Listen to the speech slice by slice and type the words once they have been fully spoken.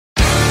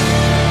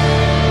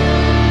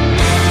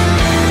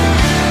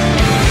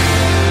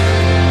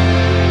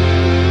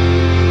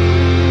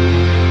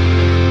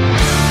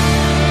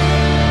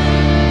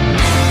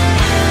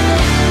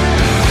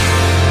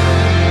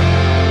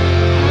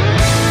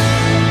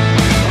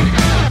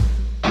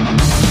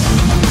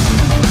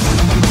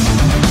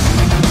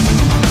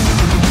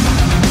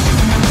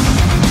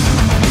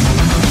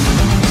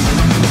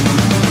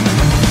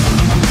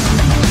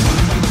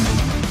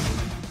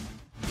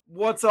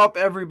What's up,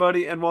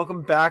 everybody, and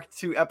welcome back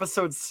to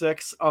episode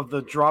 6 of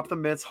the Drop the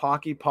Mitts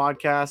Hockey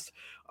Podcast.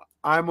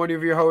 I'm one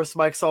of your hosts,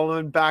 Mike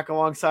Sullivan, back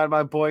alongside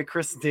my boy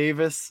Chris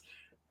Davis,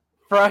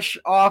 fresh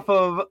off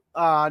of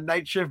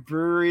Night Shift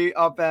Brewery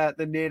up at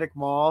the Natick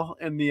Mall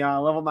in the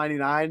Level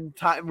 99.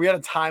 We had a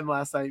time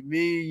last night.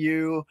 Me,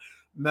 you,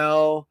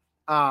 Mel,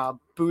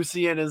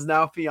 Boosie, and his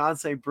now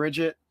fiance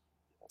Bridget.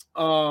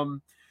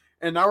 And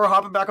now we're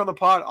hopping back on the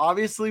pod.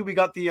 Obviously, we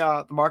got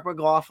the Marc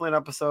McLaughlin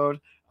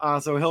episode.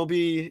 So he'll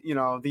be,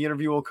 the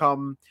interview will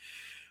come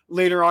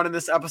later on in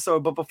this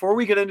episode. But before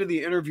we get into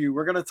the interview,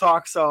 we're going to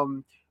talk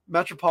some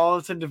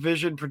Metropolitan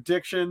Division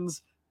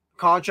predictions,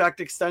 contract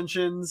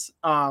extensions,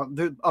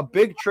 a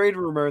big trade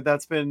rumor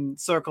that's been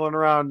circling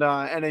around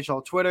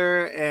NHL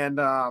Twitter. And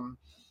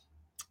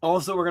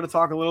also we're going to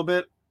talk a little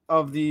bit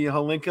of the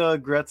Hlinka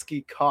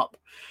Gretzky Cup.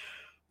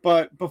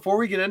 But before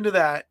we get into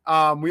that,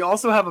 we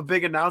also have a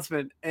big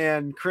announcement.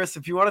 And Chris,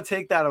 if you want to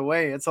take that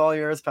away, it's all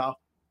yours, pal.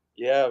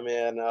 Yeah,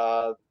 man.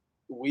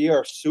 We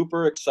are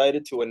super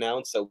excited to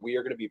announce that we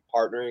are going to be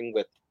partnering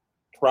with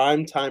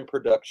Primetime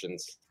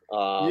Productions.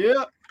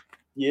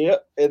 Yeah.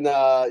 And,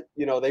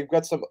 they've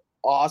got some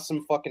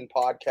awesome fucking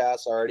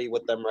podcasts already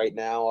with them right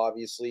now.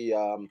 Obviously,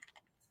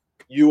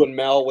 you and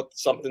Mel with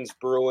Something's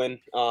Brewing.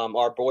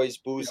 Our boys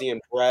Boozy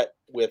and Brett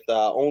with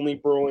Only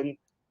Brewing.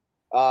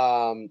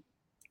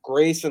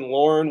 Grace and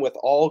Lauren with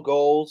All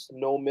Goals,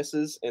 No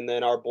Misses. And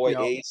then our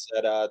boy Ace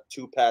at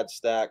Two Pad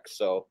Stack.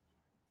 So,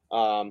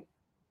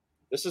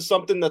 this is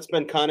something that's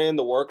been kind of in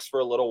the works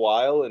for a little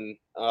while, and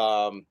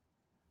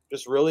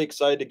just really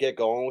excited to get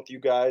going with you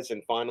guys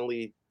and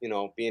finally,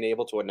 being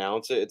able to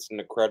announce it. It's an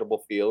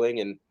incredible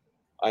feeling, and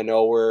I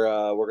know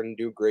we're going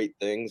to do great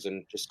things,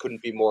 and just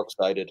couldn't be more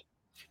excited.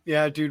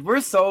 Yeah, dude, we're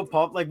so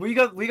pumped. Like we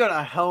got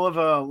a hell of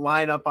a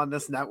lineup on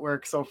this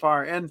network so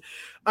far, and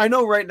I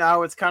know right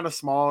now it's kind of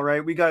small,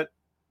 right? We got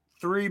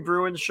 3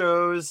 Bruins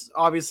shows,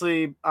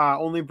 obviously,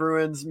 Only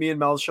Bruins, me and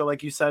Mel's show,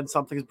 like you said,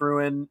 Something's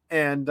Brewing,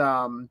 and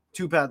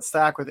Two Pad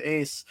Stack with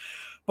Ace.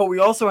 But we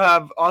also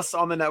have us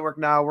on the network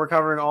now. We're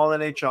covering all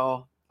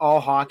NHL, all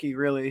hockey,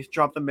 really.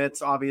 Drop the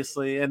Mitts,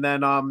 obviously. And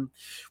then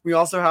we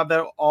also have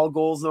that All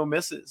Goals, No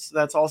Misses.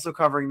 That's also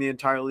covering the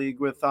entire league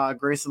with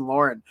Grace and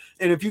Lauren.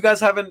 And if you guys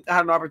haven't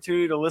had an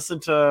opportunity to listen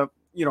to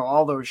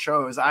all those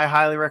shows, I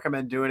highly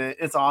recommend doing it.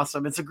 It's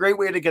awesome. It's a great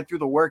way to get through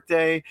the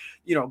workday.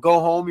 Go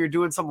home, you're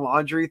doing some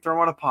laundry,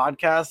 throw on a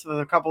podcast with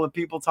a couple of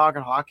people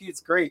talking hockey.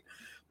 It's great.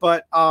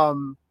 But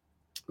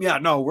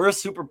we're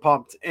super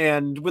pumped.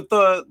 And with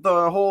the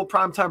whole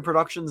Primetime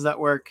Productions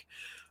network,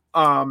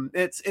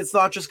 it's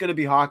not just going to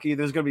be hockey.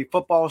 There's going to be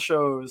football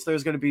shows.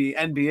 There's going to be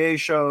NBA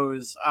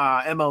shows,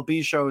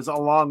 MLB shows,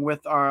 along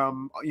with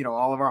all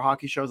of our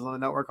hockey shows on the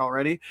network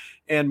already,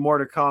 and more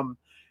to come.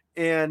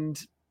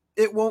 And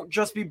it won't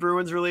just be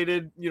Bruins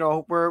related.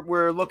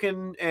 We're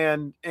looking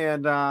and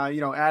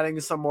adding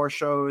some more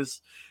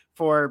shows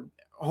for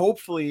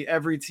hopefully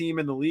every team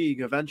in the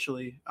league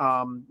eventually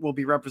will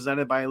be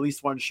represented by at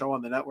least one show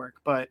on the network.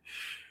 But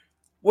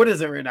what is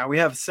it right now? We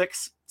have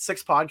six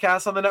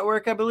podcasts on the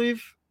network, I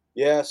believe.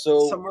 Yeah,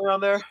 so somewhere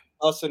around there.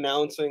 Us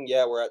announcing,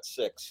 we're at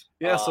 6.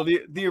 Yeah, so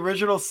the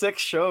original 6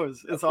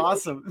 shows. It's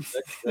awesome.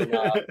 And,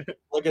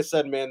 like I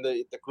said, man,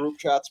 the group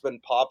chat's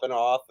been popping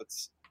off.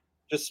 It's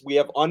just, we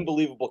have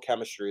unbelievable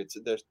chemistry.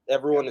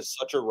 Everyone is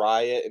such a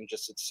riot, and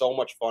just it's so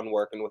much fun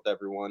working with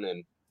everyone.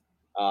 And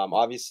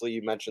obviously,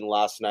 you mentioned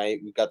last night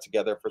we got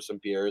together for some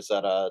beers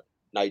at a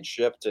Night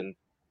Shift, and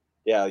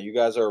you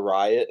guys are a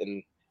riot,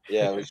 and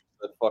it was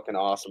a fucking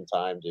awesome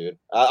time, dude.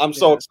 I'm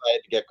so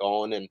excited to get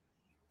going and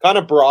kind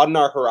of broaden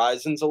our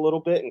horizons a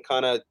little bit, and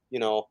kind of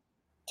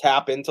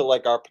tap into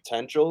like our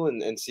potential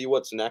and see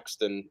what's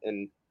next, and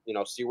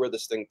see where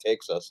this thing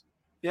takes us.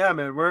 Yeah,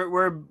 man,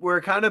 we're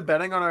kind of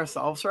betting on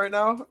ourselves right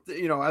now,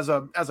 as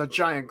a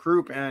giant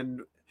group, and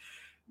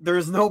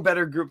there's no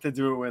better group to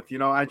do it with.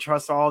 I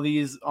trust all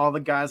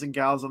the guys and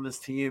gals on this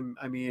team.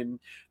 I mean,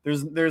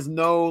 there's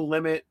no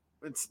limit.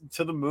 It's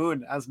to the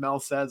moon, as Mel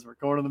says. We're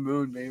going to the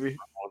moon, baby.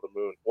 On the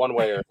moon, one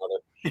way or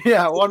another.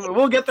 Yeah,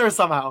 we'll get there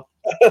somehow.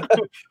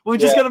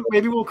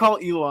 We'll call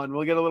Elon.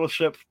 We'll get a little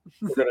ship.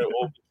 We'll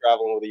be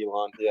traveling with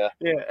Elon. Yeah.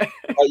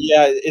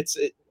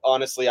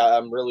 Honestly,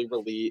 I'm really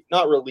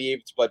not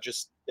relieved, but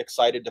just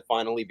excited to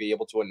finally be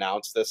able to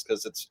announce this,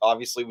 because it's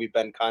obviously we've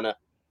been kind of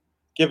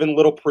given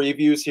little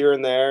previews here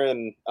and there,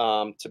 and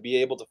to be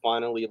able to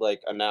finally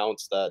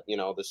announce that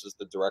this is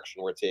the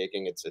direction we're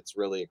taking. It's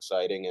really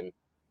exciting, and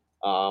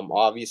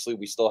obviously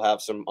we still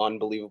have some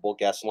unbelievable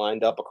guests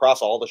lined up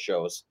across all the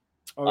shows.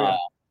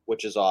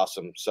 Which is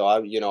awesome. So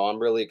I'm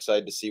really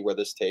excited to see where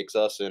this takes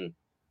us, and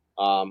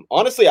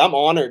honestly, I'm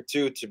honored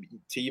too to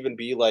even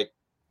be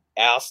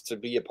asked to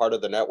be a part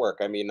of the network.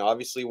 I mean,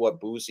 obviously, what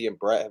Boozy and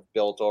Brett have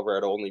built over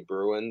at Only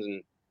Bruins,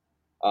 and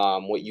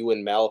what you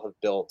and Mel have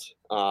built,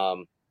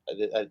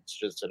 it's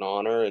just an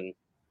honor, and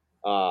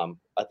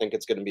I think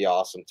it's going to be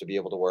awesome to be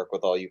able to work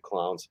with all you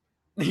clowns.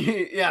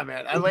 Yeah,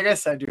 man. And like I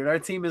said, dude, our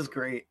team is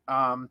great.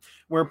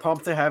 We're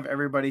pumped to have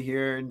everybody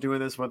here and doing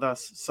this with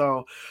us.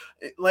 So,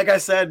 like I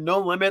said, no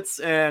limits,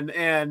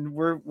 and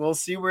we'll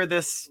see where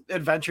this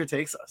adventure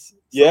takes us.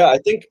 Yeah,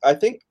 So, I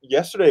think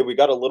yesterday we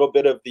got a little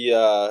bit of the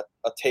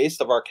a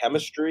taste of our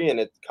chemistry, and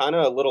it's kind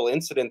of a little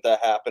incident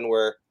that happened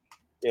where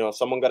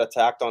someone got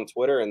attacked on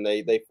Twitter, and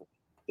they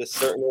this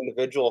certain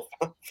individual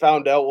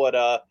found out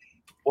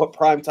what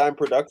primetime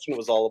production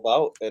was all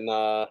about, and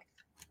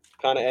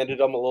kind of ended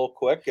them a little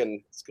quick.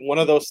 And it's one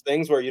of those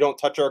things where you don't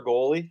touch our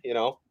goalie.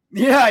 yeah,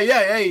 yeah,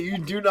 yeah. You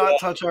do not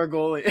touch our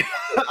goalie.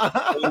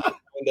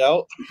 Find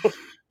out.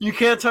 You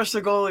can't touch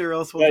the goalie, or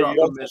else we'll Yeah, you drop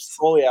the don't touch mitts.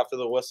 the goalie after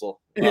the whistle.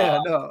 Yeah,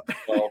 no.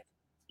 So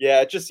yeah,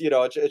 it's just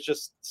it's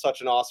just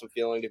such an awesome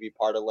feeling to be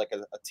part of like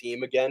a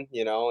team again,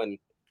 and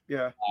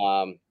Yeah.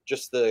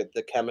 just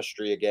the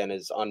chemistry again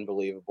is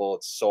unbelievable.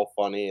 It's so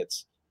funny.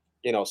 It's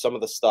some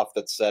of the stuff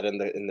that's said in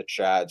the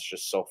chat. It's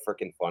just so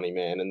freaking funny,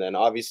 man. And then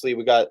obviously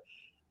we got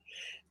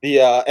the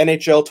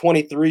NHL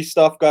 23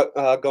 stuff got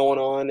going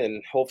on,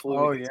 and hopefully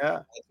we Oh get yeah.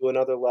 to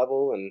another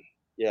level. And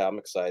yeah, I'm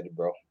excited,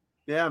 bro.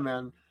 Yeah,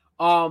 man.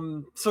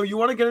 So you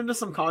want to get into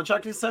some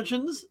contract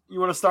extensions? You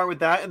want to start with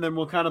that, and then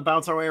we'll kind of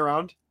bounce our way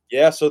around.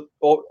 Yeah, so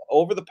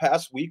over the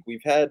past week,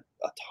 we've had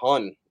a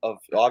ton of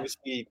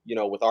obviously,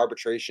 with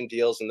arbitration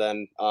deals and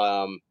then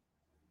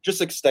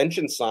just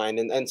extensions signed,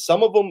 and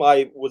some of them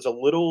I was a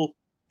little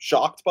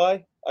shocked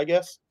by, I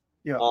guess.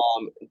 Yeah.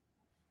 Um,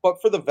 but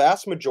for the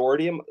vast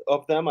majority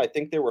of them, I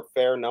think they were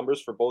fair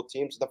numbers for both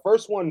teams. The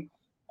first one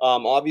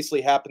obviously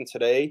happened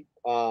today.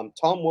 Tom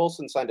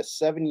Wilson signed a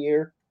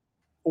 7-year,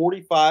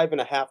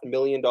 $45.5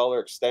 million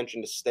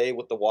extension to stay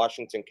with the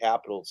Washington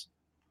Capitals.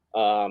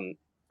 I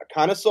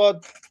kind of saw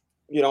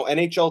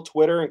NHL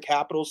Twitter and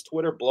Capitals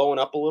Twitter blowing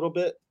up a little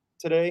bit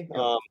today.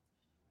 Yeah.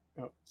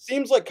 Yeah.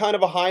 Seems like kind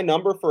of a high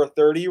number for a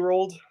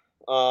 30-year-old.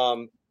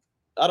 I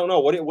don't know.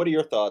 What are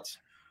your thoughts?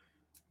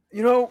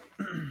 You know,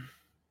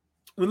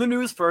 when the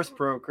news first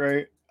broke,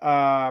 right?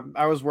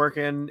 I was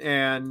working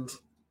and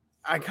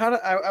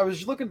I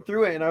was looking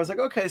through it and I was like,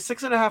 okay,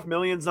 6.5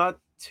 million's not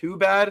too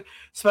bad,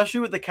 especially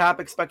with the cap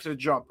expected to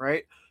jump,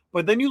 right?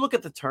 But then you look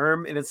at the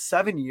term and it's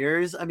 7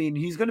 years. I mean,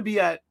 he's going to be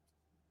at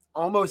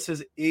almost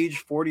his age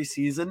 40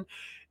 season.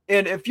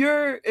 And if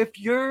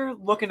you're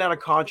looking at a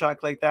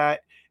contract like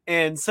that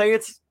and say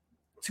it's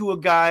to a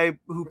guy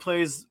who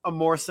plays a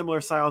more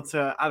similar style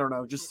to, I don't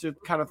know, just to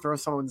kind of throw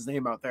someone's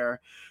name out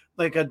there,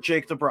 like a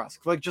Jake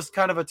DeBrusk, like just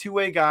kind of a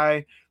two-way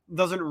guy,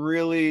 doesn't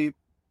really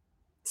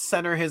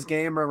center his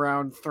game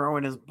around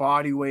throwing his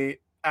body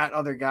weight at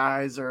other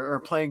guys or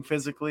playing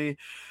physically.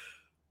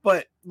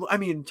 But I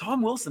mean,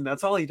 Tom Wilson,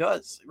 that's all he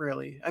does,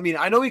 really. I mean,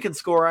 I know he can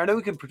score, I know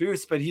he can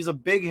produce, but he's a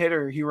big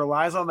hitter. He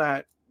relies on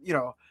that,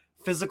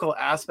 physical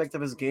aspect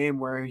of his game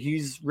where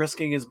he's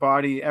risking his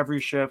body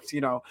every shift.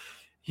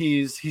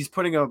 He's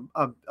putting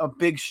a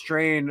big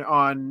strain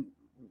on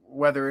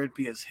whether it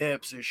be his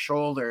hips, his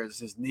shoulders,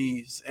 his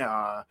knees.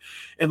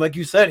 And like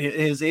you said,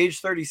 his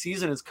age 30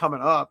 season is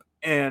coming up,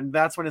 and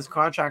that's when his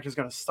contract is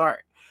going to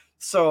start.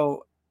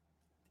 So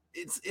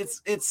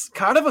it's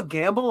kind of a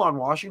gamble on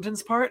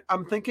Washington's part,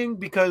 I'm thinking,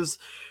 because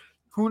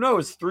who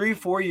knows,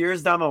 3-4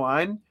 years down the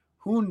line,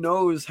 who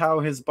knows how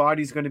his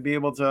body's going to be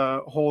able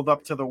to hold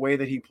up to the way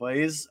that he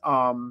plays.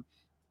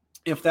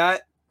 If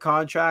that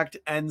contract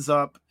ends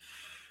up,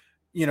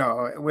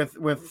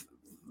 with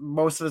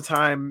most of the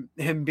time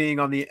him being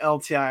on the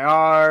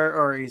LTIR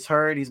or he's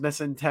hurt, he's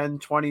missing 10,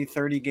 20,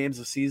 30 games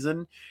a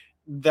season,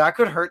 that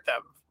could hurt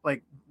them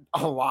like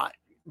a lot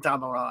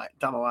down the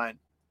line.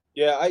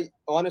 Yeah, I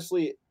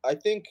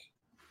think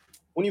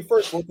when you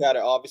first look at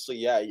it, obviously,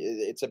 yeah,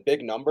 it's a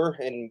big number,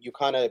 and you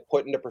kind of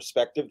put into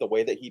perspective the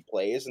way that he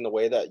plays and the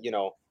way that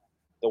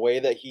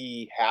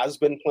he has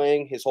been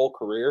playing his whole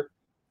career.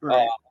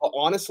 Right.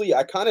 Honestly,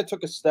 I kind of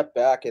took a step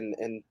back,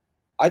 and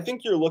I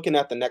think you're looking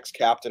at the next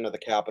captain of the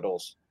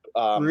Capitals,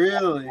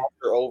 Really?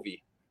 after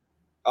Ovi.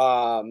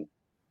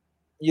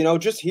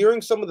 Just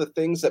hearing some of the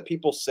things that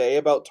people say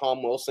about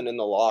Tom Wilson in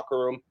the locker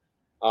room,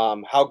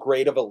 how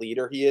great of a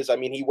leader he is. I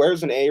mean, he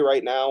wears an A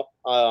right now.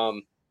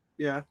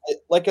 Yeah.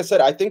 Like I said,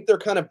 I think they're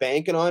kind of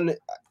banking on.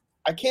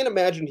 I can't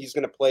imagine he's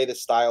going to play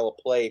this style of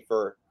play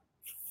for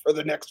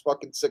the next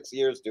fucking 6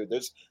 years, dude.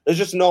 There's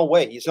just no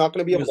way he's not going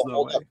to be able to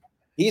hold up.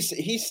 He's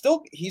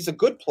a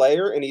good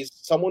player, and he's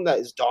someone that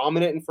is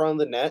dominant in front of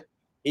the net.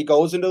 He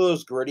goes into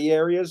those gritty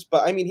areas,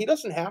 but I mean, he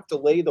doesn't have to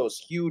lay those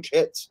huge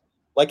hits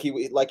like he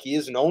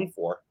is known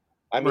for.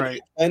 I mean,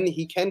 Right.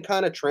 he can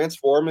kind of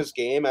transform his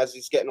game as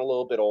he's getting a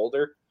little bit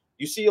older.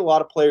 You see a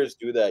lot of players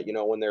do that,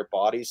 when their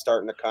body's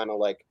starting to kind of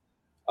like,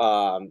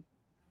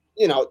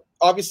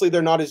 obviously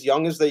they're not as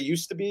young as they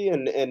used to be,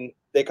 and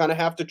they kind of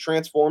have to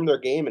transform their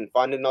game and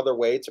find another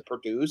way to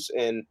produce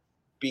and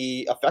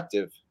be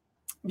effective.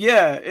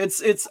 Yeah,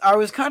 it's I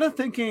was kind of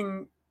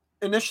thinking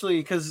initially,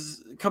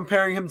 because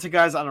comparing him to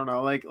guys, I don't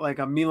know, like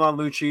a Milan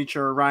Lucic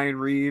or Ryan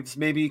Reeves,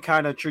 maybe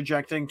kind of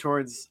trajecting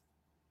towards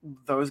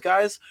those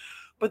guys.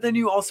 But then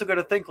you also got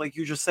to think, like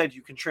you just said,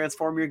 you can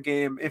transform your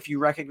game if you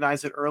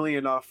recognize it early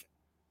enough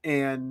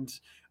And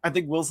I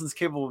think Wilson's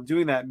capable of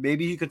doing that.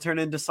 Maybe he could turn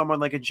into someone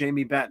like a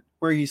Jamie Benn,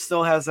 where he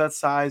still has that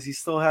size, he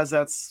still has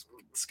that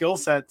skill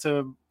set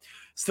to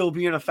still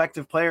be an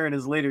effective player in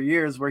his later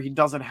years, where he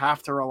doesn't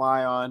have to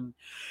rely on,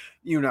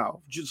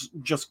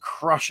 just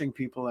crushing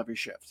people every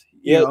shift.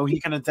 He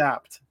can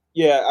adapt.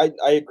 Yeah,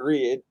 I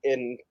agree.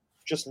 And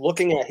just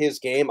looking at his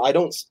game, I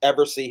don't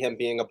ever see him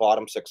being a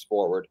bottom six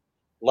forward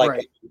like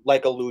Right.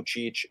 like a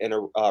Lucic and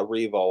a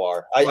Revo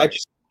are. Right.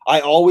 I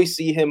always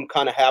see him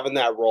kind of having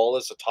that role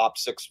as a top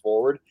six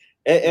forward.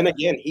 And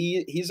again,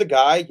 he's a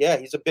guy. Yeah,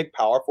 he's a big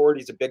power forward.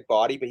 He's a big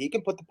body, but he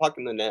can put the puck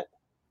in the net.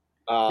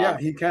 Yeah,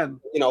 he can.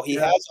 He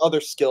has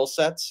other skill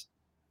sets.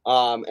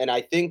 And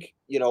I think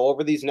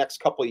over these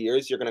next couple of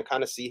years, you're going to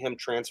kind of see him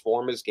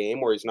transform his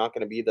game, where he's not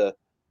going to be the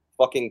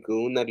fucking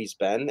goon that he's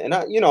been. And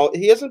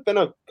he hasn't been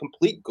a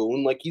complete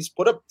goon. Like, he's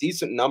put up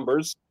decent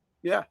numbers.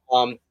 Yeah.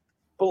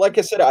 But like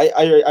I said,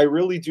 I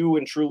really do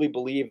and truly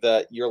believe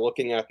that you're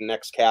looking at the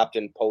next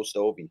captain post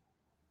Ovi.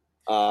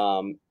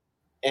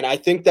 And I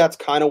think that's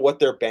kind of what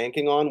they're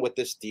banking on with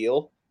this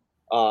deal.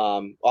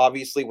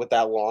 Obviously, with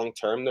that long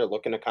term, they're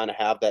looking to kind of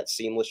have that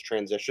seamless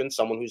transition.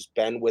 Someone who's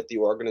been with the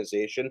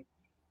organization,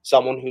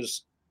 someone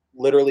who's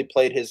literally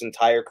played his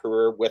entire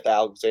career with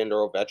Alexander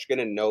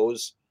Ovechkin and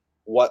knows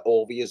what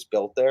Ovi has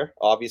built there.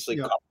 Obviously,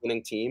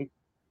 cup-winning team.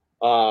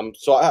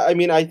 So I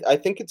mean, I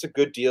think it's a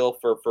good deal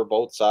for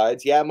both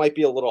sides. Yeah, it might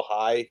be a little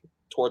high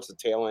towards the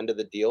tail end of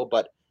the deal,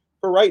 but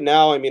for right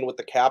now, I mean, with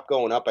the cap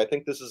going up, I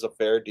think this is a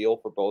fair deal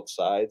for both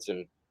sides.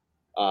 And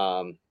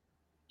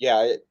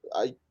yeah,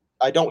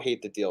 I don't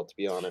hate the deal, to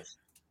be honest.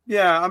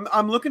 Yeah,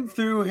 I'm looking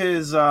through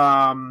his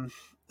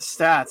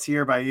stats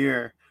year by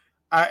year.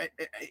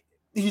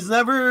 He's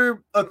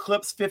never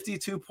eclipsed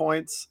 52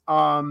 points.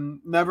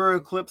 Never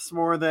eclipsed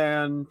more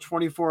than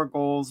 24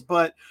 goals,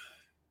 but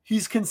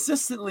he's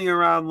consistently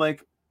around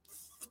like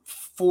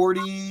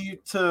 40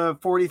 to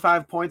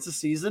 45 points a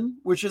season,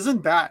 which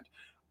isn't bad.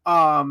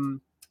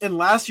 And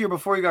last year,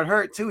 before he got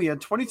hurt too, he had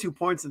 22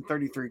 points in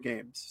 33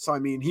 games. So I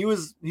mean,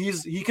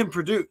 he can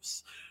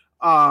produce.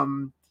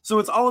 So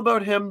it's all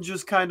about him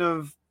just kind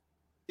of,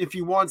 if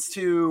he wants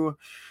to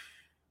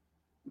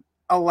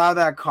allow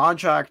that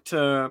contract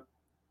to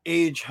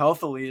age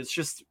healthily, it's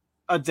just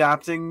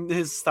adapting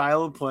his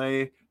style of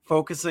play,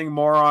 focusing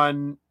more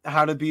on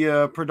how to be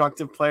a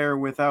productive player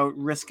without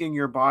risking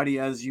your body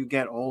as you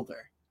get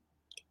older.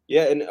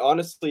 Yeah, and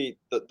honestly,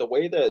 the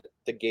way that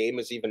the game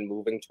is even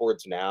moving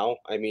towards now,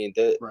 I mean,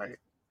 the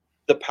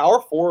power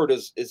forward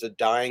is a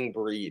dying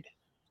breed.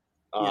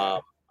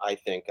 I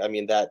think. I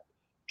mean, that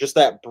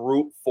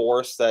brute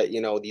force that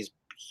these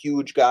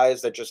huge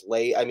guys that just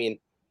lay. I mean,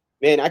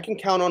 man, I can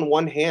count on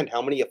one hand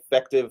how many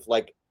effective,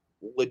 like,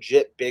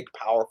 legit big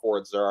power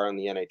forwards there are in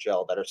the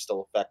NHL that are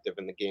still effective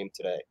in the game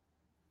today.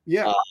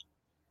 Yeah.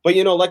 But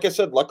like I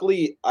said,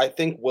 luckily, I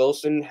think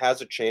Wilson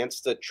has a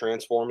chance to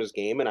transform his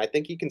game, and I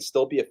think he can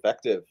still be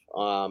effective.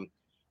 And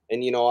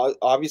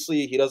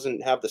obviously, he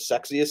doesn't have the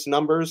sexiest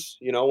numbers,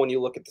 when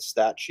you look at the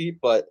stat sheet,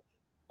 but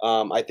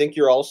I think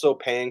you're also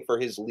paying for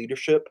his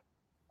leadership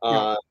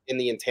in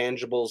the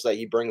intangibles that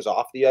he brings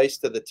off the ice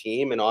to the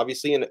team, and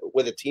obviously,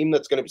 with a team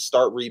that's going to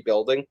start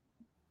rebuilding,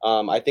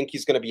 I think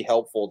he's going to be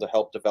helpful to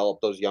help develop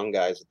those young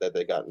guys that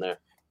they got in there.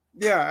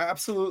 Yeah,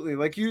 absolutely.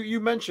 Like you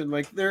mentioned,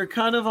 like they're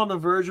kind of on the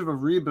verge of a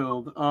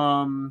rebuild.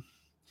 Ovi's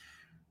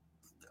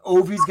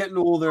getting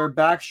older.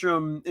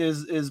 Backstrom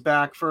is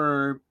back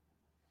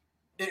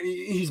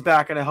he's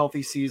back at a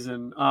healthy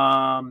season.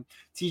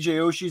 TJ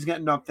Oshie's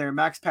getting up there.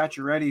 Max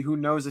Pacioretty, who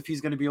knows if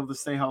he's going to be able to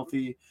stay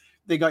healthy.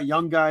 They got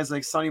young guys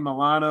like Sonny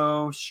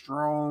Milano,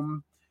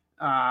 Strome,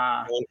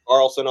 and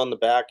Carlson on the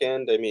back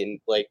end. I mean,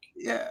 like,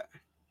 yeah,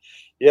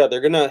 they're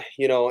gonna,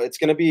 it's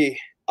gonna be.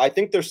 I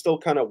think they're still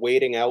kind of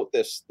waiting out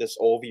this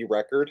Ovi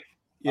record.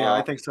 Yeah,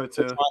 I think so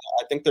too.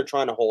 I think they're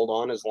trying to hold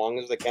on as long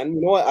as they can.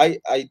 You know what? I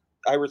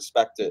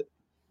respect it.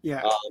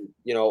 Yeah.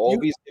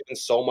 Ovi's given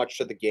so much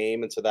to the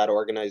game and to that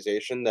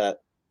organization that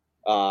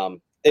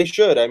they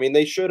should. I mean,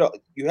 they should.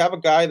 You have a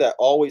guy that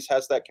always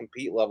has that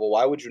compete level.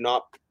 Why would you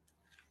not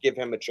give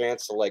him a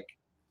chance to, like,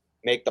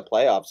 make the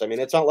playoffs? I mean,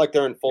 it's not like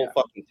they're in full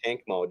fucking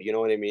tank mode. You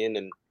know what I mean?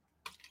 And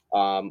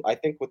I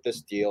think with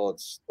this deal,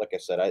 it's like I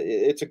said,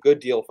 it's a good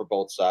deal for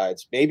both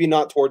sides. Maybe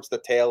not towards the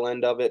tail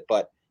end of it,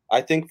 but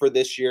I think for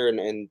this year and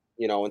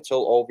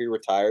until Ovi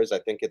retires, I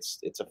think it's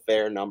a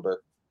fair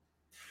number.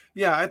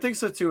 Yeah, I think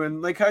so too.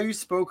 And like how you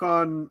spoke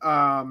on,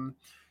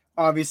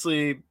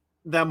 obviously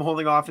them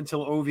holding off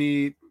until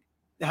Ovi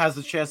has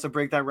the chance to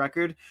break that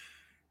record.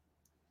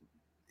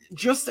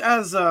 Just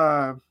as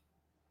from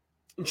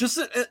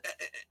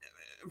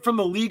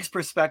the league's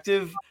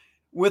perspective,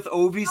 with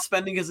Ovi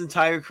spending his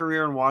entire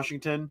career in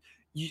Washington,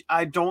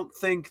 I don't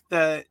think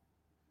that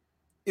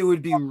it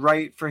would be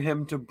right for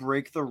him to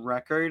break the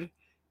record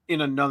in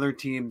another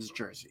team's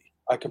jersey.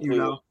 I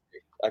completely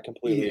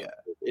agree.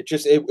 It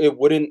just it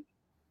wouldn't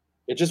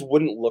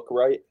look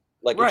right.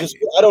 Like, right.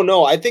 I don't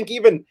know. I think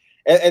even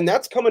and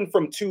that's coming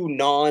from two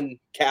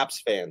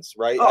non-Caps fans,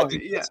 right? Oh, I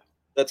think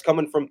that's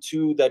coming from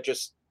two that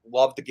just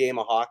love the game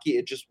of hockey.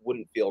 It just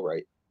wouldn't feel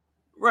right.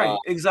 Right,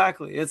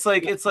 exactly. It's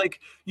like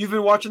you've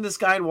been watching this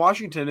guy in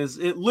Washington. Is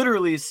it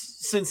literally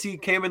since he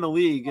came in the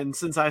league and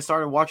since I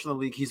started watching the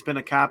league, he's been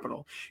a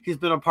Capital. He's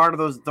been a part of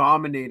those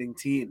dominating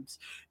teams.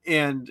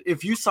 And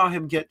if you saw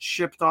him get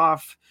shipped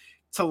off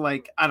to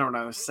like I don't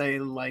know, say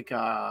like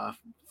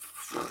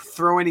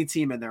throw any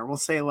team in there. We'll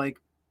say like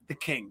the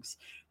Kings.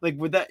 Like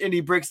with that, and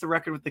he breaks the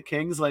record with the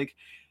Kings. Like,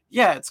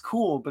 yeah, it's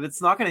cool, but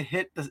it's not going to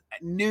hit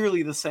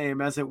nearly the same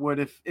as it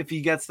would if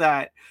he gets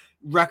that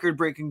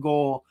record-breaking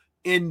goal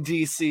in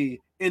DC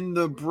in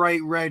the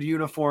bright red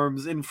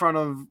uniforms in front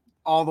of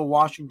all the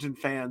Washington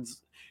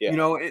fans. Yeah. You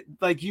know,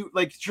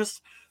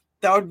 just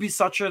that would be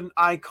such an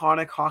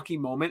iconic hockey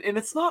moment. And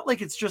it's not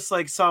like it's just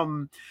like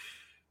some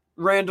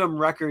random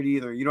record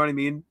either. You know what I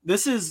mean?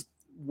 This is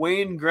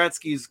Wayne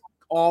Gretzky's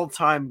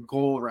all-time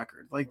goal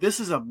record. Like this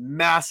is a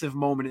massive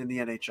moment in the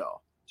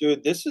NHL.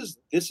 Dude, this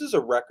is a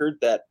record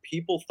that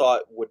people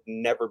thought would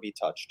never be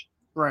touched.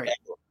 Right.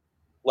 Ever.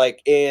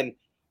 Like, and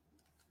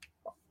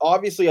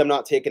obviously I'm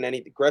not taking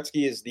any.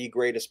 Gretzky is the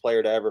greatest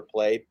player to ever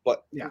play,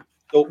 but yeah.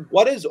 So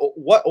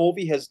what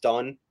Ovi has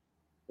done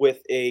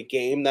with a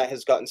game that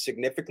has gotten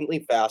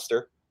significantly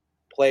faster,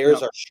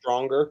 players are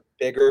stronger,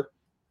 bigger.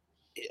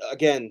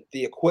 Again,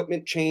 the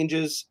equipment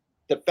changes.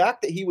 The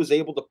fact that he was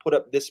able to put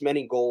up this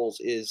many goals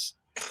is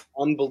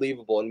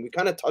unbelievable, and we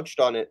kind of touched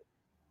on it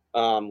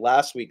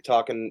last week,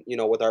 talking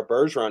with our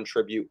Bergeron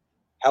tribute,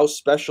 how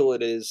special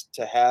it is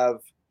to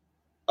have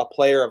a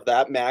player of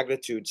that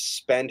magnitude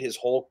spend his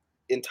whole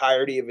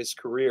entirety of his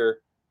career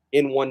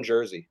in one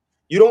jersey.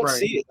 You don't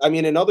see it. I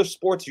mean, in other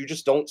sports, you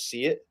just don't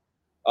see it.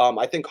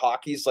 I think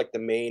hockey's like the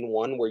main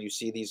one where you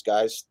see these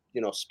guys,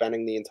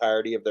 spending the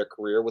entirety of their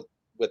career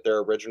with their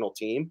original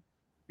team.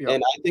 Yep.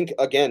 And I think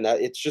again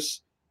that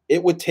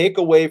it would take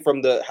away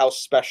from how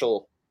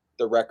special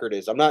the record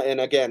is. I'm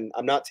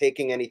not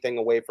taking anything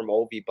away from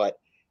Ovi, but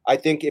I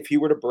think if he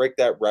were to break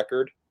that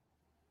record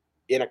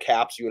in a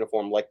Caps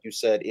uniform, like you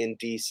said, in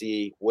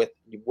DC with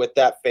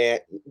that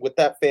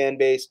fan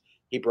base,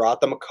 he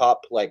brought them a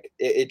cup. Like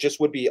it just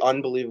would be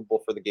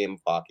unbelievable for the game of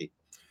hockey.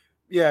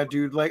 Yeah,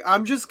 dude. Like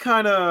I'm just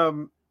kind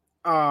of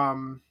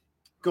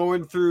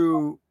going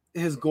through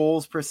his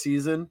goals per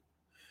season,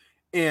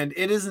 and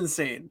it is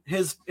insane.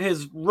 His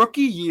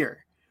rookie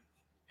year,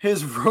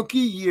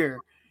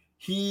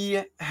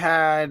 he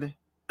had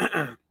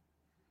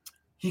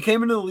he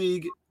came into the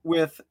league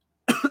with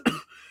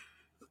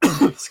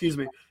excuse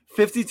me,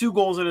 52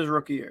 goals in his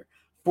rookie year,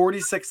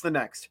 46 the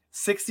next,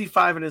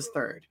 65 in his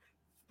third.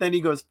 Then he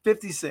goes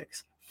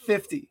 56,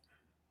 50,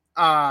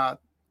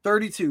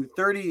 32,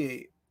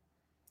 38,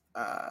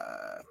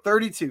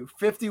 32,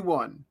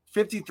 51,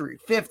 53,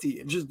 50.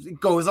 It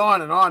goes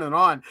on and on and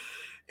on.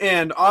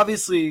 And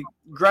obviously,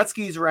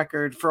 Gretzky's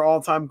record for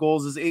all-time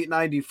goals is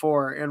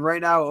 894, and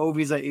right now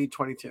Ovi's at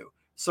 822.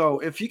 So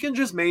if he can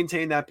just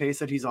maintain that pace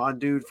that he's on,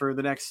 dude, for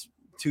the next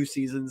 2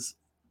 seasons,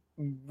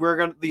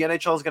 the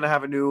NHL is gonna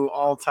have a new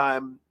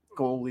all-time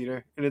goal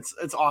leader, and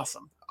it's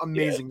awesome,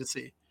 amazing to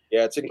see.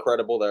 Yeah, it's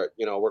incredible that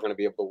we're going to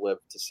be able to live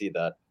to see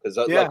that, because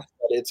like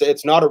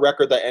it's not a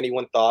record that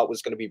anyone thought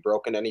was going to be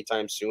broken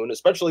anytime soon,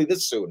 especially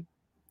this soon.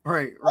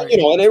 Right.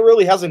 And it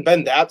really hasn't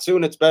been that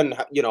soon. It's been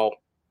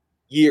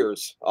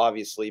years,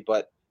 obviously,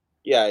 but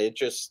yeah,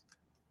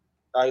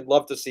 I'd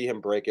love to see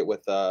him break it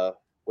with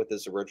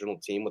his original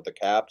team with the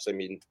Caps. I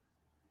mean,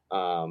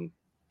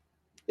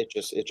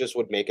 it just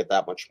would make it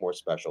that much more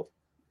special.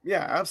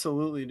 Yeah,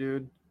 absolutely,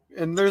 dude.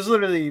 And there's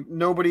literally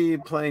nobody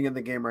playing in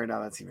the game right now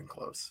that's even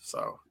close.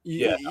 So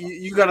you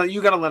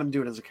gotta let him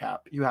do it as a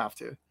Cap. You have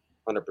to.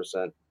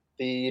 100%.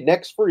 The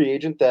next free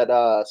agent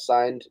that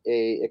signed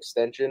a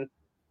extension,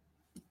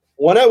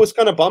 one I was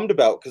kind of bummed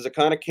about because it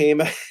kind of came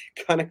near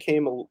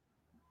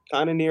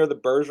the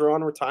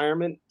Bergeron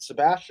retirement.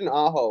 Sebastian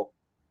Aho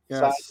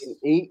signed an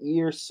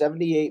 8-year,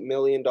 $78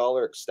 million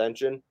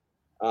extension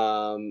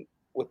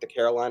with the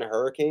Carolina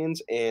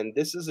Hurricanes, and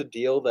this is a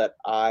deal that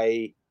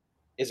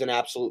is an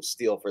absolute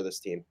steal for this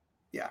team.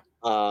 Yeah.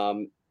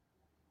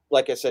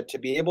 Like I said, to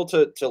be able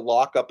to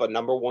lock up a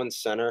number one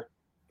center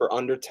for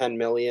under $10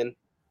 million.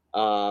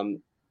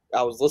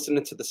 I was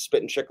listening to the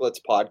Spit and Chicklets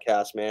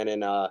podcast, man,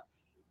 and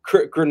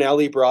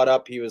Grinelli brought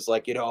up, he was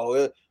like,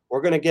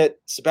 we're going to get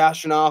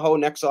Sebastian Aho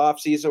next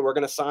offseason. We're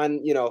going to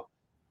sign,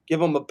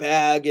 give him a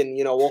bag, and,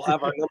 we'll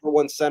have our number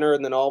one center.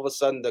 And then all of a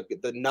sudden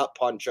the nut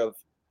punch of,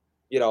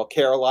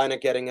 Carolina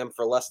getting him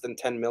for less than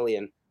 $10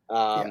 million.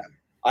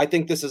 I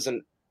think this is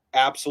an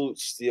absolute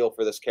steal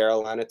for this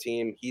Carolina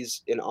team.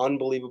 He's an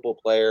unbelievable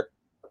player.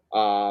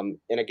 And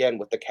again,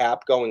 with the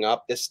cap going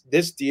up,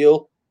 this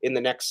deal in the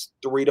next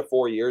 3 to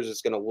 4 years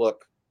is going to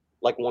look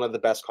like one of the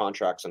best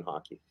contracts in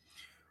hockey.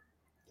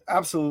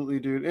 Absolutely,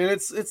 dude. And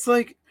it's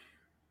like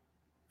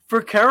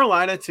for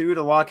Carolina too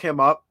to lock him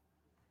up,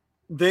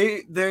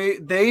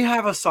 they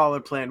have a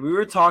solid plan. We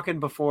were talking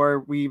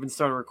before we even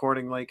started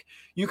recording, like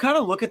you kind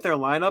of look at their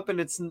lineup and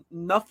it's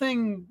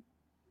nothing.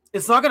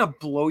 It's not going to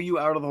blow you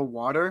out of the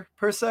water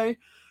per se,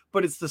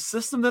 but it's the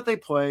system that they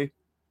play.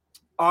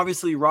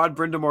 Obviously, Rod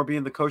Brindamore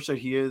being the coach that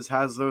he is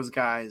has those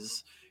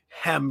guys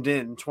hemmed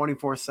in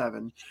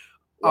 24/7.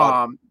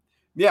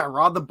 Yeah,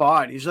 Rod the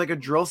Bod. He's like a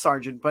drill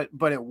sergeant,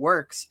 but it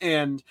works.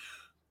 And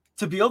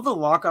to be able to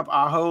lock up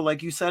Aho,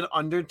 like you said,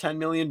 under $10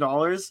 million,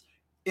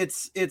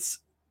 it's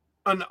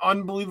an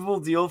unbelievable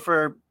deal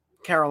for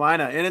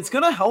Carolina, and it's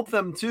gonna help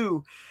them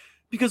too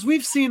because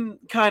we've seen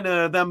kind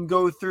of them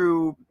go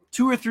through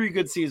 2 or 3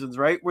 good seasons,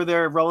 right, where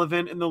they're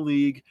relevant in the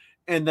league,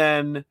 and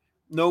then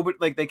nobody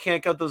like they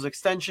can't get those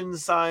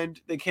extensions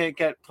signed, they can't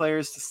get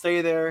players to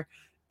stay there,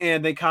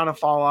 and they kind of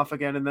fall off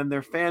again, and then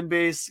their fan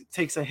base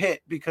takes a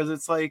hit because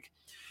it's like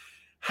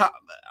how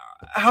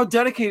how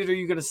dedicated are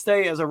you going to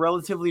stay as a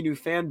relatively new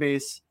fan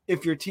base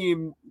if your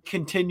team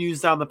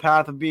continues down the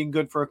path of being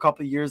good for a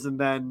couple of years and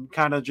then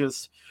kind of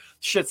just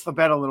shits the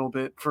bed a little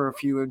bit for a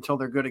few until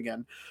they're good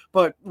again?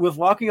 But with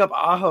locking up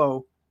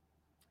Aho,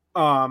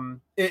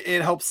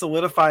 it helps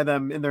solidify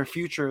them in their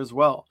future as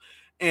well.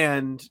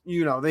 And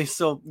they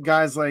still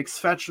guys like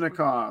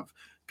Svechnikov,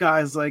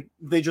 guys like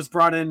they just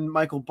brought in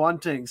Michael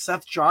Bunting,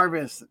 Seth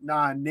Jarvis,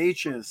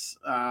 Natchez,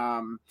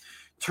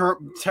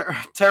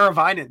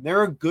 Teravainen.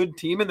 They're a good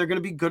team and they're going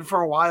to be good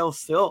for a while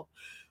still.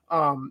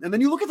 And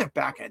then you look at their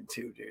back end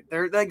too, dude.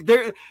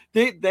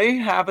 They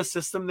have a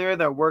system there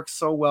that works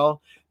so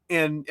well,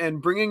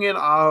 and bringing in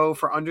Aho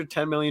for under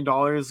 $10 million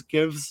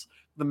gives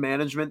the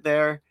management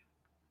there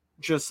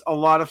just a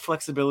lot of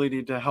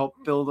flexibility to help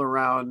build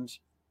around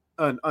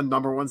a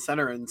number one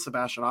center in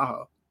Sebastian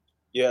Aho.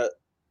 Yeah,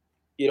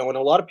 and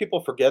a lot of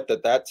people forget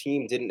that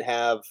team didn't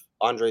have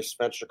Andrei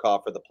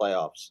Svechnikov for the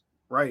playoffs.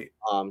 Right.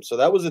 So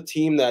that was a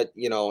team that,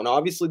 and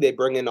obviously they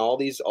bring in all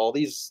these,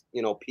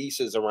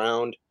 pieces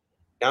around.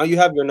 Now you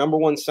have your number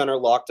one center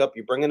locked up.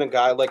 You bring in a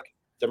guy like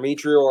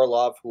Dmitry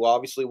Orlov, who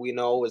obviously we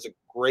know is a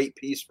great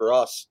piece for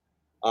us.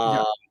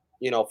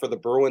 For the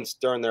Bruins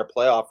during their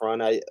playoff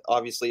run.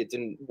 Obviously it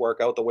didn't work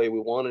out the way we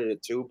wanted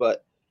it to,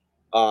 but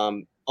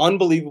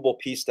unbelievable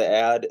piece to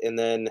add. And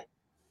then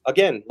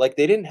again, like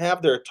they didn't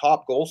have their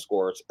top goal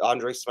scorers,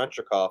 Andrei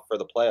Svechnikov, for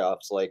the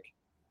playoffs. Like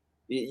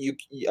you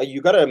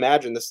got to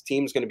imagine this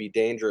team's going to be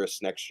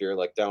dangerous next year,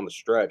 like down the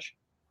stretch.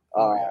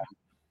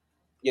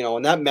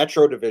 And that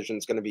Metro division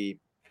is going to be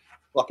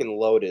fucking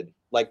loaded.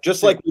 Like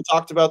just like we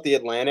talked about the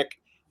Atlantic,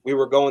 we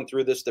were going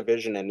through this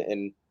division,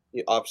 and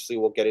obviously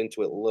we'll get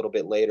into it a little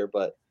bit later,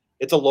 but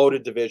it's a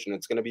loaded division.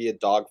 It's going to be a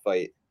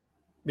dogfight.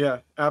 Yeah,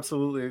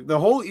 absolutely. The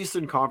whole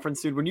Eastern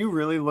Conference, dude, when you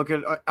really look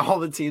at all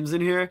the teams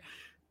in here,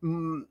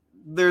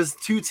 there's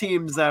 2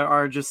 teams that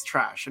are just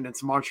trash, and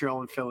it's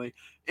Montreal and Philly.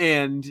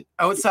 And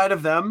outside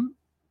of them,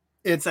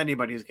 it's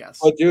anybody's guess.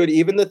 Oh, dude,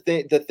 even the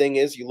thing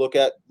is, you look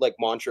at like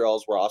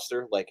Montreal's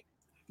roster, like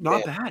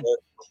not bad. They're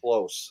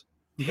close.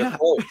 Yeah. They're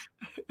close.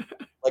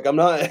 Like I'm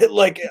not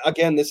like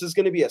again, this is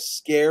going to be a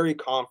scary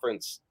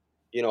conference,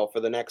 for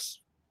the next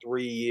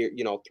 3 years,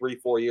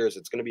 3-4 years.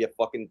 It's going to be a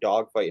fucking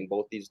dogfight in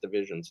both these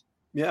divisions.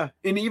 Yeah,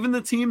 and even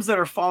the teams that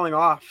are falling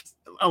off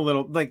a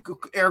little, like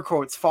air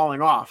quotes,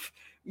 falling off.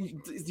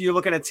 You're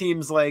looking at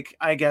teams like,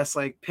 I guess,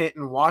 like Pitt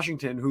and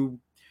Washington, who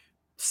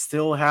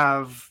still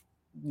have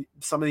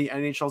some of the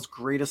NHL's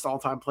greatest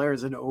all-time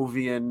players in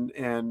Ovi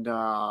and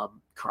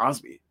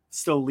Crosby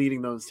still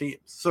leading those teams.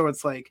 So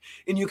it's like,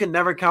 and you can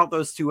never count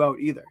those 2 out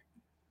either.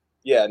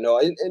 Yeah, no,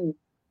 and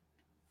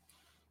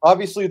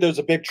obviously there's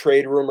a big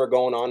trade rumor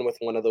going on with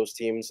one of those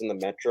teams in the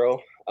Metro.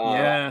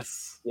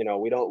 Yes.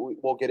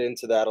 We'll get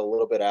into that a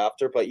little bit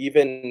after, but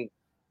even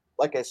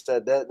like I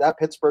said, that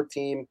Pittsburgh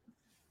team,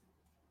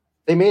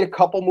 they made a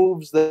couple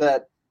moves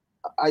that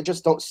I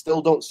just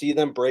still don't see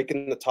them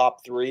breaking the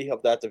top 3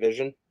 of that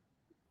division.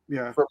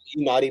 Yeah. For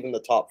me, not even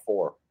the top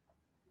 4.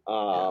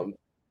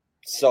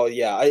 So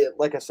yeah,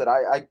 like I said,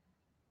 I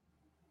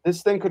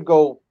this thing could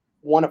go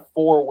one of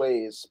 4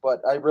 ways,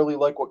 but I really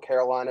like what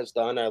Carolina's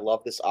done. I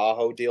love this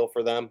Aho deal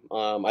for them.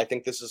 I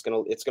think it's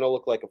gonna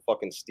look like a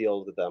fucking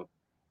steal to them.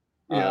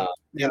 To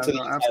the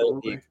entire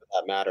league for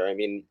that matter. I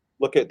mean,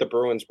 look at the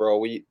Bruins, bro.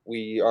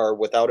 We are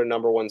without a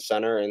number one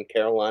center, and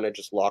Carolina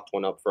just locked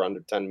one up for under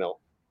 10 mil.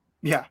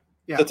 Yeah.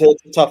 It's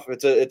tough.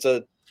 It's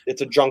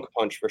a junk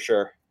punch for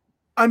sure.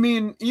 I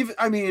mean,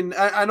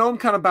 I know I'm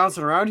kind of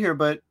bouncing around here,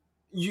 but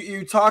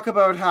you talk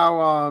about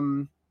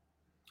how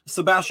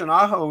Sebastian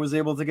Aho was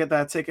able to get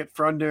that ticket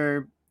for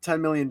under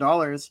 $10 million.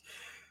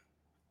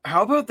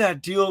 How about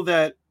that deal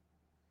that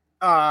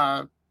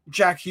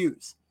Jack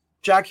Hughes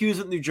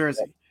in New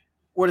Jersey?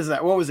 What is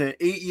that? What was it?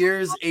 8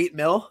 years, 8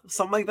 mil,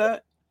 something like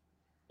that?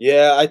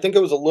 Yeah, I think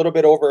it was a little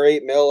bit over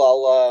 8 mil.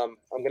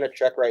 I'm gonna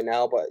check right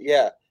now, but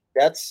yeah,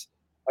 that's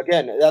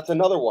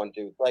another one,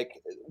 dude.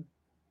 Like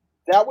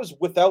that was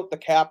without the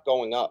cap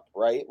going up,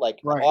 right? Like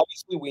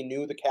obviously we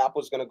knew the cap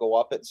was gonna go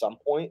up at some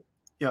point.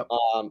 Yep.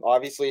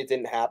 Obviously it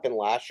didn't happen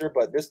last year,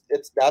 but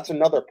that's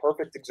another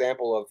perfect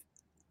example of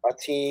a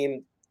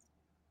team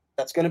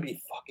that's gonna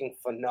be fucking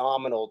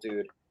phenomenal,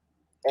 dude.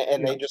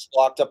 And they just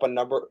locked up a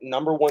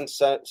number one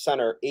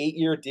center,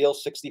 8-year deal,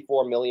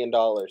 $64 million.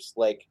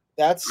 Like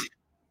that's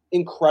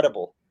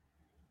incredible.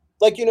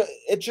 Like,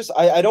 it's just,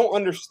 I don't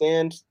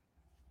understand.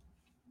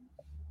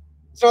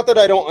 It's not that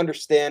I don't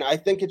understand. I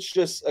think it's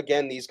just,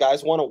 again, these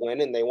guys want to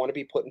win and they want to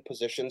be put in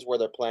positions where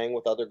they're playing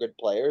with other good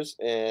players.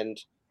 And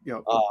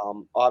Yep.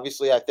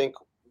 Obviously, I think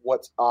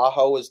what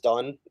Aho has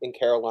done in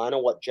Carolina,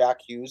 what Jack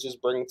Hughes is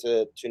bringing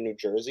to New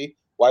Jersey,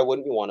 why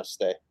wouldn't you want to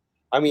stay?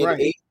 I mean,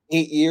 Right.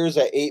 8 years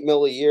at 8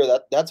 mil a year,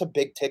 that's a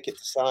big ticket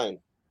to sign.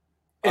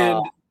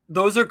 And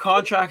those are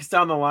contracts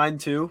down the line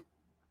too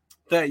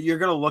that you're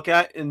going to look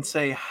at and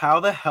say,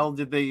 how the hell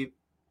did they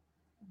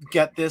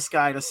get this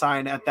guy to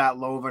sign at that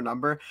low of a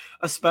number,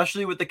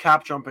 especially with the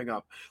cap jumping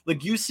up?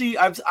 Like you see,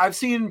 I've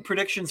seen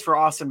predictions for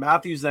Austin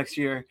Matthews next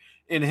year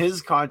in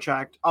his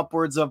contract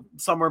upwards of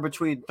somewhere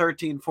between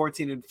 13,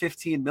 14, and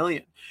 15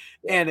 million.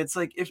 Yeah. And it's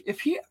like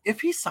if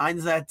he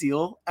signs that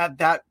deal at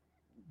that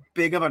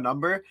big of a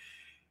number,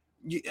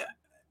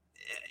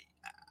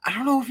 I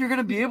don't know if you're going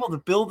to be able to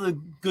build a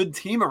good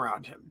team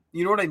around him.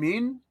 You know what I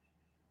mean?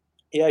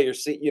 Yeah, you're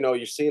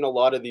seeing a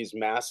lot of these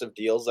massive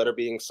deals that are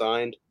being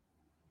signed.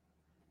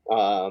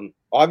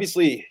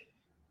 Obviously,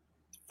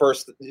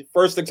 first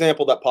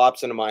example that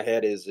pops into my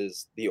head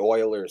is the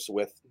Oilers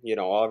with,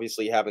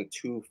 obviously having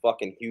two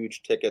fucking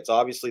huge tickets.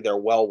 Obviously, they're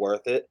well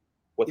worth it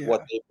with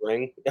what they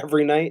bring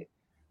every night.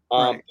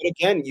 Right. But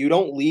again, you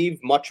don't leave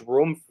much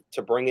room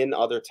to bring in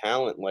other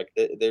talent. Like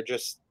they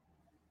just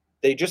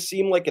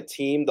seem like a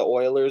team, the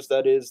Oilers,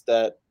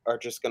 that are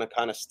just going to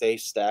kind of stay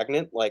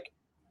stagnant. Like,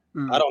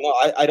 I don't know.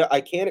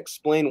 I can't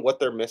explain what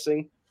they're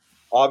missing.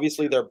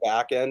 Obviously, their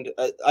back end.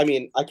 I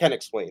mean, I can't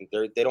explain.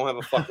 They don't have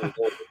a fucking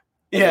goal.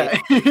 Yeah.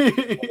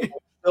 They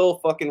still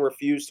fucking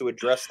refuse to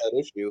address that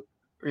issue.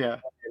 Yeah.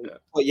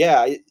 But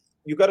yeah,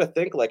 you got to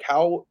think like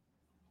how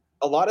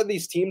a lot of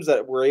these teams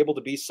that were able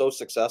to be so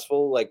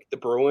successful, like the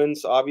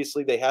Bruins,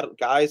 obviously they had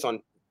guys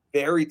on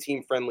very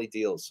team friendly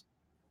deals.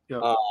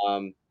 Yep.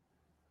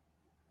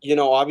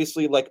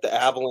 Obviously like the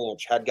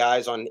Avalanche had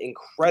guys on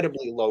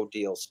incredibly low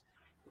deals.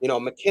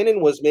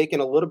 McKinnon was making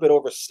a little bit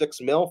over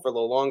 6 mil for the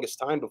longest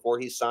time before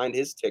he signed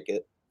his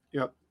ticket.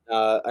 Yep.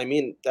 I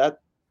mean that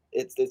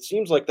it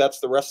seems like that's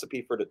the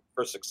recipe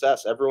for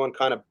success. Everyone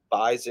kind of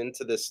buys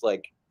into this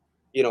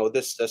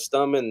this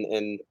system,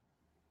 and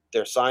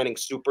they're signing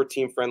super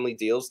team friendly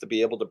deals to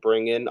be able to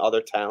bring in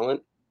other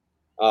talent.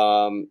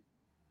 And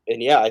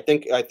yeah, I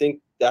think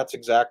that's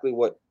exactly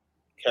what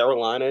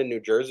Carolina and New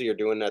Jersey are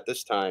doing at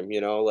this time.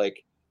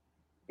 Like,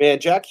 man,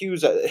 Jack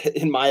Hughes,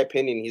 in my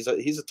opinion, he's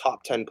a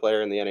top 10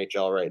 player in the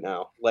NHL right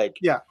now. Like,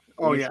 Yeah.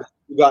 Oh yeah.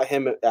 you got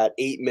him at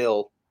 8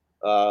 mil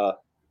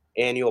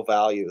annual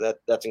value.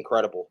 That's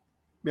incredible.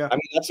 Yeah. I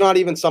mean, that's not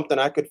even something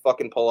I could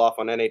fucking pull off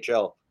on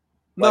NHL.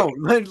 No,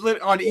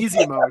 Like, on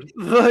easy mode.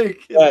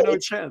 Like, yeah, no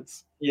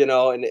chance.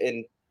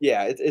 and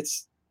yeah,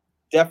 it's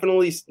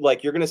definitely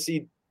like you're gonna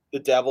see the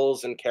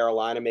Devils and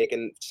Carolina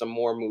making some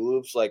more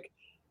moves. Like,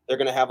 they're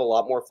gonna have a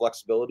lot more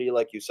flexibility,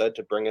 like you said,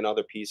 to bring in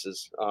other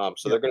pieces.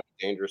 So they're gonna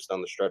be dangerous down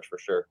the stretch for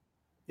sure.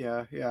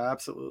 Yeah. Yeah.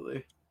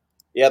 Absolutely.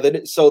 Yeah.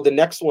 So the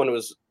next one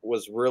was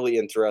really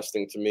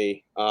interesting to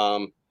me.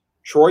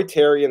 Troy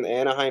Terry and the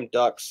Anaheim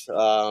Ducks.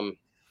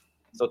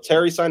 So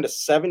Terry signed a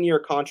 7-year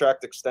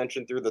contract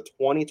extension through the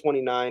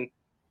 2029-2030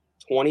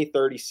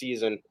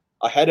 season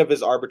ahead of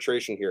his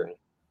arbitration hearing.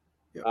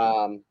 Yep.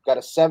 Got a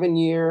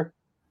 7-year,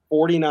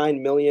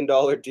 $49 million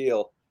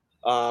deal.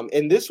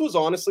 And this was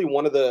honestly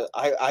one of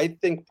I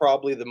think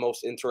probably the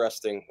most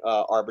interesting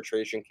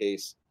arbitration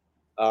case.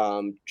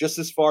 Just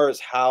as far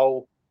as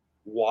how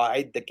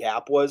wide the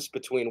gap was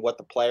between what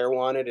the player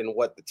wanted and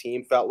what the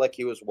team felt like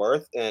he was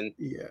worth. And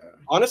Yeah.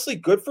 honestly,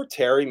 good for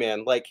Terry,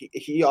 man. Like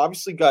he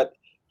obviously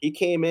he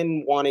came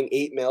in wanting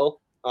 8 mil.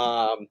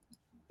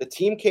 The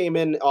team came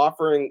in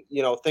offering,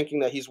 thinking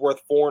that he's worth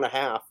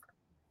 4.5,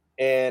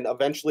 and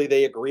eventually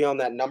they agree on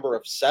that number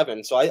of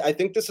 7. So I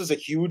think this is a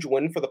huge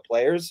win for the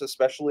players,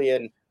 especially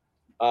in,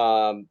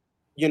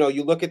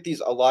 you look at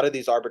a lot of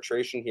these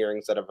arbitration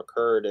hearings that have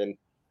occurred, and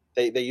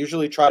they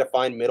usually try to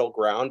find middle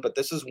ground, but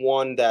this is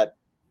one that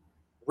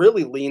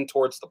really leaned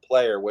towards the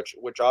player, which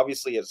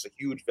obviously is a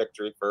huge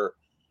victory for,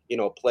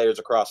 players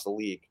across the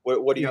league.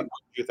 What do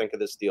you think of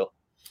this deal?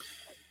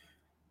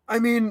 I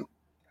mean,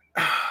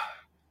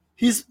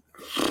 it's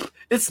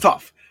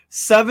tough.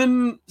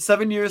 7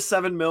 years,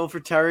 7 mil for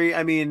Terry.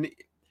 I mean,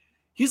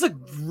 he's a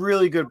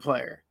really good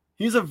player.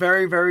 He's a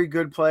very, very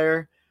good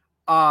player.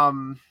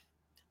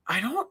 I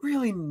don't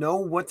really know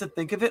what to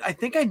think of it. I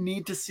think I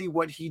need to see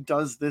what he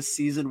does this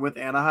season with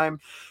Anaheim,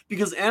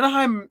 because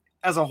Anaheim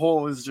as a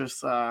whole is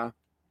just a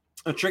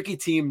tricky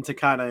team to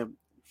kind of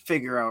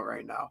figure out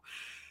right now.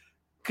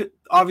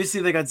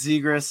 Obviously, they got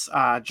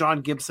Zegras.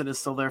 John Gibson is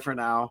still there for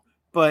now,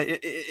 but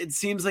it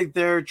seems like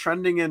they're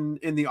trending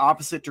in the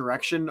opposite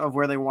direction of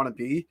where they want to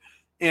be,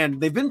 and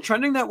they've been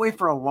trending that way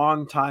for a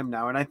long time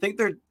now. And I think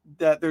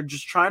they're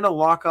just trying to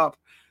lock up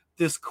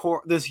this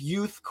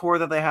youth core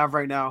that they have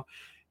right now.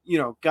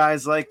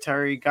 Guys like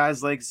Terry,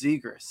 guys like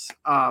Zegras,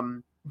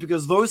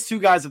 because those two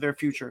guys are their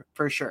future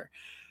for sure.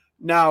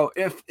 Now,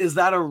 is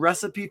that a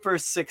recipe for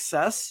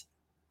success?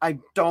 I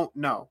don't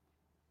know,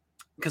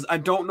 because I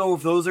don't know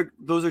if those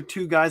are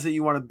two guys that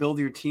you want to build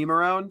your team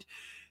around.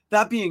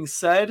 That being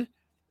said,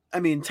 I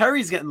mean,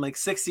 Terry's getting like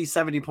 60,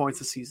 70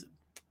 points a season.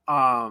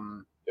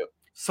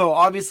 So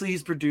obviously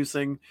he's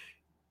producing.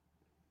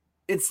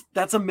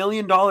 That's $1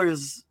 million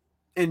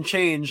and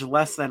change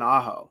less than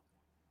Aho.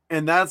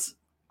 And that's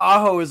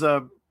Aho is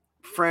a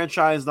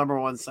franchise number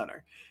one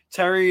center.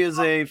 Terry is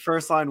a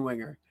first line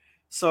winger.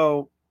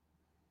 So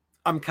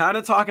I'm kind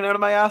of talking out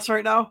of my ass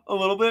right now a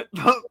little bit,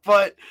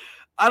 but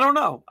I don't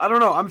know. I don't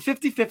know. I'm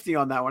 50-50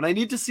 on that one. I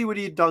need to see what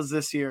he does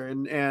this year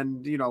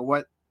and you know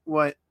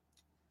what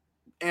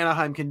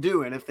Anaheim can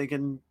do and if they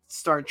can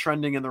start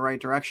trending in the right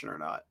direction or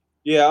not.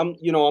 Yeah, I'm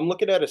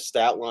looking at a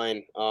stat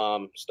line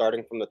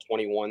starting from the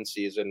 21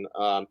 season.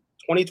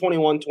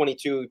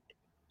 2021-22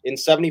 in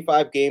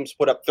 75 games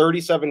put up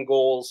 37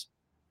 goals,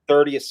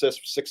 30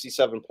 assists,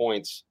 67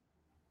 points.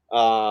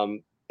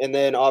 And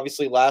then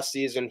obviously last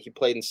season he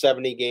played in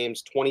 70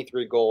 games,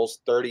 23 goals,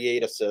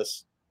 38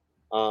 assists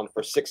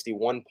for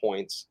 61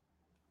 points.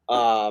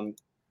 Off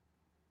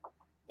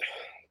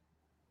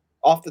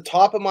the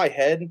top of my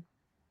head,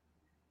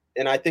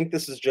 and I think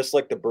this is just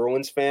like the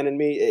Bruins fan in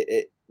me,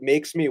 it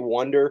makes me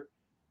wonder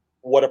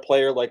what a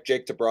player like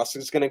Jake DeBrusk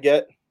is going to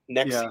get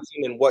next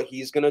season and what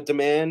he's going to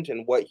demand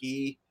and what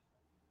he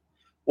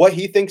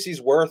thinks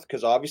he's worth.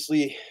 Because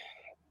obviously,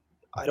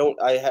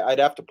 I'd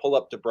have to pull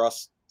up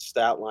DeBrusk's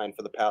stat line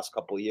for the past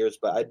couple of years,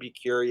 but I'd be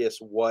curious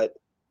what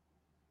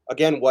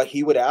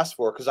he would ask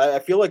for, because I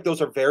feel like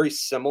those are very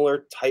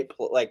similar type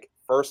like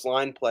first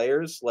line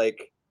players.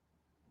 Like,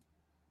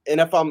 and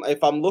if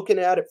I'm looking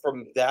at it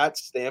from that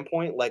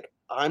standpoint, like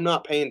I'm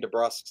not paying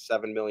DeBrusk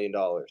 $7 million.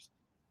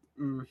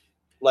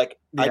 Like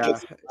I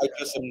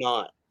just am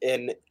not,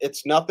 and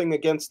it's nothing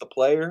against the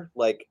player.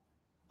 Like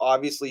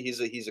obviously he's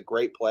a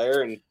great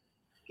player and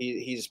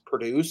he's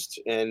produced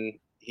and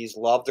he's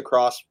loved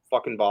across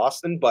fucking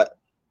Boston, but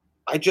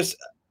I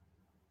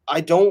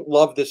don't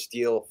love this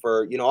deal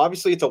for,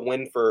 obviously it's a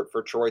win for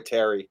Troy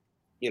Terry,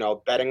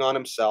 betting on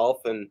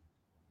himself and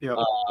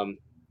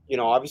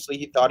obviously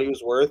he thought he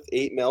was worth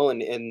 $8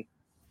 million and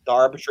the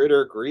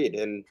arbitrator agreed,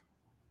 and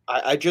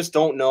I just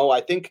don't know.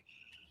 I think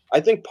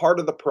part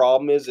of the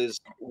problem is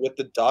with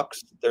the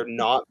Ducks, they're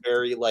not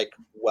very like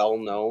well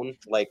known.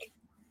 Like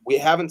we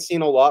haven't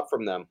seen a lot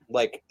from them.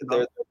 Like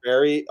they're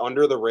very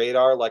under the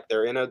radar. Like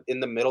they're in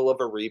the middle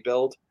of a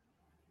rebuild.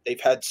 They've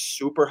had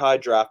super high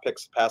draft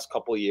picks the past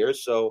couple of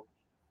years. So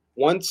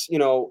once,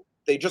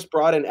 they just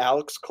brought in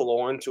Alex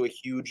Killorn to a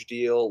huge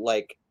deal.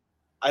 Like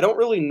I don't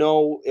really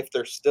know if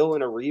they're still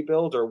in a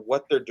rebuild or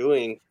what they're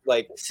doing.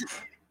 Like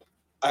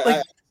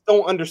I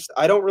don't understand.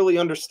 I don't really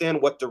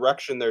understand what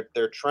direction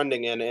they're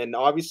trending in. And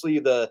obviously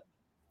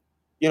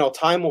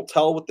time will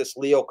tell with this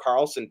Leo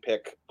Carlson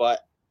pick,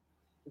 but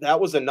that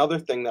was another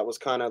thing that was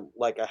kind of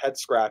like a head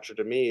scratcher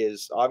to me.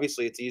 Is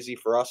obviously it's easy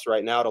for us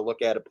right now to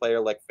look at a player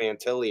like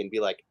Fantilli and be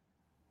like,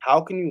 how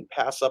can you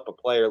pass up a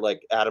player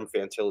like Adam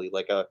Fantilli,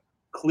 like a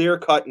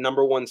clear-cut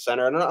number one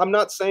center? And I'm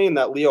not saying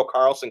that Leo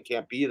Carlson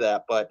can't be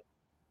that, but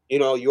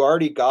you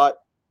already got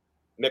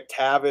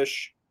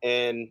McTavish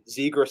and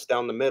Zegras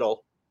down the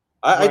middle.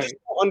 I just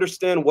don't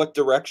understand what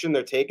direction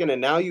they're taking, and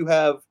now you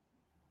have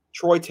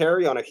Troy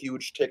Terry on a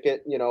huge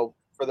ticket,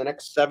 for the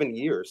next 7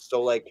 years.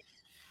 So like,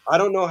 I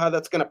don't know how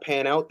that's going to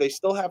pan out. They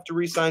still have to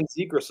re-sign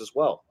Zegras as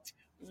well.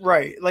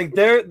 Right. Like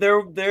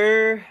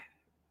they're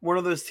one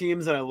of those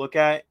teams that I look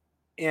at,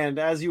 and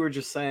as you were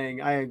just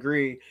saying, I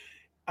agree.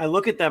 I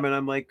look at them and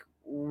I'm like,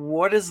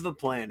 what is the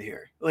plan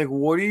here? Like,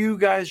 what are you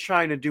guys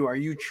trying to do? Are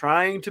you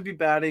trying to be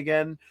bad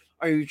again?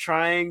 Are you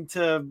trying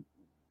to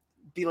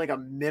be like a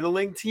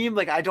middling team?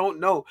 Like, I don't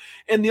know.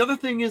 And the other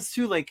thing is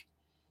too, like,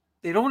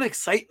 they don't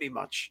excite me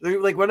much.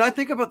 They're like, when I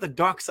think about the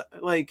Ducks,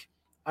 like,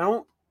 I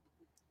don't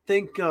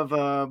think of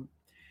a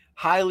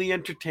highly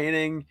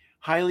entertaining,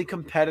 highly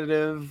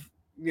competitive,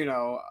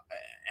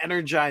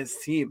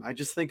 energized team. I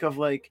just think of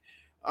like,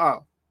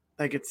 oh,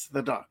 like it's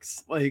the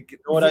Ducks, like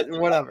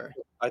whatever.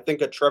 I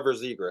think of Trevor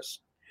Zegras.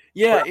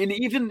 Yeah, and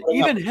even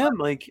him,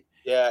 like,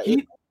 yeah,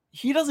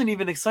 he doesn't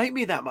even excite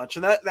me that much,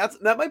 and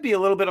that might be a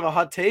little bit of a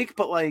hot take,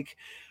 but like,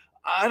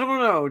 I don't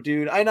know,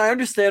 dude. I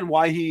understand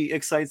why he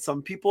excites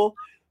some people,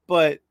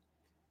 but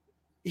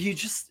he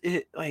just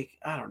like,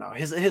 I don't know,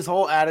 his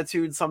whole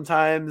attitude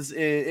sometimes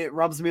it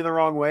rubs me the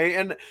wrong way,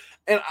 and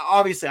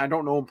obviously I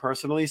don't know him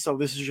personally, so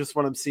this is just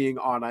what I'm seeing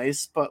on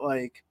ice, but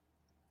like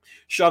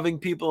shoving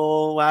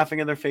people, laughing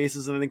in their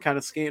faces, and then kind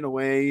of skating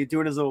away,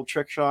 doing his little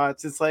trick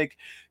shots. It's like,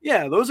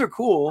 yeah, those are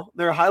cool.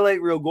 They're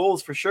highlight reel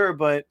goals for sure,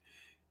 but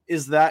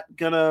is that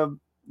gonna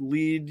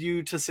lead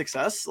you to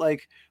success?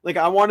 Like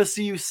I want to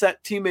see you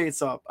set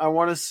teammates up. I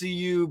want to see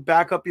you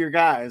back up your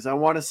guys. I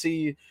want to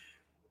see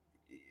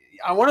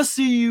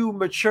you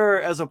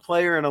mature as a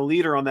player and a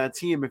leader on that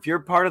team. If you're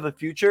part of the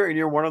future and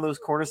you're one of those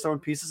cornerstone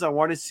pieces, I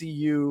want to see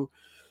you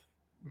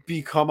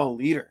become a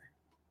leader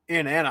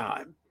in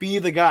Anaheim. Be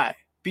the guy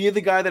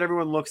that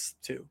everyone looks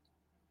to.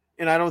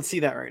 And I don't see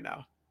that right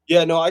now.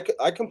 Yeah, no,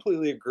 I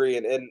completely agree.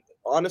 And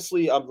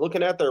honestly, I'm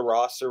looking at their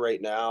roster right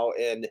now,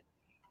 and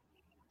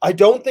I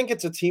don't think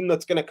it's a team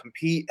that's going to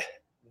compete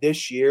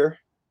this year.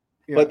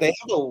 Yeah. But they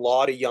have a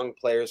lot of young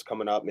players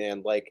coming up,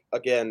 man. Like,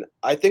 again,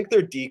 I think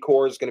their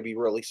D-core is going to be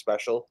really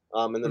special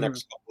in the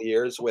next couple of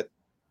years. With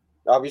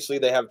obviously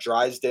they have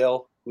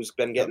Drysdale, who's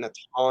been getting a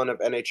ton of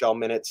NHL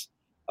minutes.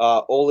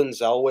 Olin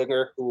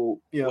Zellweger,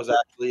 who Yeah. was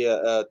actually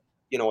a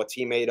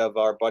teammate of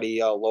our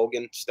buddy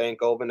Logan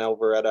Stankoven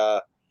over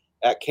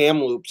at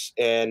Kamloops,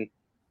 and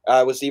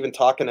I was even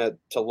talking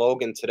to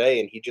Logan today,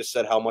 and he just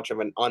said how much of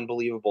an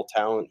unbelievable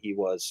talent he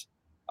was.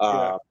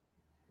 Yeah.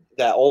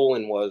 That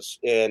Olin was,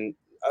 and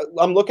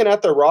I'm looking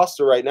at their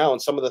roster right now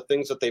and some of the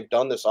things that they've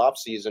done this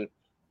offseason.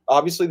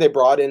 Obviously, they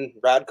brought in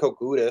Radko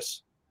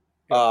Gudas,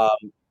 Yeah.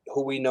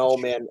 who we know,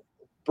 man.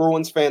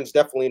 Bruins fans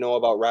definitely know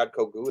about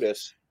Radko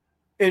Gudas.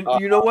 And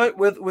you know what?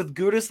 With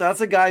Gudis,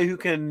 that's a guy who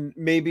can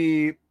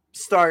maybe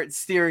start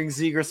steering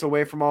Zegras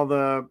away from all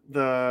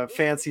the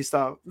fancy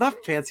stuff. Not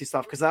fancy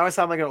stuff, because I always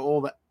sound like an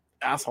old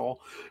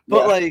asshole.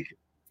 But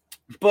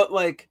Yeah.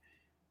 like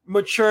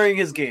maturing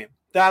his game.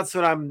 That's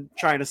what I'm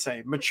trying to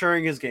say.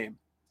 Maturing his game.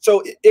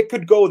 So it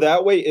could go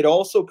that way. It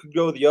also could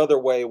go the other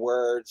way,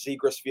 where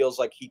Zegras feels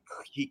like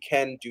he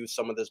can do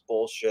some of this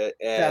bullshit,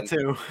 That and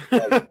too.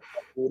 like,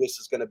 Gudas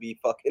is going to be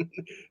fucking,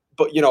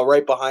 but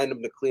right behind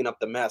him to clean up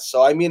the mess.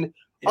 So I mean,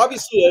 Yeah.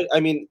 obviously, I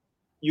mean,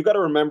 you got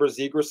to remember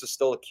Zegras is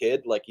still a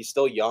kid. Like, he's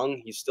still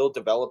young. He's still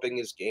developing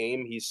his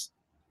game. He's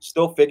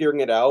still figuring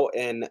it out.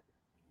 And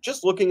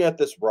just looking at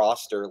this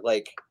roster,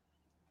 like,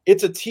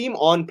 it's a team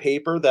on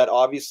paper that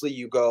obviously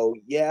you go,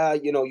 yeah,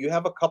 you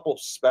have a couple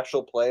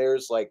special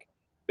players. Like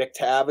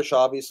McTavish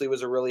obviously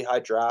was a really high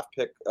draft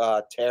pick.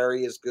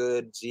 Terry is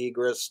good.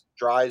 Zegras,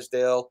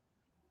 Drysdale,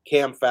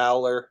 Cam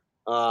Fowler.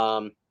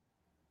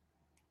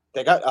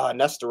 They got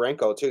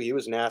Nestorenko too. He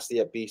was nasty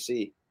at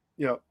BC.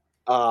 Yeah.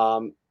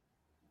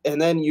 And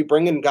then you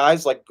bring in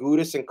guys like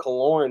Gudis and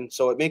Killorn,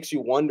 so it makes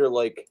you wonder,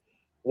 like,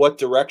 what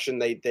direction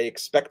they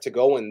expect to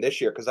go in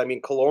this year. Because I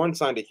mean, Killorn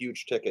signed a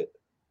huge ticket.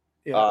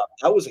 Yeah.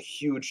 That was a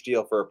huge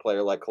deal for a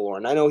player like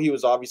Killorn. I know he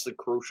was obviously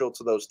crucial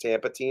to those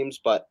Tampa teams,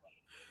 but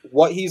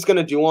what he's going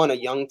to do on a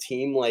young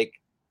team like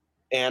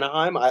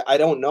Anaheim, I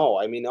don't know.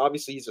 I mean,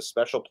 obviously he's a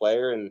special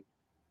player, and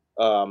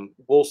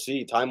we'll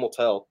see. Time will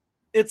tell.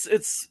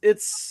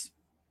 It's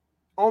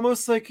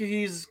almost like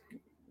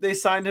they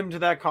signed him to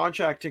that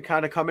contract to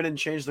kind of come in and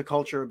change the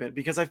culture a bit,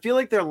 because I feel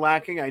like they're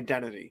lacking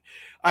identity.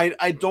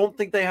 I don't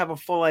think they have a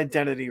full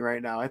identity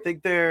right now. I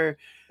think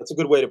that's a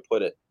good way to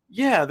put it.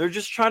 Yeah, they're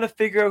just trying to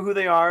figure out who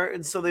they are,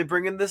 and so they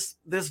bring in this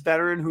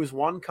veteran who's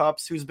won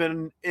cups, who's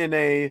been in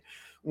a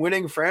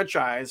winning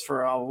franchise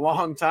for a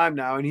long time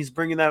now, and he's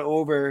bringing that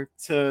over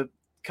to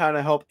kind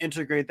of help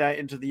integrate that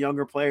into the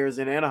younger players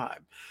in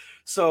Anaheim.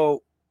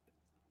 So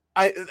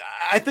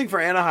I think for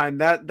Anaheim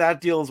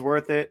that deal is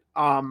worth it.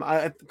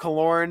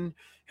 Killorn,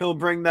 he'll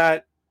bring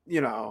that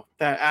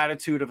that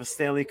attitude of a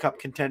Stanley Cup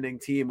contending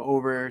team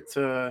over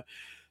to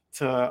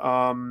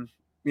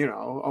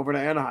over to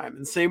Anaheim,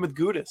 and same with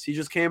Gudis. He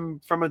just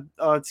came from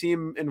a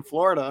team in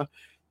Florida,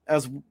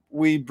 as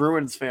we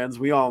Bruins fans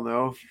we all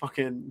know,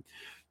 fucking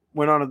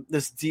went on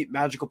this deep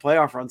magical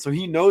playoff run, so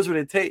he knows what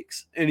it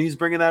takes, and he's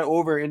bringing that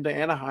over into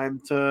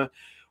Anaheim to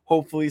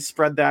hopefully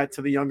spread that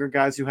to the younger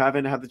guys who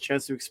haven't had the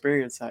chance to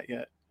experience that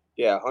yet.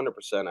 Yeah,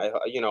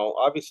 100%.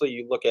 Obviously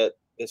you look at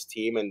this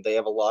team and they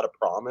have a lot of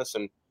promise,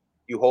 and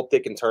you hope they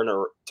can turn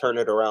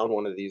it around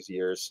one of these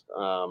years.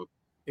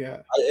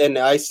 Yeah. And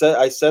I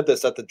said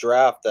this at the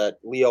draft, that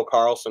Leo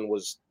Carlsson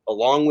was,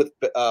 along with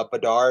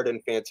Bedard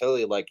and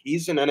Fantilli, like,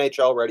 he's an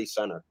NHL ready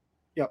center.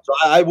 Yeah. So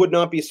I would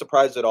not be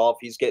surprised at all if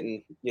he's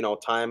getting,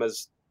 time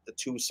as the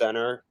 2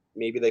 center.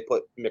 Maybe they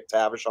put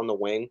McTavish on the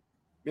wing.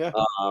 Yeah.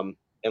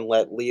 And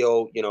let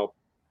Leo,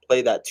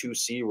 play that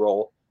 2C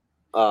role.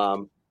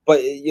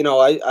 But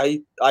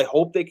I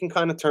hope they can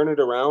kind of turn it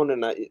around,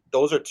 and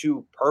those are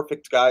 2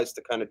 perfect guys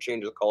to kind of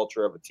change the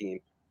culture of a team.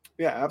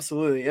 Yeah,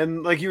 absolutely.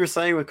 And like you were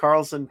saying, with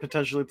Carlson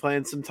potentially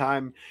playing some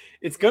time,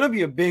 it's going to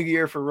be a big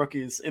year for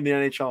rookies in the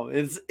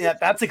NHL.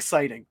 That's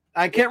exciting.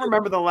 I can't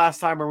remember the last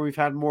time where we've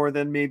had more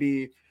than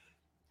maybe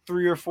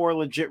 3 or 4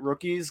 legit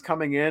rookies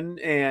coming in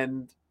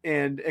and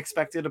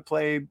expected to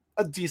play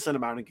a decent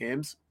amount of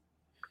games.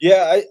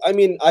 Yeah, I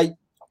mean,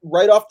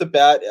 right off the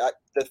bat,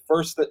 the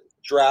first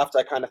draft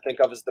I kind of think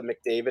of is the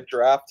McDavid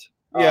draft.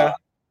 Yeah.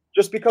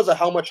 Just because of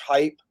how much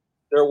hype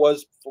there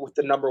was with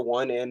the number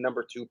 1 and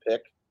number 2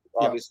 pick,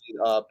 obviously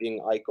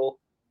being Eichel.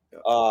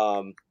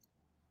 Yeah.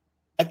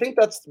 I think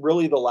that's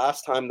really the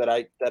last time that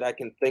I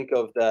can think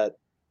of that,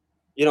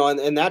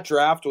 and that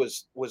draft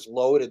was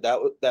loaded.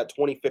 That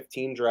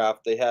 2015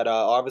 draft, they had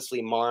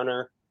obviously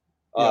Marner,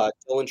 Dylan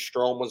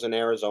Strome was in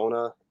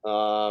Arizona.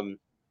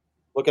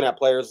 Looking at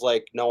players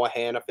like Noah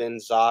Hannafin,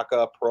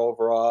 Zacha,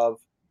 Provorov,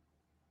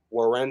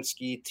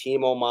 Werenski,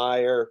 Timo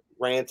Meyer,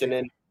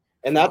 Rantanen,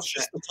 and that's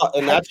just the top,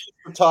 that's just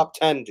the top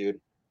 10,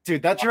 dude.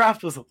 Dude, that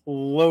draft was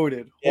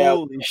loaded. Yeah,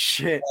 holy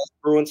shit! As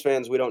Bruins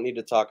fans, we don't need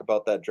to talk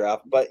about that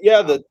draft, but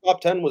yeah, the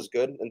top 10 was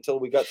good until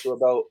we got to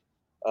about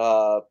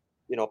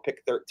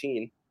pick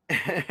 13.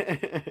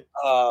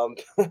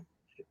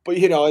 But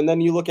and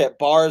then you look at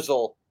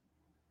Barzal,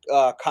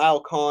 Kyle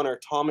Connor,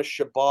 Thomas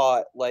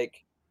Chabot,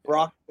 like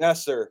Brock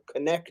Besser,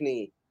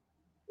 Konechny.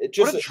 It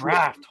just, what a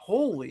draft!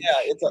 Holy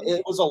shit.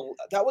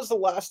 That was the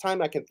last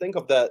time I can think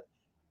of that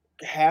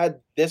had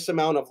this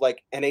amount of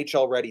like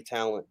NHL ready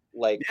talent.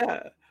 Like,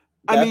 yeah,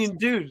 I mean,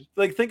 dude,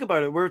 like think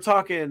about it. We're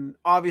talking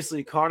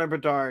obviously Connor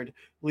Bedard,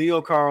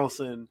 Leo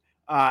Carlson,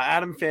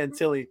 Adam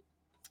Fantilli,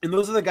 and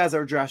those are the guys that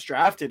were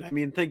drafted. I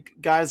mean, think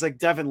guys like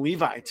Devin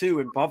Levi too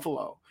in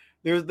Buffalo.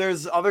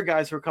 There's other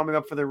guys who are coming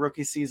up for their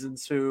rookie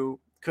seasons who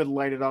could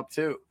light it up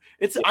too.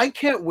 I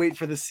can't wait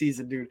for this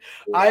season, dude.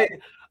 Yeah.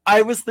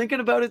 I was thinking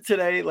about it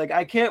today. Like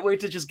I can't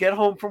wait to just get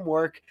home from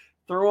work,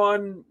 throw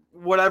on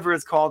whatever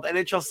it's called,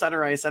 NHL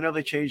Center Ice. I know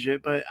they changed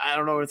it, but I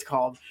don't know what it's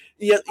called.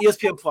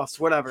 ESPN Plus,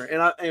 whatever,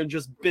 and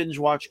just binge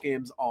watch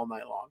games all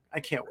night long. I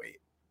can't wait.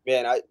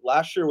 Man,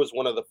 last year was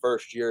one of the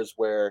first years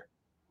where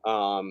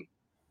I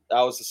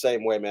was the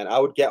same way, man. I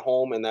would get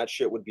home and that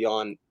shit would be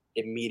on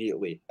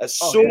immediately. As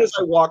soon as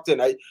I walked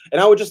in, I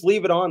would just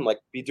leave it on, like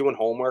be doing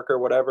homework or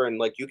whatever, and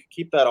like you could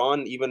keep that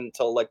on even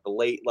until like the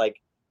late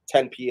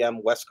 10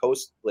 p.m. West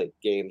Coast like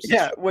games.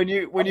 Yeah, when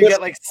you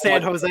get like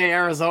San Jose,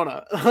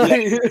 Arizona.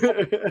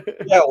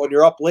 Yeah, when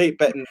you're up late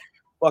betting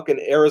fucking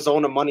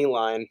Arizona money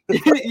line.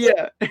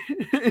 Yeah.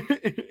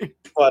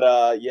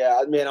 But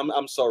yeah, man,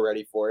 I'm so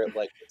ready for it.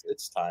 Like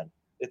it's time.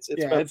 It's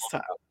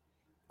time.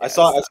 I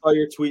saw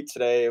your tweet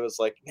today. It was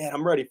like, man,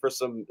 I'm ready for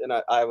some, and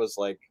I was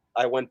like,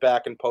 I went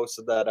back and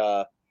posted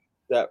that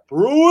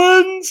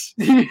Bruins.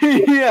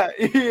 Yeah.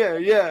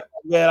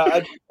 Man,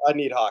 I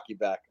need hockey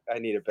back. I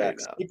need it back.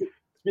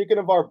 Speaking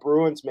of our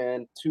Bruins,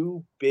 man,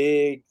 two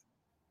big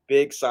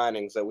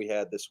signings that we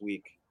had this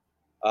week.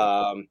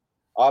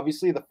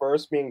 Obviously, the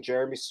first being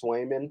Jeremy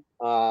Swayman.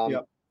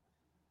 Yep.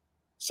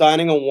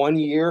 Signing a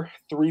 1-year,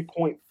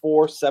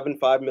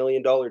 $3.475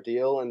 million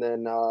deal, and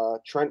then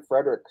Trent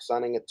Frederick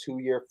signing a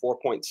 2-year,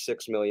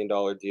 $4.6 million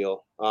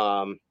deal.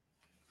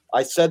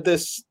 I said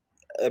this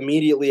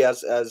immediately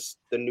as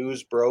the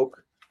news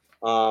broke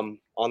on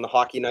the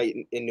hockey night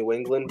in New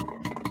England.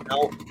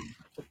 Now,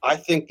 I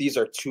think these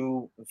are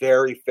two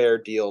very fair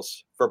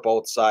deals for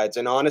both sides,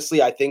 and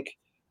honestly, I think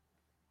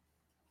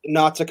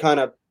not to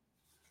kind of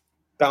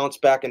bounce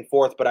back and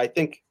forth, but I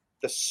think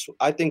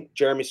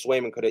Jeremy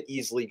Swayman could have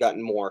easily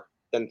gotten more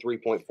than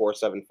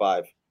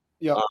 3.475.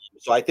 Yeah.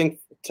 So I think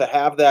to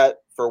have that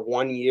for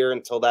 1 year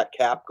until that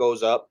cap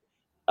goes up,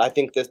 I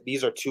think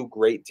these are two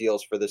great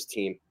deals for this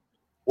team.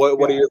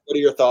 What are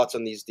your thoughts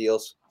on these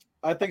deals?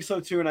 I think so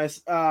too.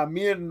 And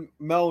me and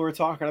Mel were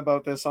talking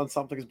about this on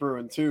Something's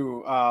Brewing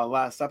too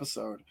last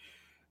episode.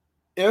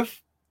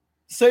 If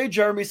say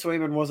Jeremy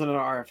Swayman wasn't an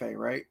RFA,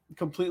 right?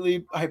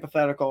 Completely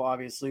hypothetical,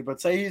 obviously,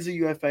 but say he's a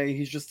UFA,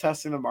 he's just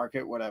testing the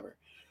market, whatever.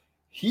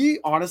 He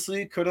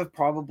honestly could have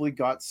probably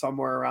got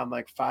somewhere around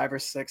like 5 or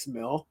 6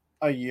 mil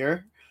a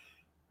year.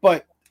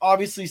 But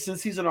obviously,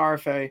 since he's an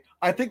RFA,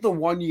 I think the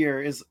 1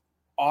 year is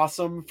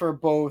awesome for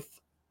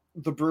both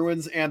the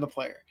Bruins and the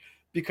player.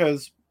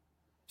 Because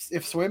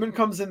if Swayman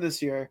comes in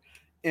this year,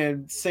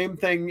 and same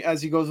thing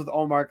as he goes with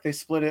Ullmark, they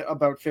split it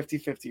about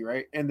 50-50,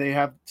 right? And they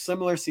have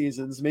similar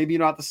seasons, maybe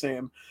not the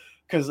same,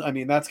 because, I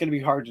mean, that's going to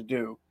be hard to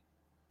do.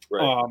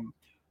 Right.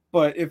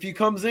 But if he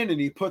comes in and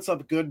he puts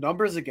up good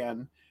numbers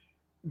again,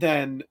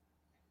 then,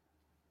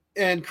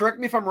 and correct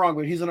me if I'm wrong,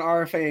 but he's an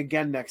RFA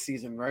again next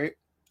season, right?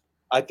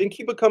 I think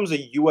he becomes a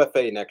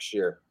UFA next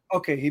year.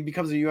 Okay, he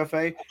becomes a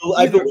UFA.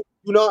 Do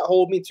not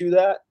hold me to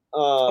that.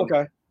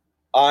 Okay.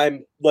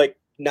 I'm like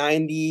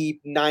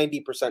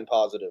 90%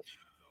 positive.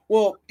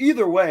 Well,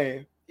 either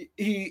way,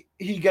 he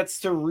gets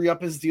to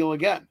re-up his deal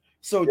again.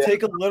 So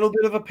take a little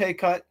bit of a pay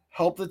cut,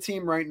 help the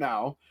team right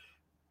now,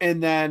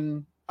 and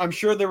then I'm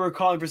sure there were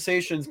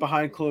conversations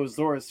behind closed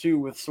doors too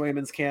with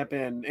Swayman's camp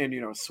and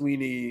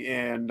Sweeney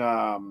and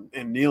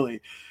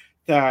Neely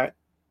that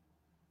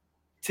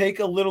take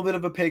a little bit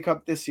of a pay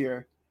cut this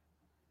year.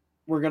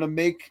 We're gonna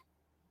make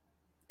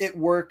it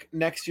work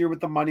next year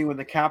with the money when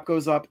the cap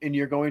goes up and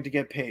you're going to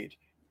get paid.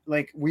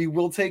 Like we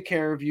will take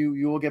care of you.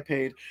 You will get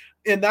paid,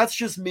 and that's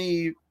just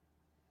me.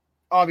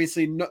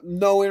 Obviously,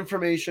 no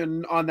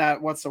information on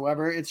that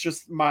whatsoever. It's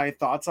just my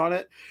thoughts on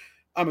it.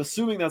 I'm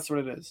assuming that's what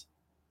it is,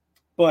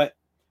 but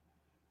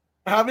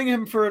having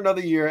him for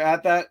another year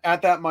at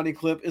that money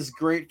clip is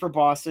great for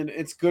Boston.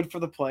 It's good for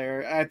the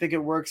player. I think it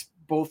works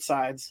both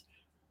sides.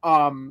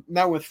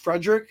 Now with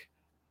Frederick,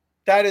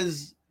 that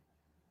is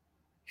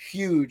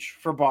huge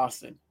for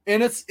Boston,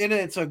 and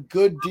it's a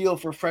good deal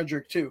for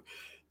Frederick too.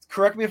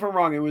 Correct me if I'm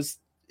wrong. It was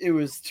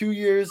 2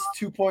 years,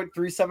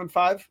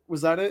 2.375.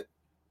 Was that it?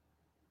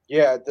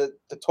 Yeah, the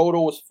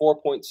total was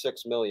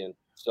 4.6 million.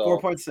 So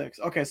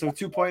 4.6. Okay, so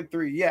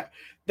 2.3. Yeah.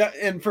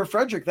 And for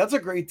Frederick, that's a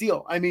great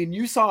deal. I mean,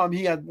 you saw him,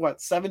 he had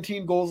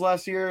 17 goals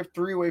last year,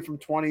 3 away from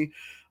 20.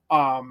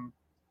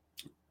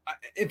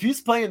 If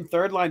he's playing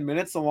third line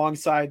minutes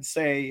alongside,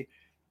 say,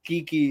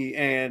 Geeky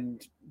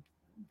and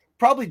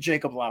probably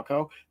Jacob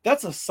Lauko,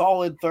 that's a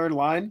solid third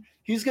line.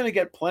 He's going to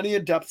get plenty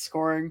of depth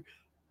scoring.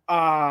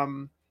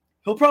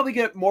 He'll probably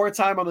get more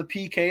time on the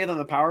PK than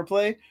the power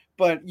play,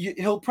 but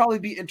he'll probably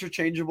be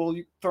interchangeable.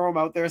 You throw him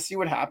out there, see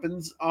what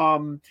happens.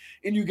 And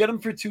you get him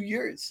for 2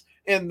 years.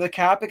 And the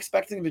cap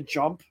expecting to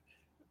jump,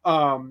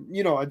 a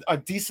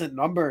decent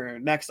number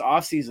next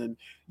offseason.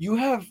 You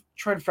have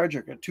Trent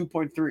Frederick at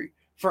 2.3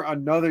 for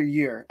another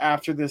year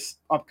after this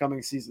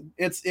upcoming season.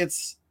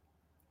 It's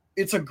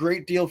it's a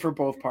great deal for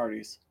both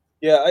parties.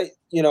 Yeah,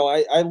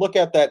 I look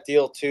at that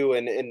deal too,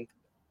 and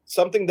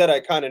something that I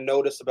kind of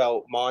notice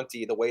about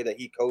Monty, the way that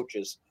he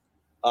coaches,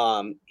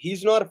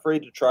 he's not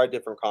afraid to try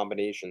different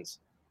combinations.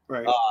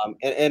 Right.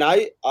 And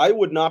I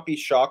would not be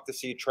shocked to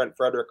see Trent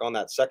Frederick on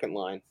that second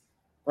line.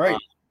 Um, Right.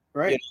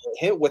 Right.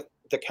 him with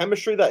the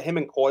chemistry that him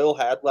and Coyle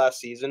had last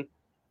season,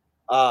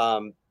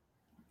 um,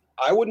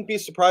 I wouldn't be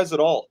surprised at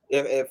all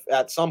if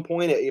at some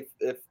point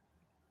if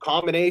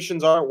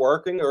combinations aren't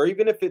working, or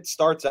even if it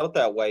starts out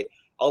that way,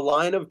 a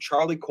line of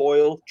Charlie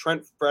Coyle,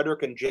 Trent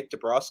Frederick, and Jake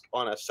DeBrusk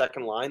on a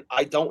second line.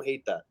 I don't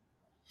hate that.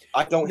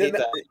 I don't hate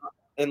that.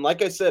 And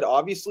like I said,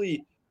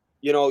 obviously,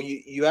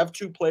 you have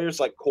two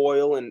players like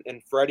Coyle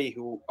and Freddie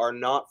who are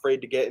not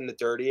afraid to get in the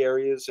dirty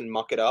areas and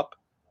muck it up.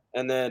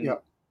 And then, Yeah.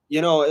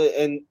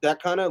 and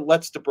that kind of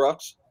lets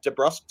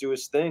DeBrusk do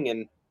his thing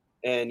and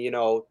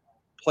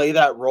play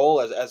that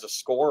role as a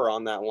scorer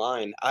on that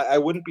line. I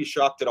wouldn't be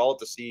shocked at all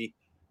to see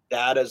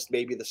that as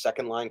maybe the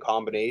second line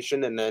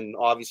combination. And then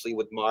obviously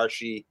with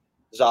Marshy,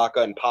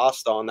 Zaka, and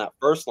Pasta on that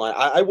first line,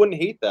 I wouldn't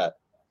hate that.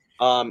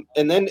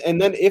 And then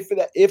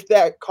if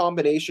that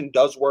combination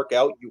does work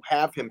out, you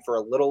have him for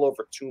a little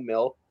over $2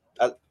 million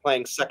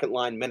playing second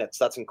line minutes.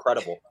 That's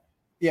incredible.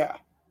 Yeah,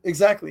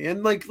 exactly.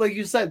 And like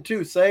you said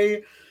too,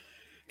 say,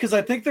 because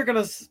I think they're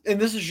gonna,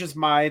 and this is just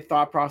my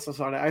thought process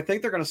on it. I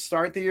think they're gonna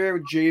start the year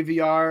with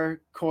JVR,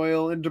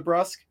 Coyle, and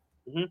DeBrusk,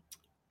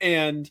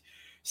 and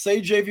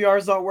say JVR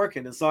is not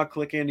working, it's not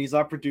clicking, he's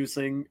not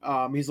producing,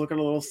 he's looking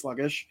a little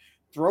sluggish.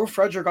 Throw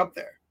Frederick up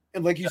there.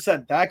 And like you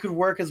said, that could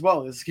work as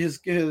well. His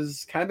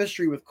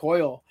chemistry with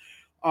Coyle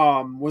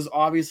was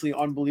obviously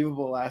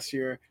unbelievable last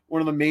year.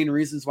 One of the main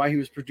reasons why he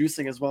was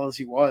producing as well as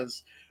he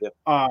was. Yep.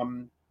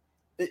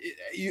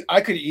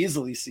 I could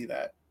easily see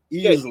that.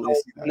 See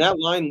that. And that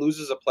line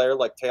loses a player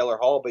like Taylor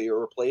Hall, but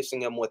you're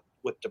replacing him with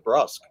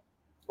DeBrusk,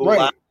 who Right.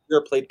 last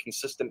year played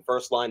consistent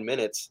first line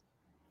minutes.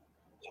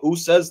 Who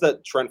says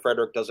that Trent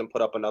Frederick doesn't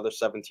put up another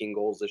 17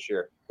 goals this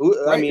year?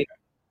 Right. I mean,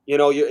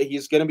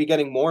 he's going to be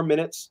getting more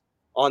minutes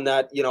on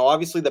that.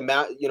 Obviously the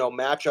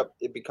matchup,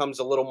 it becomes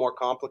a little more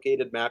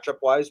complicated matchup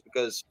wise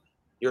because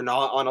you're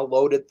not on a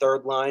loaded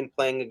third line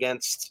playing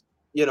against,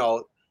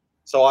 so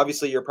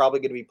obviously you're probably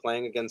going to be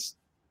playing against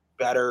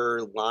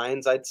better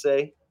lines, I'd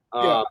say.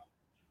 Yeah.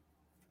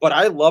 But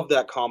I love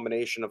that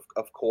combination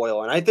of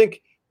Coyle. And I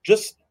think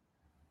just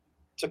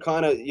to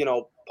kind of,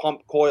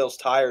 pump Coyle's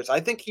tires, I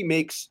think he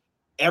makes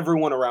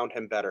everyone around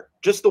him better.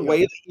 Just the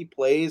way that he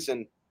plays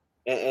and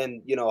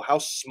how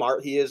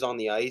smart he is on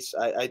the ice.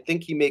 I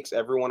think he makes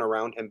everyone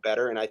around him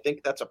better. And I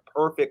think that's a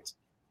perfect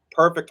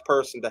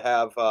person to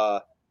have,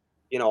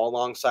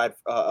 alongside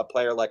a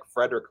player like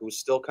Frederick, who's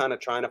still kind of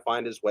trying to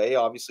find his way.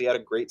 Obviously had a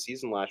great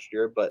season last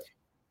year, but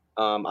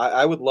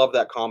I would love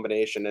that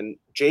combination. And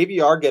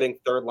JVR getting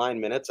third line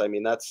minutes, I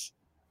mean,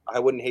 I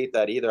wouldn't hate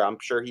that either. I'm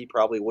sure he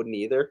probably wouldn't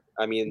either.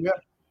 I mean,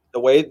 the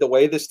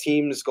way this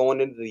team is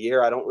going into the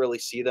year, I don't really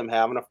see them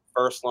having a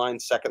first line,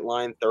 second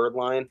line, third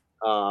line.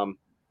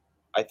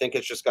 I think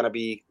it's just going to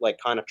be like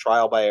kind of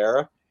trial by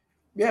error.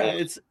 Yeah,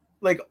 it's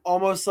like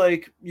almost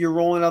like you're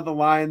rolling out the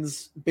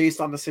lines based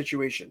on the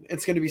situation.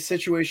 It's going to be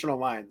situational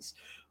lines.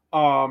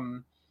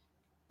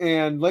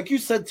 And like you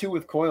said too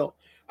with Coyle,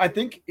 I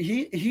think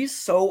he's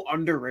so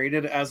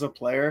underrated as a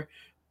player.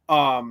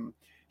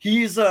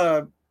 He's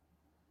I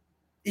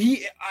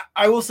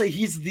will say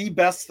he's the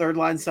best third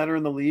line center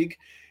in the league,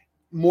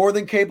 more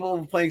than capable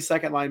of playing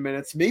second line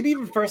minutes, maybe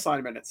even first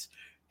line minutes.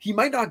 He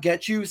might not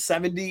get you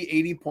 70,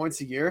 80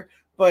 points a year,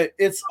 but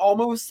it's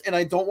almost, and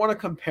I don't want to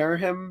compare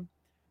him.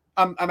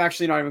 I'm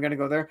actually not even going to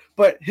go there,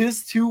 but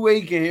his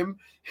two-way game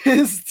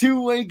is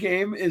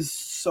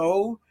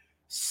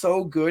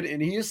so good,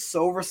 and he is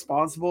so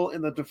responsible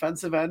in the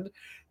defensive end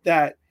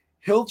that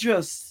he'll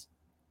just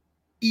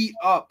eat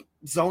up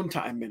zone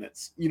time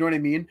minutes. You know what I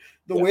mean?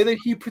 The way that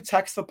he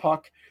protects the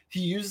puck,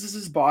 he uses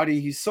his body.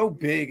 He's so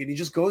big, and he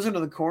just goes into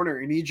the corner,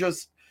 and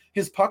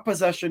his puck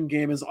possession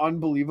game is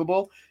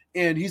unbelievable,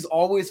 and he's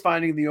always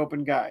finding the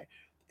open guy.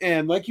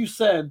 And like you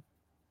said,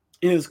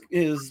 his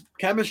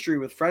chemistry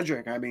with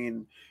Frederick, I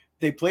mean,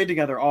 they played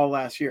together all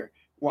last year.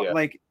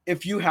 Like,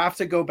 if you have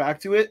to go back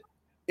to it,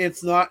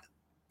 it's not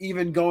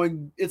even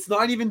doing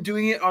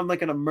it on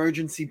like an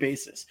emergency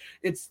basis.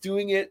 It's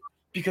doing it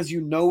because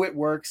it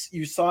works.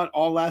 You saw it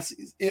all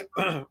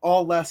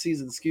last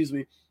season,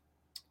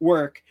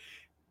 work,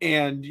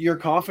 and you're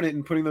confident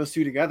in putting those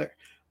two together.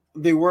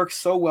 They work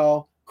so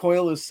well.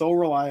 Coyle is so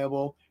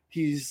reliable.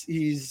 He's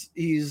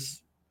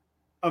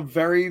a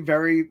very,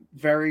 very,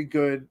 very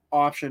good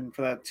option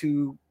for that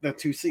two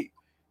seat,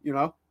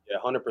 Yeah,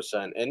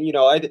 100%.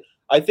 And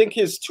I think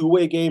his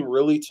two-way game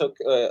really took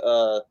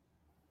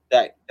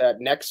that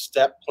next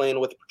step playing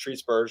with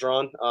Patrice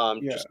Bergeron.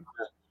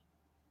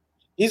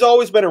 He's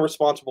always been a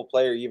responsible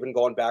player, even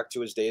going back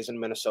to his days in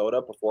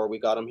Minnesota before we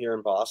got him here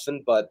in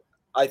Boston. But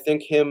I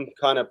think him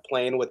kind of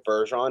playing with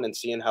Bergeron and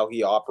seeing how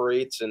he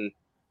operates, and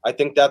I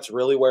think that's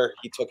really where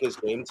he took his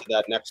game to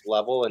that next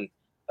level. And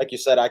like you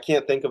said, I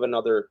can't think of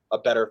a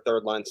better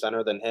third line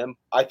center than him.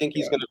 I think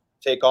he's going to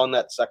take on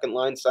that second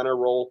line center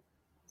role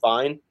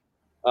fine.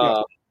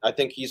 Yeah. I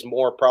think he's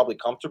more probably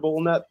comfortable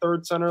in that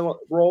third center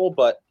role,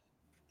 but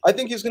I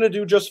think he's going to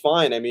do just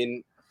fine. I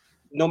mean,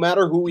 no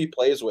matter who he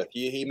plays with,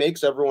 he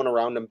makes everyone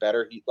around him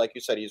better. He, like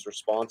you said, he's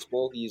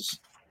responsible. He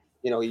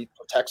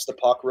protects the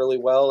puck really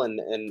well,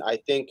 and I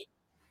think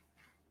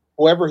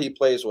whoever he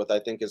plays with, I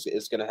think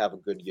is going to have a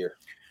good year.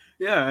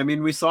 Yeah, I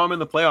mean, we saw him in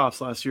the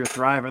playoffs last year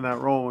thrive in that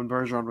role when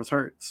Bergeron was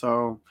hurt.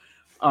 So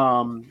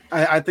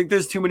I think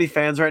there's too many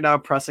fans right now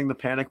pressing the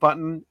panic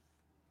button,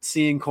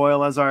 seeing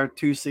Coyle as our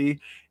 2C,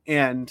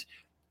 and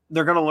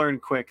they're going to learn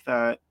quick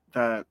that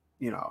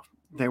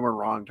they were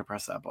wrong to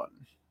press that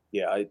button.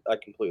 Yeah, I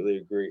completely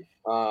agree.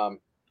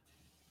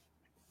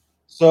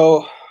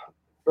 So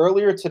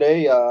earlier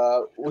today,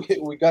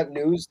 we got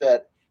news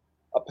that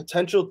a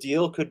potential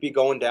deal could be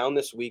going down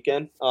this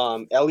weekend.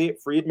 Elliot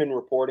Friedman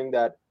reporting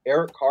that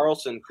Erik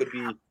Karlsson could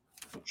be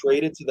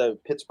traded to the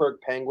Pittsburgh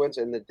Penguins,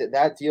 and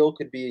that deal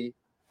could be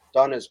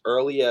done as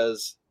early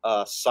as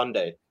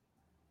Sunday.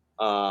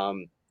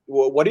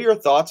 What are your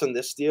thoughts on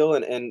this deal?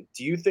 And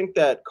do you think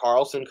that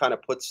Karlsson kind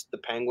of puts the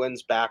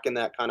Penguins back in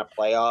that kind of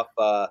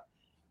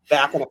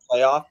back in a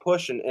playoff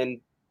push? And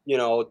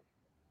does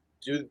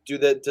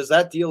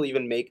that deal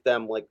even make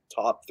them like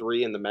top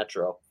 3 in the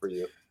Metro for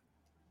you?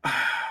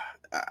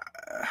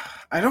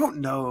 I don't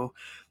know,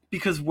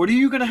 because what are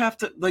you gonna have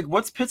to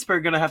what's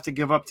Pittsburgh gonna have to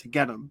give up to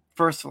get him?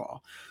 First of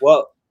all,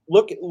 well,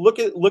 look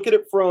at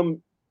it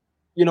from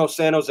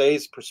San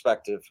Jose's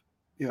perspective.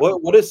 yeah.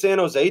 What is San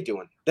Jose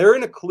doing? They're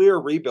in a clear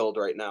rebuild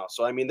right now.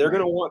 So I mean, they're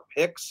going to want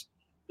picks.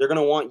 They're going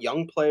to want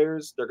young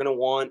players. They're going to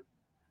want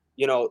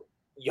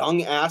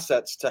young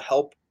assets to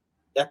help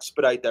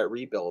expedite that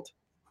rebuild.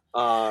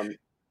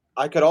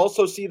 I could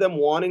also see them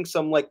wanting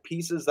some like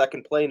pieces that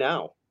can play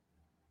now.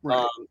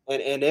 Right.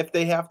 And if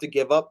they have to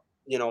give up,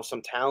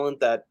 some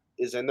talent that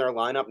is in their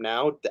lineup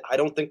now, I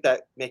don't think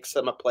that makes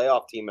them a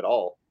playoff team at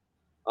all.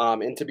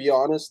 And to be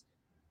honest,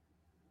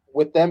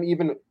 with them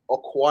even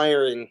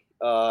acquiring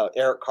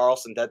Erik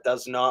Karlsson, that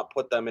does not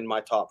put them in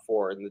my top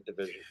 4 in the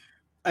division.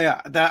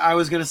 Yeah, that I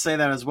was going to say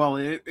that as well.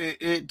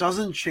 It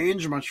doesn't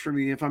change much for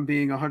me if I'm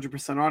being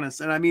 100%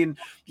 honest. And I mean,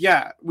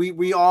 yeah,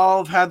 we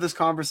all have had this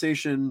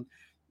conversation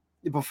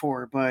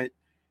before, but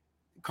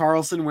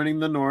Karlsson winning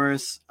the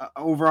Norris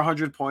over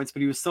 100 points,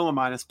 but he was still a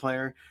minus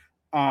player.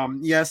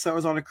 Yes, that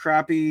was on a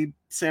crappy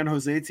San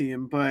Jose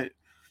team, but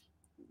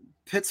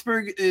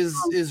Pittsburgh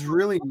is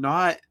really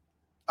not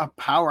a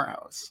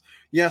powerhouse.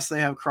 Yes,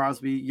 they have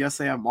Crosby. Yes,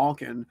 they have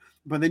Malkin.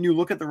 But then you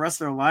look at the rest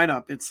of their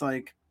lineup, it's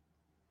like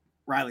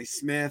Riley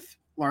Smith,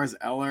 Lars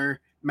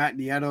Eller, Matt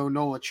Nieto,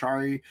 Nola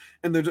Chari,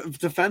 and the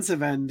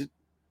defensive end,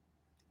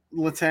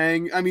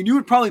 Letang. I mean, you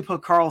would probably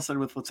put Karlsson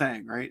with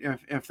Letang, right?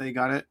 If they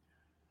got it.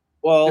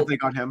 Well, if they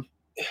got him.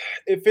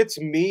 If it's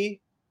me,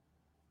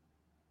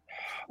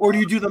 or do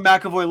you do the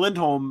McAvoy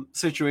Lindholm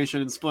situation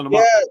and split them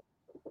up?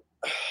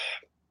 Yeah,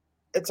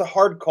 it's a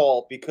hard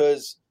call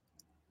because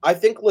I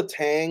think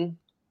Letang.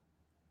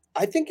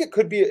 I think it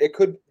could be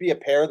a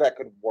pair that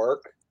could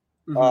work.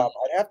 Mm-hmm.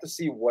 I'd have to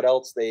see what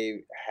else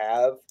they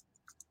have.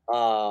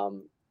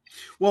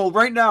 Well,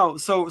 right now,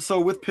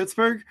 so with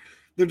Pittsburgh,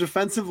 their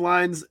defensive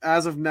lines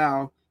as of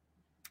now: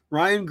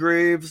 Ryan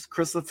Graves,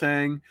 Chris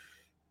Letang,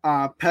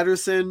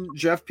 Pedersen,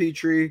 Jeff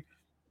Petrie,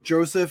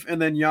 Joseph, and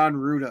then Jan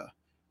Ruda.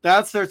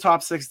 That's their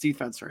top 6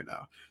 defense right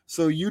now.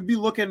 So you'd be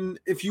looking,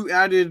 if you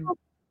added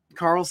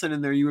Karlsson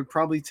in there, you would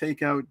probably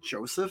take out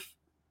Joseph.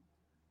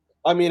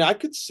 I mean, I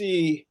could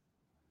see.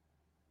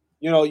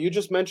 You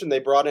just mentioned they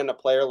brought in a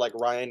player like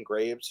Ryan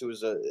Graves, he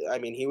was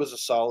a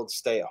solid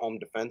stay-at-home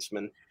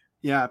defenseman.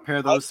 Yeah,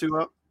 pair those two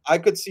up. I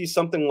could see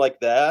something like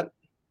that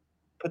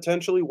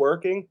potentially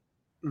working.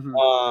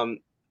 Mm-hmm.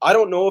 I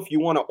don't know if you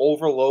want to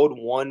overload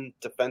one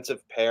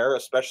defensive pair,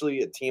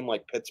 especially a team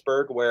like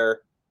Pittsburgh,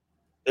 where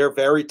they're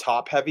very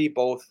top-heavy,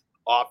 both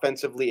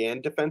offensively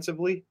and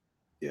defensively.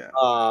 Yeah.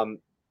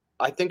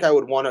 I think I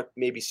would want to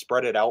maybe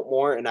spread it out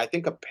more, and I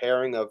think a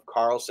pairing of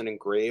Karlsson and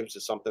Graves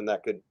is something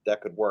that could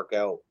work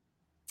out.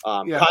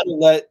 Kind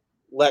of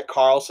let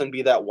Karlsson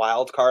be that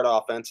wild card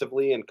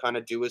offensively and kind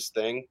of do his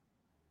thing,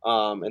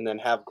 and then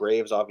have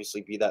Graves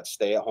obviously be that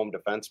stay-at-home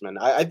defenseman.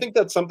 I think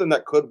that's something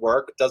that could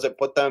work. Does it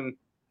put them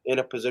in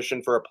a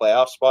position for a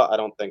playoff spot? I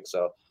don't think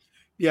so.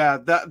 Yeah,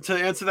 that to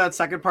answer that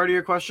second part of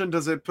your question,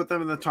 does it put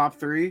them in the top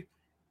 3?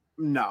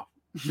 No.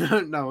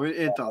 No,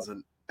 it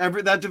doesn't.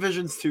 That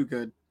division's too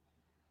good.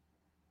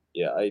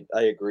 Yeah,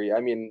 I agree.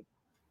 I mean,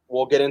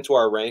 we'll get into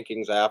our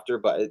rankings after,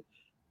 but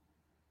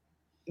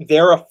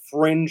they're a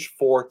fringe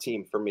 4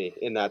 team for me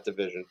in that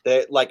division.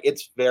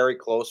 It's very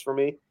close for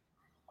me.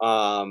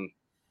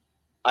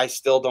 I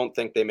still don't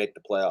think they make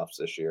the playoffs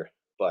this year,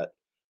 but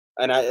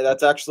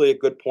that's actually a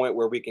good point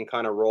where we can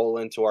kind of roll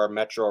into our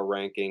Metro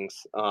rankings.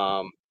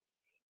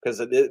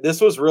 Because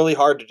this was really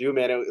hard to do,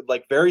 man.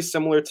 It, very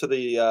similar to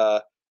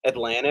the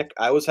Atlantic.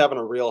 I was having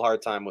a real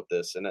hard time with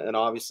this, and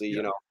obviously,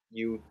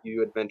 you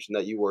had mentioned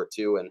that you were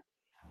too, and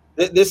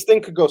this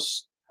thing could go.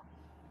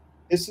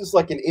 This is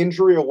like an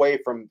injury away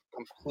from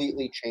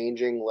completely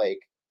changing.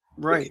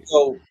 Right.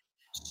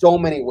 So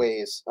many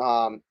ways.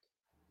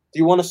 Do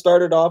you want to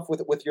start it off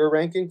with your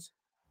rankings?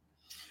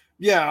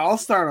 Yeah, I'll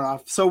start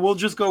off. So we'll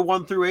just go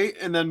 1 through 8,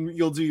 and then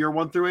you'll do your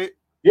 1 through 8.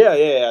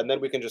 Yeah, and then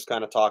we can just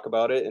kind of talk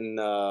about it. And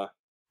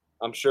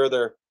I'm sure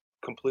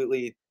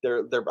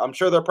I'm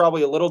sure they're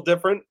probably a little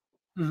different,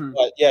 Hmm.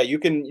 but yeah, you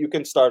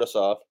can start us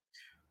off.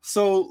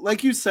 So,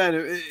 like you said,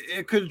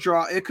 it could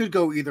draw. It could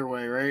go either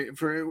way, right?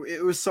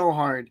 It was so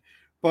hard,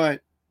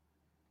 but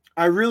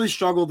I really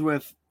struggled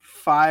with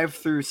 5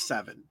 through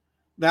 7.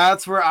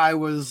 That's where I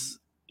was,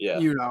 Yeah,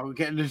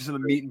 getting into the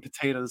meat and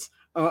potatoes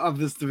of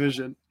this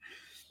division.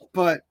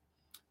 But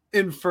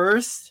in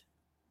first,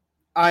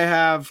 I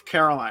have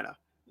Carolina.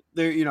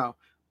 There,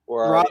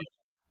 we're Rob, already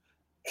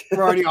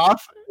we're already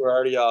off. we're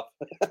already off.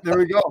 There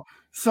we go.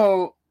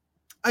 So,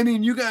 I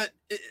mean,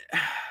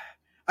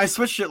 I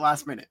switched it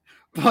last minute,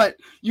 but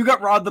you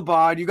got Rod the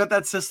Bod. You got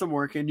that system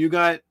working. You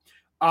got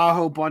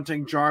Aho,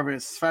 Bunting,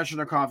 Jarvis,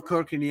 Sveshnikov,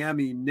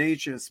 Kotkaniemi,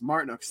 Natchez,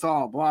 Martinook,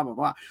 Stahl, blah, blah,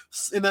 blah.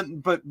 And then,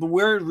 but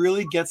where it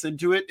really gets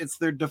into it, it's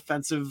their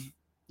defensive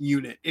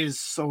unit. It is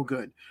so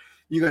good.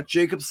 You got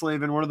Jacob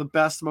Slavin, one of the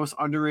best, most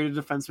underrated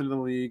defensemen in the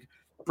league.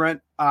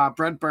 Brent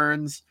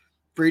Burns,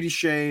 Brady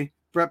Shea,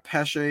 Brett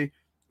Pesce,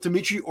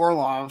 Dmitry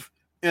Orlov,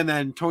 and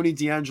then Tony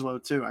D'Angelo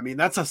too. I mean,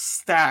 that's a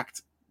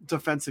stacked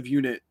defensive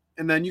unit.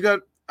 And then you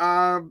got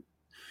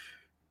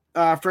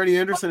Freddie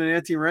Anderson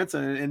and Antti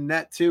Raanta in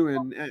net too.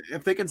 And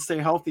if they can stay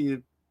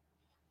healthy,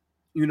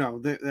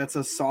 that's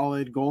a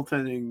solid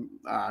goaltending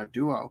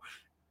duo.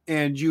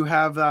 And you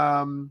have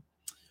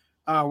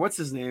what's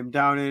his name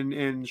down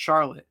in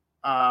Charlotte?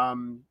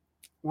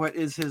 What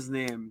is his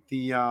name?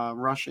 The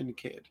Russian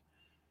kid.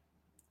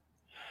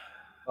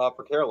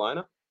 For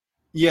Carolina.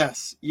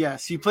 Yes.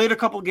 He played a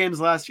couple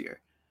games last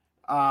year.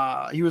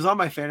 He was on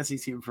my fantasy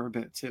team for a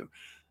bit too.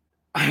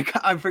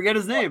 I forget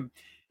his name.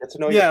 Get to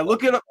know Yeah,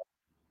 look it up.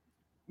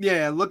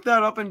 Yeah, look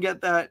that up and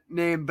get that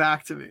name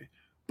back to me.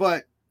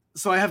 But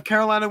so I have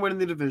Carolina winning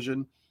the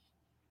division.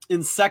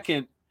 In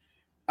second,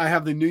 I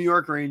have the New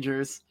York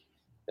Rangers.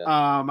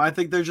 Yeah. I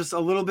think they're just a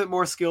little bit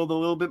more skilled, a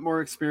little bit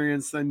more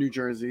experienced than New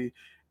Jersey.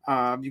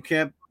 You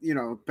can't,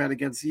 bet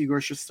against Igor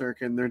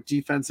Shesterkin. Their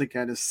defense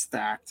again is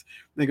stacked.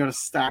 They got a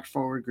stacked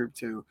forward group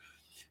too.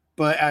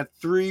 But at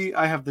 3,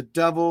 I have the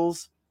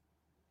Devils.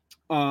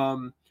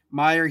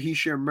 Meyer,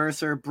 Heischer,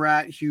 Mercer,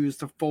 Bratt, Hughes,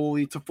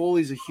 Toffoli.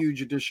 Toffoli's a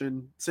huge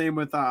addition. Same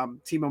with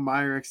Timo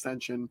Meyer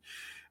extension.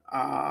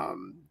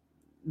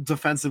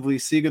 Defensively,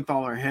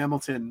 Siegenthaler,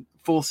 Hamilton,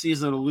 full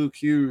season of Luke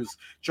Hughes,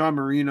 John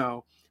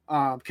Marino,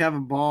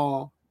 Kevin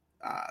Ball,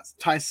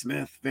 Ty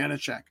Smith,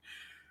 Vanacek.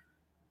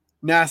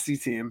 Nasty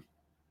team.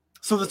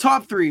 So the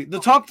top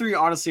three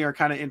honestly are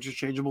kind of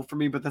interchangeable for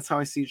me, but that's how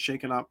I see it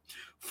shaken up.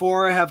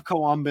 4, I have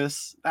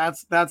Columbus.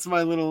 That's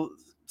my little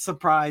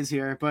surprise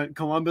here, but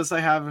Columbus I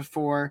have at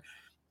 4.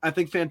 I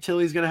think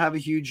Fantilli's going to have a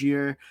huge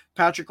year.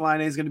 Patrick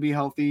Laine is going to be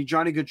healthy.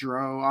 Johnny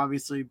Gaudreau,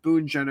 obviously.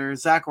 Boone Jenner.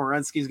 Zach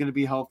Werenski is going to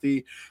be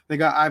healthy. They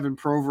got Ivan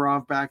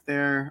Provorov back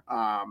there.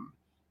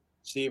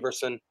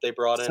 Severson they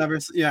brought in.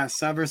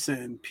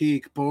 Severson,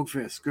 Peak,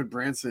 Boakfist, Good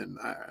Branson.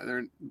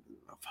 They're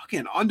a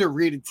fucking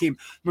underrated team.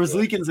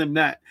 Merzlikins in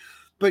net.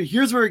 But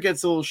here's where it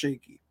gets a little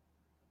shaky.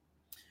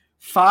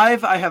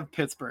 5, I have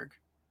Pittsburgh.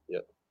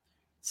 Yep.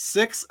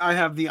 6, I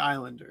have the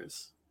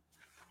Islanders.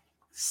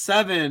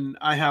 7,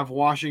 I have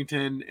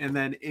Washington, and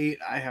then 8,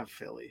 I have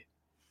Philly.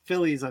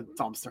 Philly's a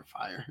dumpster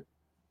fire.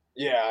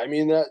 Yeah, I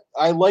mean that.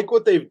 I like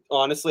what they've.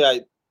 Honestly,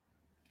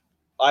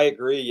 I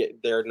agree.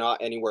 They're not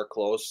anywhere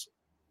close.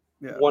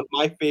 Yeah.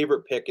 My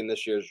favorite pick in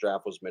this year's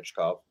draft was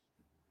Michkov.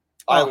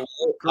 I Oh,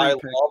 love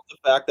the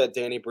fact that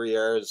Danny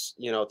Briere is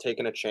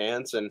taking a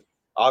chance, and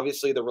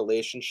obviously the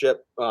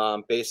relationship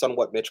based on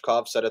what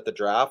Michkov said at the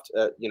draft.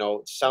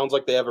 Sounds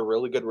like they have a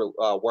really good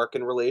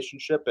working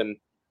relationship, and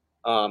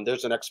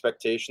there's an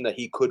expectation that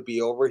he could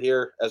be over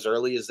here as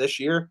early as this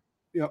year.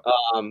 Yep.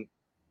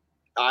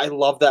 I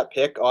love that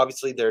pick.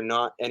 Obviously, they're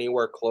not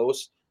anywhere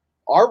close.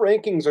 Our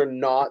rankings are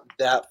not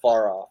that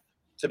far off,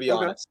 to be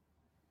honest.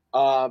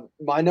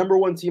 My number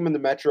 1 team in the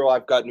Metro,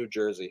 I've got New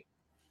Jersey.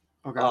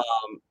 Okay.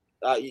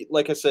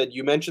 Like I said,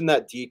 you mentioned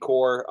that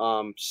decor,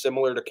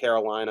 similar to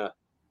Carolina,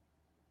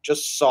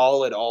 just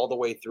solid all the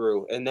way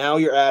through. And now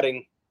you're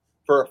adding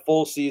for a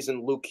full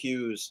season Luke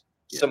Hughes,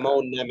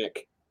 Simone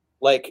Nemec.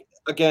 Like,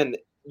 again,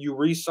 you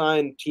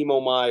re-sign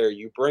Timo Meyer,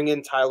 you bring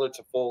in Tyler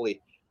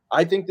Toffoli.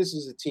 I think this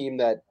is a team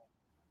that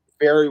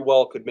very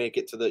well could make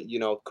it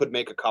to could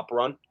make a cup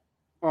run.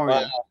 Oh,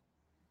 yeah.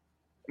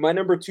 My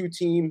number 2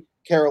 team,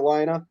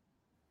 Carolina.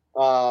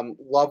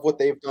 Love what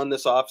they've done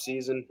this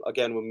offseason.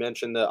 Again, we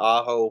mentioned the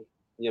Aho,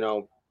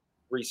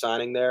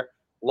 re-signing there.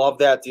 Love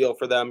that deal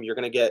for them. You're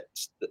going to get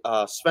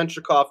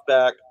Svechnikov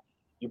back.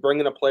 You bring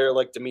in a player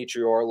like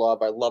Dmitry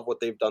Orlov. I love what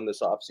they've done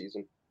this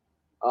offseason.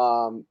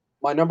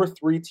 My number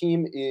 3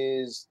 team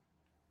is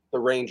the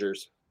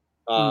Rangers.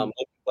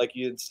 Like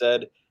you had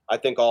said, I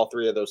think all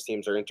 3 of those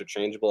teams are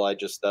interchangeable.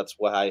 That's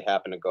what I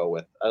happen to go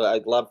with.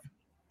 I love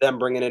them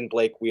bringing in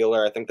Blake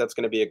Wheeler. I think that's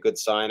going to be a good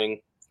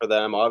signing for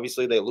them.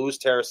 Obviously, they lose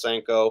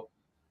Tarasenko.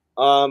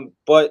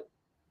 But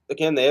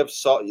again, they have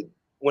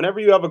whenever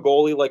you have a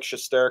goalie like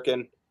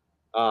Shesterkin,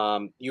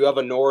 You have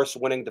a Norris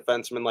winning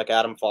defenseman like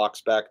Adam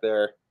Fox back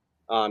there.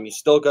 You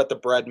still got the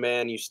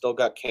Breadman. You still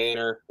got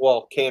Kaner.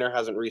 Well, Kaner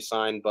hasn't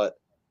re-signed, but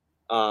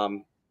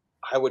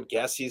I would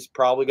guess he's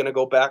probably going to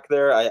go back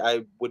there.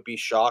 I would be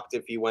shocked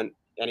if he went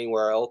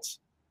anywhere else.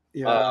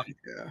 Yeah.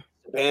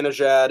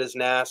 Banajad is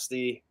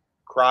nasty.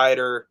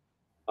 Kreider,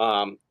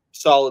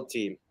 solid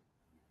team.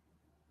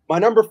 My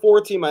number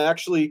 4 team, I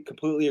actually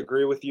completely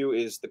agree with you,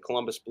 is the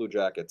Columbus Blue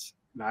Jackets.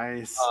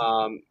 Nice.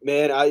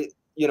 Man,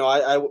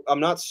 I'm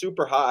not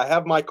super high. I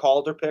have my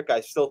Calder pick.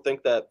 I still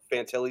think that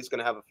Fantilli's going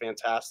to have a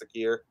fantastic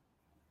year.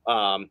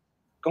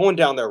 Going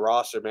down their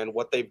roster, man,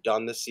 what they've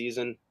done this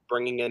season,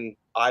 bringing in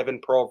Ivan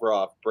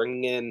Provorov,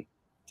 bringing in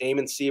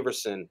Damon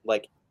Severson.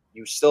 Like,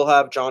 you still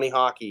have Johnny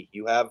Hockey.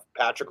 You have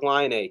Patrick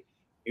Laine.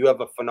 You have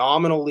a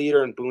phenomenal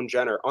leader in Boone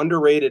Jenner,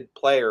 underrated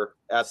player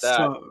at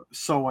that.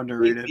 So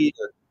underrated.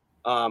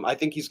 I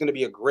think he's going to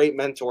be a great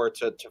mentor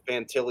to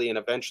Fantilli, and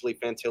eventually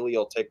Fantilli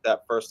will take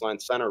that first-line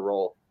center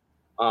role.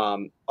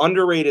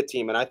 Underrated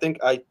team, and I think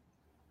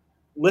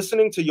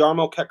listening to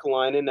Jarmo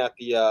Kekalainen at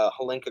the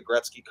Hlinka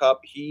Gretzky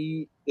Cup,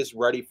 he is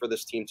ready for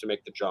this team to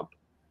make the jump.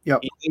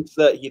 Yep.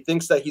 He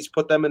thinks that he's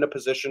put them in a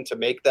position to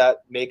make that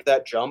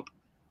jump.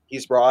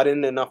 He's brought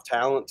in enough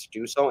talent to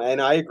do so,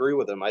 and I agree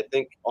with him. I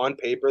think on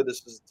paper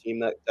this is a team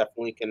that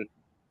definitely can.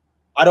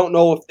 I don't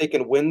know if they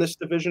can win this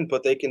division,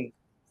 but they can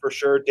for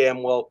sure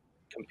damn well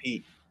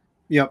compete.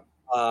 Yep.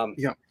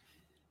 Yep.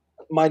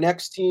 My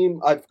next team,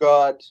 I've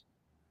got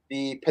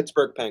the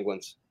Pittsburgh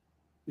Penguins.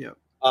 Yep.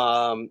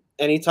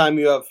 Anytime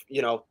you have,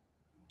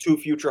 2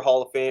 future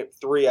Hall of Fame,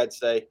 3, I'd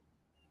say,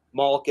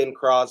 Malkin,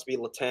 Crosby,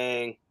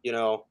 Letang,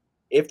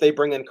 if they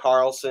bring in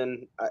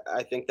Carlson,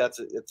 I think that's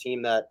a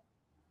team that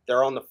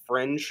they're on the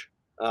fringe.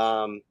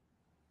 I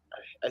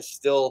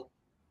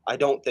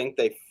don't think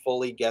they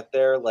fully get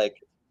there. Like,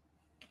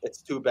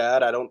 it's too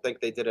bad. I don't think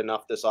they did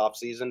enough this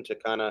offseason to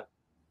kind of,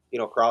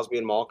 Crosby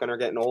and Malkin are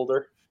getting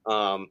older.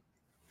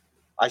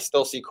 I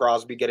still see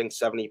Crosby getting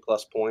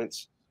 70-plus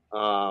points.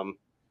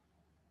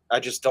 I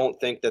just don't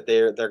think that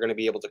they're going to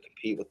be able to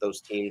compete with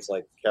those teams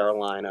like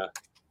Carolina,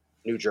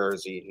 New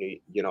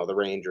Jersey, the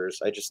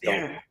Rangers. I just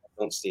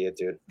don't see it,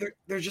 dude.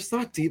 They're just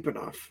not deep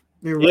enough.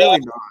 They're really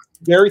not.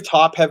 Very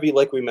top heavy,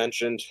 like we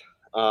mentioned.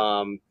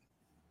 Again,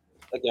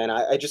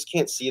 I just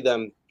can't see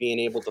them being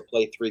able to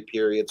play 3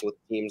 periods with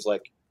teams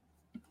like,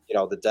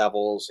 the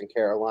Devils and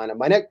Carolina.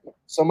 My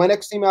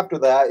next team after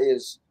that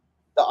is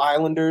the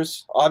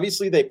Islanders.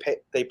 Obviously, they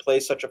play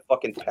such a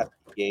fucking pet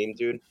game,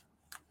 dude.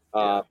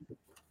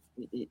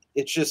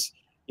 It's just,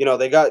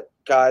 they got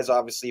guys,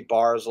 obviously,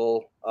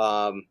 Barzal,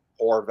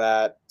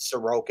 Horvat,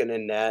 Sorokin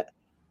in net.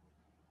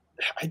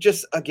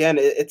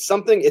 It's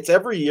something, it's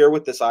every year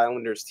with this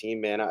Islanders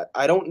team, man.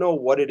 I don't know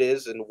what it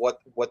is and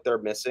what they're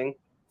missing.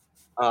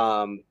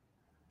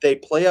 They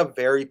play a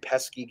very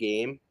pesky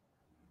game.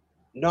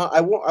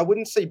 I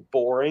wouldn't say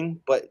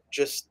boring, but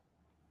just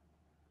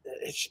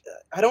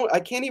I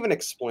can't even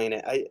explain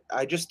it.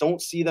 I just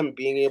don't see them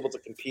being able to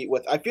compete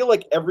with. I feel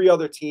like every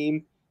other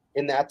team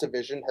in that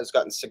division has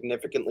gotten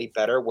significantly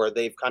better where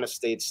they've kind of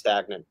stayed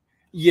stagnant.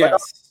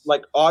 Yes.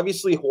 Like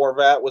obviously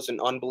Horvat was an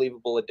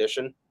unbelievable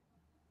addition.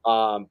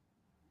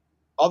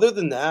 Other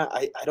than that,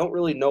 I don't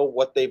really know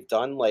what they've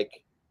done.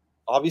 Like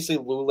obviously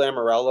Lou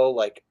Lamoriello,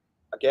 like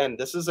again,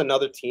 this is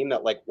another team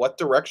that like, what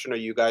direction are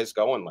you guys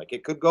going? Like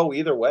it could go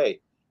either way.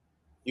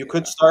 You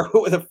could start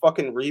with a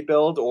fucking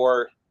rebuild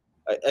or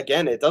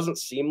again, it doesn't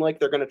seem like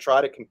they're going to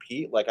try to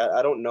compete. Like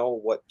I don't know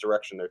what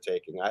direction they're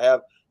taking.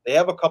 They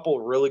have a couple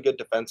of really good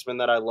defensemen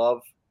that I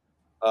love,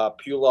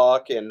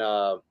 Pulock and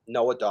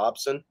Noah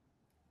Dobson.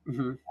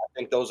 Mm-hmm. I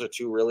think those are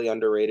 2 really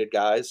underrated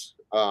guys.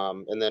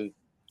 And then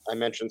I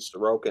mentioned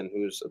Sorokin,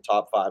 who's a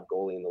top 5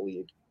 goalie in the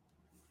league.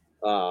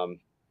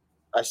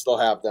 I still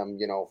have them,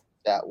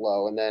 that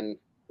low. And then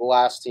the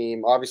last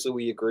team, obviously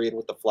we agreed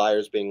with the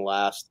Flyers being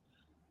last.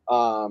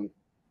 I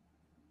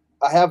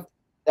have,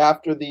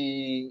 after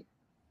the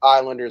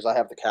Islanders, I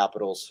have the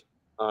Capitals.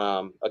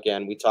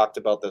 Again, we talked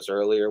about this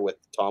earlier with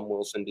the Tom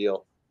Wilson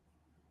deal.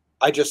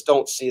 I just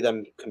don't see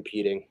them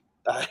competing.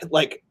 I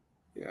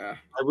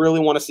really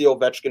want to see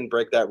Ovechkin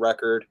break that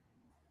record.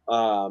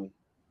 I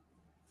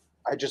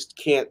just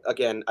can't.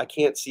 Again, I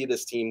can't see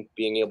this team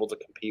being able to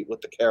compete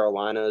with the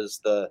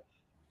Carolinas, the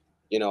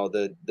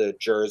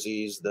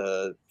Jerseys,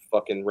 the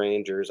fucking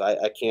Rangers.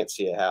 I can't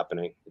see it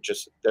happening.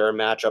 They're a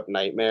matchup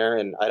nightmare,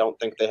 and I don't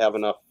think they have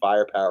enough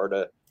firepower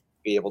to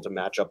be able to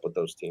match up with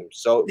those teams.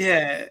 So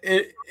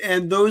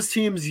and those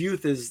teams'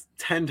 youth is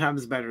 10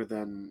 times better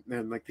than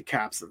like the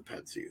Caps and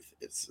Pens youth.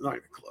 It's not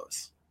even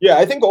close. Yeah,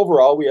 I think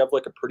overall we have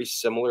like a pretty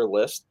similar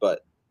list,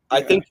 but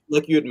I think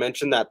like you had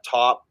mentioned that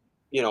top,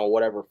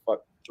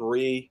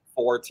 3-4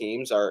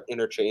 teams are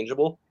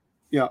interchangeable.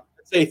 Yeah,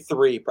 I'd say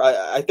 3.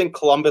 I think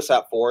Columbus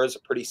at 4 is a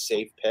pretty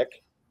safe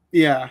pick.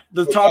 Yeah,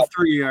 the top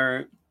 3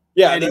 are.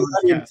 Yeah,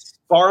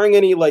 barring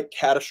any like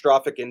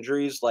catastrophic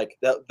injuries, like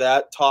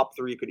that top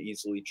 3 could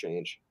easily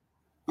change.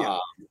 Yeah,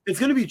 it's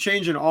going to be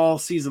changing all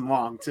season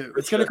long too.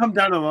 It's going to come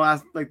down to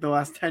the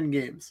last 10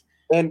 games.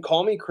 And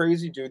call me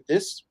crazy, dude.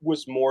 This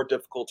was more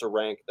difficult to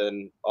rank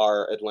than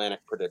our Atlantic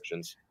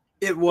predictions.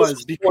 It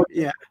was because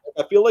yeah.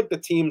 I feel like the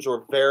teams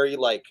were very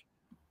like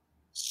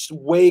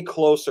way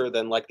closer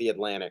than like the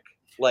Atlantic.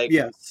 Like,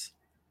 yes,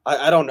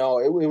 I don't know.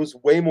 It was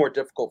way more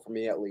difficult for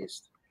me, at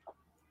least.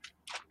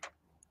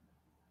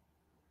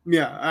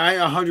 yeah, I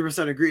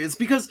 100% agree. It's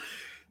because,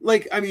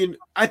 like, I mean,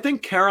 I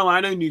think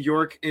Carolina, New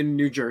York, and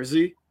New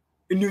Jersey,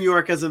 in New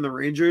York as in the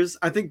Rangers,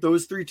 I think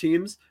those three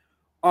teams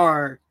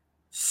are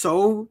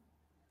so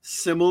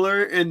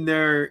similar in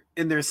their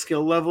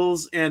skill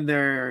levels and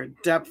their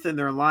depth in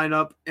their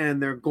lineup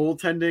and their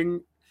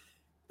goaltending,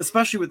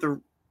 especially with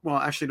the well,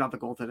 actually not the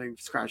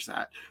goaltending, scratch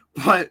that,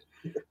 but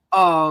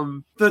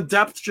the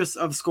depth just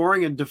of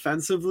scoring and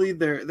defensively,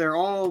 they're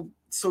all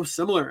so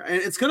similar, and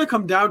it's going to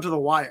come down to the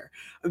wire.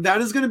 That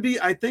is going to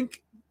be, I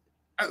think,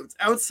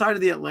 outside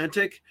of the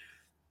Atlantic,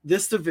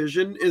 this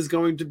division is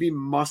going to be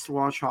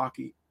must-watch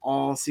hockey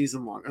all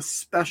season long,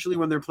 especially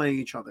when they're playing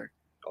each other.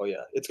 Oh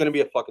yeah, it's gonna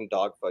be a fucking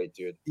dogfight,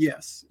 dude.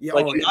 Yes, yeah.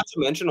 Like, not to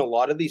mention, a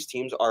lot of these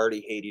teams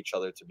already hate each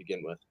other to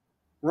begin with.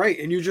 Right,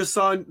 and you just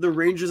saw the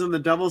Rangers and the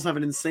Devils have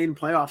an insane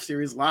playoff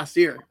series last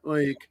year.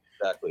 Like,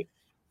 exactly.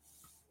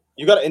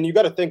 You got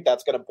to think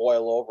that's going to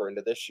boil over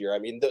into this year. I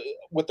mean,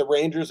 with the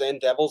Rangers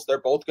and Devils,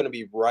 they're both going to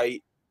be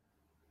right,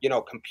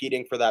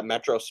 competing for that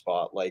Metro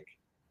spot. Like,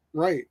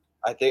 right.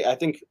 I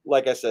think,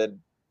 like I said,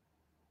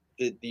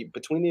 the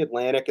between the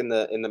Atlantic and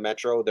the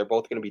Metro, they're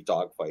both going to be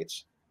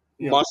dogfights.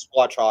 Yep. Must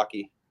watch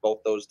hockey,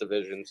 both those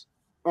divisions.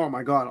 Oh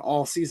my god,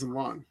 all season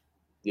long.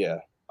 Yeah.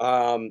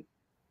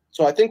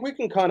 So I think we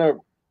can kind of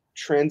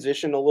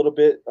transition a little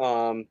bit.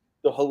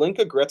 The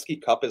Hlinka Gretzky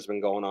Cup has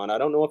been going on. I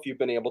don't know if you've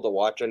been able to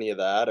watch any of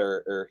that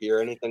or hear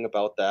anything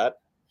about that.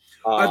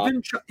 I've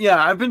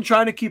been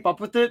trying to keep up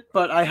with it,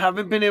 but I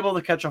haven't been able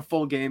to catch a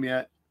full game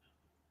yet.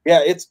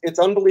 Yeah, it's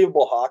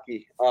unbelievable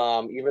hockey.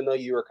 Even though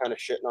you were kind of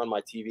shitting on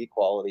my TV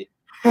quality,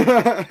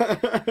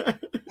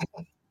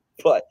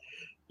 but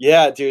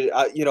yeah, dude,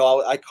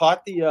 I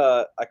caught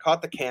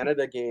the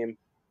Canada game.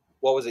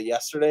 What was it,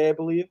 yesterday, I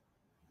believe?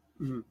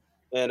 Mm-hmm.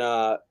 And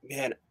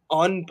man,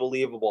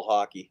 unbelievable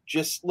hockey.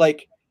 Just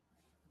like,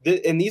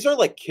 and these are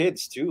like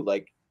kids too,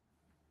 like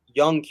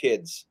young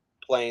kids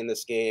playing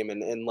this game,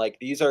 and like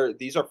these are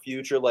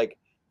future like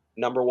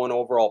number one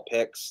overall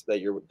picks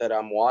that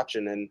I'm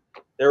watching. And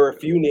there were a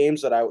few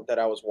names that I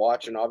was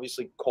watching.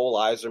 Obviously, Cole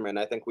Yzerman.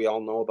 I think we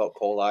all know about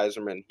Cole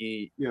Yzerman.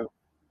 He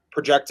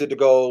projected to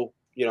go,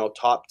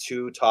 top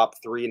 2,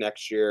 top 3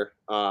 next year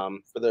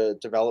for the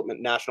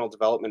national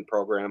development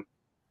program.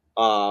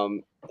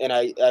 And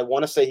I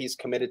want to say he's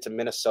committed to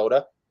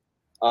Minnesota.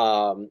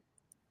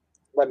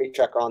 Let me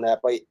check on that.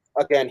 But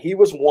again, he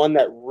was one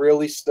that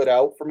really stood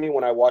out for me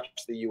when I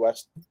watched the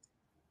U.S.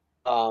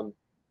 And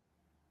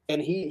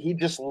he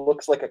just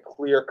looks like a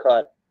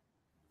clear-cut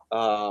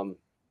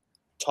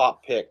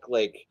top pick.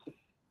 Like,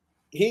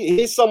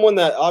 he's someone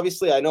that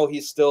obviously I know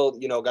he's still,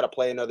 got to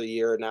play another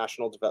year,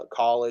 national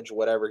college,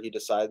 whatever he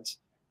decides.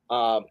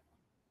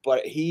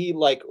 But he,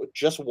 like,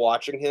 just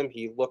watching him,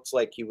 he looks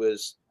like he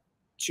was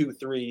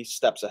 2-3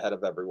 steps ahead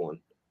of everyone.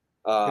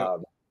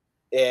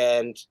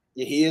 And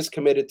he is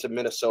committed to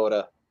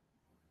Minnesota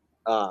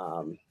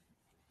from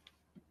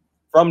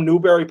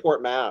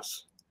Newburyport,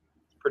 Mass.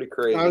 Pretty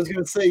crazy. I was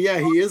going to say, yeah,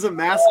 he is a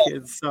Mass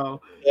kid.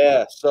 So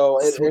yeah, so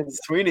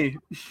Sweeney.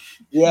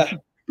 Yeah.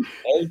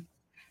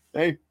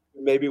 Hey.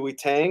 Maybe we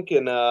tank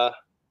and but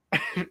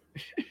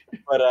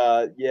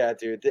yeah,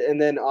 dude.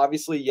 And then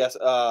obviously, yes,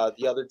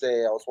 the other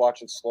day I was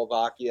watching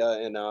Slovakia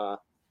and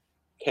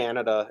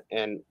Canada,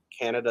 and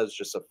Canada's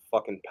just a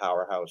fucking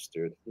powerhouse,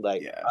 dude.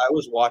 Like, I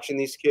was watching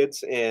these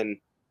kids, and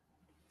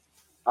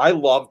I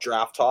love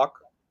draft talk.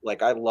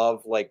 Like, I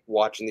love like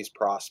watching these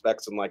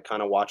prospects and like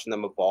kind of watching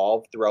them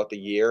evolve throughout the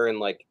year, and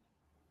like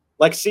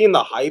seeing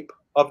the hype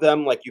of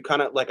them. Like, you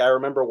kind of like, I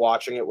remember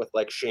watching it with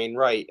like Shane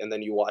Wright, and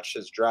then you watch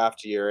his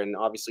draft year, and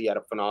obviously he had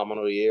a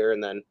phenomenal year,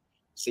 and then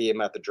see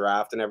him at the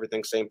draft and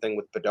everything. Same thing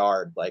with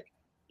Bedard. Like,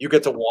 you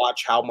get to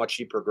watch how much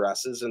he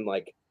progresses and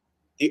like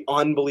the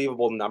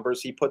unbelievable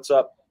numbers he puts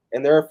up.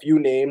 And there are a few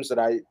names that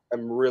I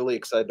am really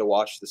excited to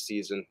watch this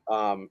season.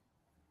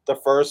 The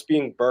first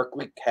being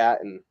Berkeley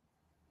Catton.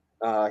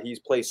 He's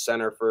plays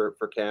center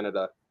for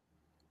Canada,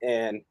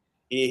 and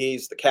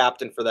he's the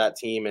captain for that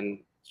team. And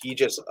he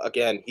just,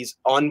 again, he's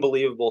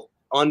unbelievable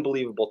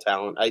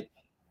talent.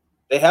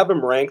 They have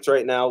him ranked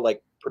right now,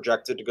 like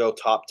projected to go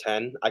top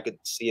 10. I could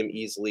see him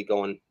easily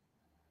going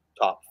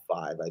top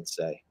 5, I'd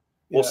say.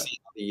 We'll see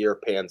how the year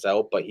pans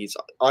out, but he's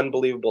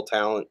unbelievable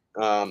talent.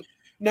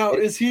 Now,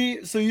 is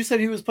he? So you said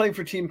he was playing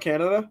for Team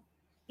Canada?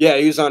 Yeah,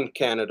 he was on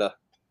Canada.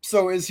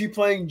 So is he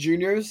playing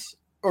juniors,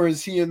 or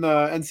is he in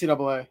the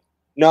NCAA?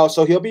 No,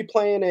 so he'll be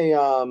playing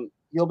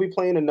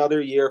another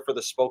year for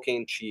the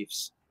Spokane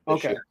Chiefs.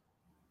 Okay.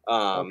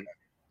 Okay.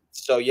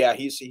 So yeah,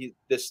 he's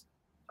this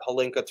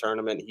Hlinka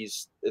tournament.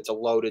 It's a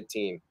loaded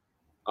team,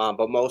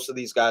 but most of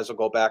these guys will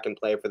go back and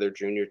play for their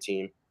junior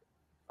team.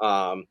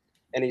 And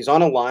he's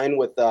on a line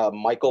with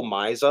Michael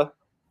Miza.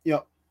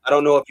 Yep. I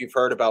don't know if you've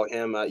heard about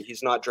him.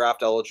 He's not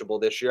draft eligible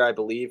this year. I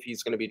believe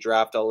he's going to be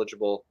draft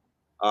eligible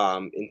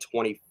in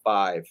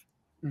 25,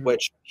 Mhm.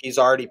 which he's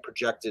already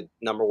projected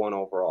number 1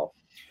 overall.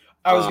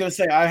 I was gonna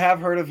say I have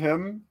heard of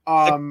him.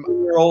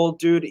 16-year-old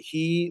dude.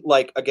 He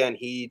again,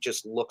 he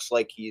just looks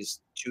like he's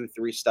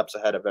 2-3 steps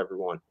ahead of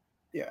everyone.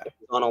 Yeah,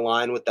 He's on a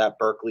line with that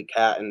Berkeley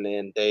cat,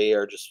 and they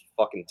are just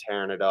fucking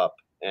tearing it up.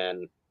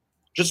 And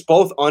just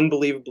both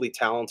unbelievably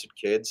talented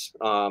kids.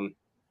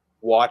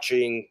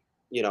 Watching,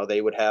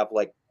 they would have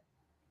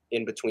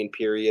in between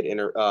period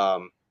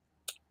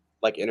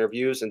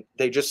interviews, and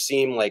they just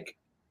seem like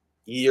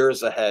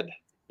years ahead.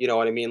 You know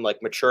what I mean?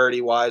 Like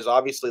maturity wise,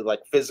 obviously,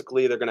 like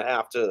physically, they're gonna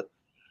have to,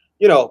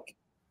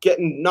 get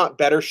in not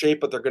better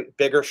shape, but they're gonna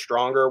bigger,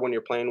 stronger when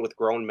you're playing with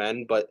grown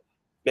men. But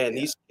man, yeah.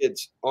 these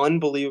kids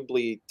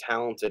unbelievably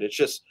talented. It's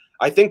just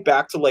I think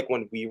back to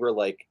when we were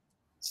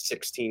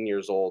 16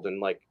 years old, and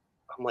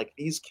I'm like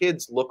these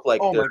kids look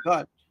like Oh they're my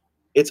god.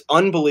 it's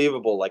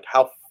unbelievable,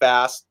 how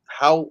fast,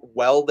 how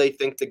well they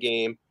think the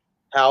game,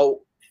 how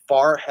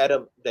far ahead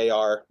of they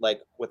are,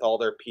 with all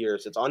their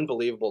peers. It's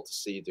unbelievable to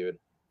see, dude.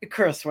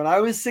 Chris, when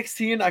I was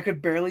 16, I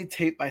could barely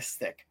tape my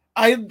stick.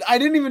 I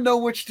didn't even know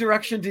which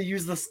direction to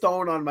use the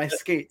stone on my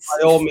skates.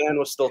 My old man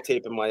was still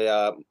taping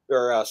my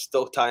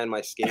still tying my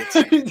skates.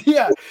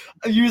 Yeah,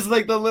 I use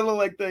the little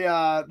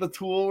the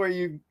tool where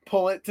you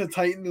pull it to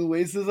tighten the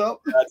laces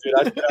up. Yeah, dude,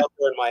 I'd get out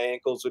there and my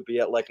ankles would be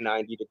at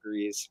 90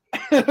 degrees.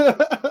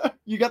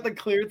 You got the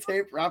clear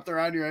tape wrapped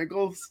around your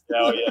ankles.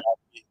 Oh yeah.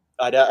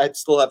 I'd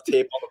still have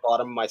tape on the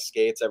bottom of my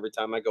skates every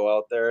time I go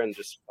out there and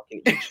just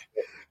fucking eat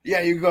shit.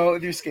 Yeah, you go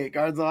with your skate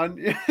guards on.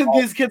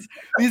 These kids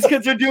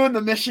are doing the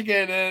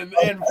Michigan and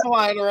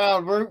flying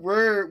around.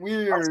 We're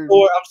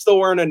I'm still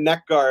wearing a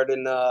neck guard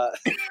and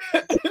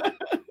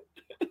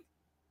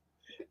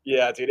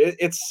yeah, dude,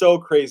 it's so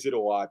crazy to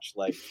watch.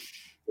 It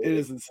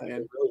is insane.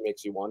 It really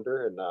makes you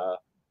wonder and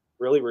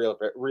really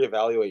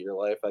reevaluate your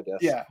life, I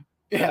guess.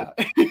 Yeah.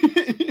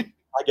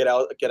 I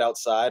get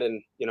outside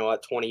and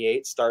at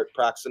 28 start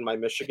practicing my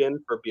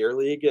Michigan for beer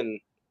league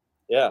and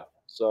yeah.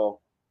 So,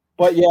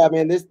 but yeah,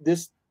 man,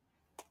 this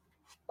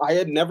I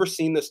had never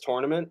seen this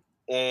tournament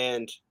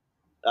and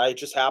I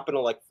just happened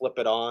to flip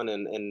it on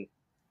and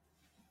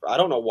I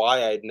don't know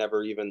why I'd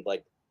never even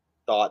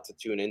thought to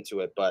tune into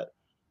it, but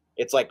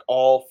it's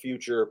all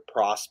future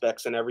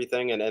prospects and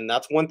everything and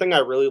that's one thing I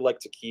really like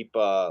to keep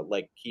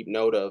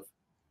note of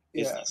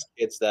is these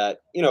kids that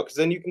because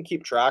then you can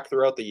keep track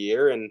throughout the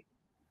year and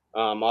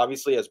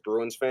obviously as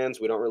Bruins fans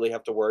we don't really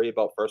have to worry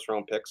about first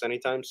round picks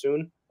anytime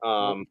soon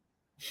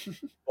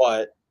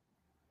but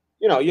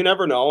you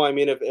never know. I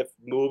mean if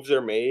moves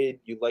are made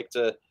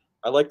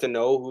I like to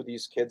know who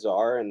these kids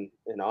are and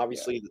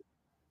obviously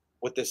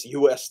with this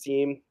US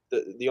team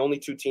the only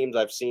 2 teams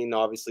I've seen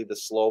obviously the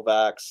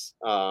Slovaks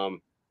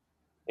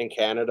in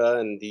Canada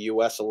and the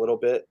US a little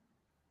bit.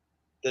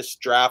 This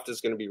draft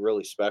is going to be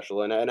really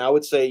special and I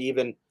would say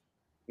even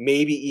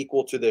maybe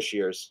equal to this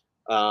year's.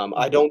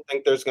 I don't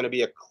think there's going to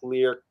be a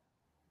clear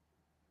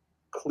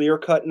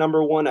cut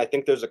number 1. I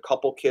think there's a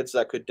couple kids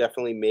that could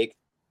definitely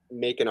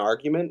make an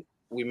argument.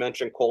 We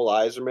mentioned Cole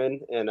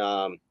Iserman and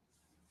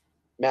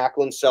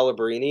Macklin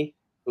Celebrini,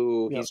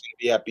 who he's going to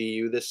be at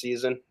BU this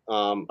season.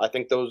 I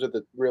think those are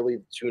the really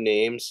 2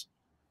 names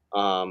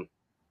to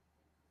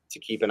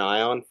keep an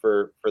eye on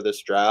for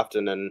this draft.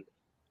 And then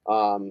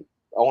I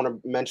want to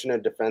mention a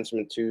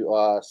defenseman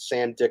too,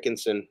 Sam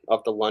Dickinson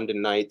of the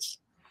London Knights.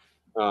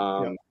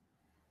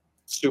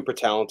 Super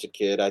talented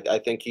kid. I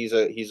think he's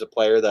a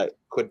player that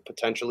could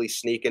potentially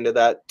sneak into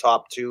that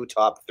top 2,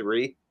 top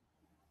 3.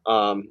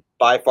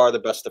 By far the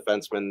best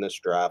defenseman in this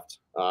draft.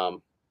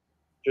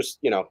 Just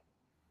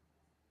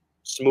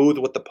smooth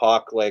with the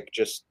puck,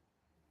 just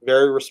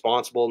very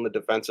responsible in the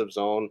defensive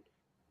zone.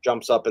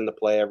 Jumps up in the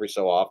play every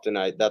so often.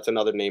 That's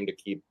another name to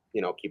keep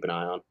an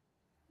eye on.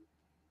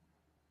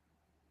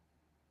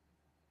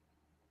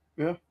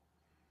 Yeah.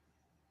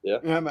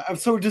 Yeah.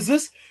 So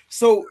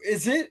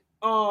is it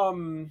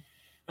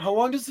how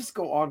long does this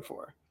go on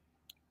for?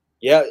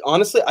 Yeah,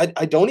 honestly,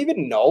 I don't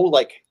even know.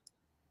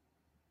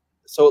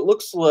 So it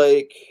looks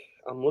like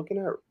I'm looking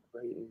at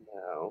right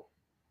now.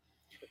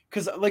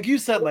 Because like you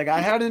said,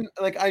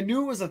 I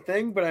knew it was a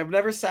thing, but I've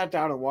never sat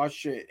down and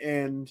watched it.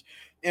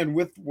 And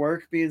with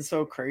work being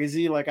so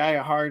crazy, I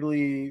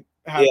hardly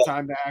have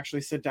time to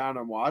actually sit down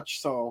and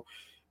watch. So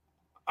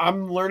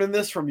I'm learning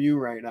this from you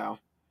right now.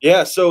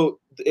 Yeah, so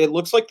it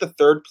looks like the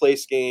 3rd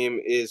place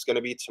game is going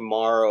to be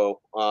tomorrow.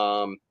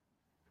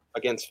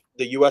 Against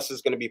the U.S.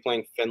 is going to be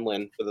playing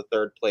Finland for the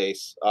 3rd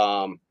place.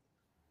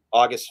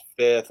 August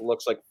 5th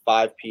looks like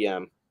 5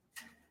 p.m.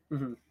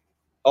 Mm-hmm.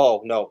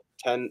 Oh no,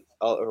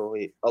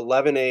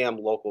 11 a.m.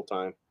 local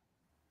time.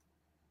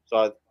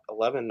 So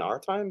 11 our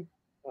time.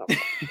 Oh,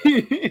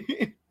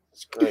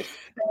 that's great.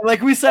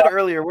 Like we said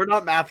earlier, we're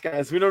not math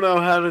guys. We don't know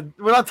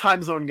we're not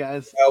time zone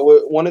guys.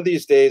 One of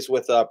these days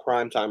with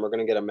prime time, we're going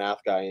to get a math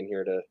guy in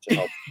here to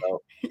help us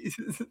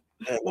out.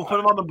 We'll put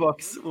him on the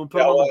books. We'll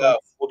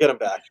get him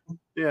back.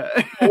 Yeah.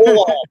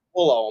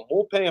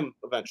 We'll pay him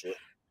eventually.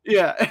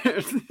 Yeah.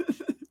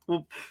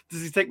 Well,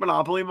 does he take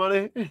Monopoly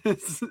money?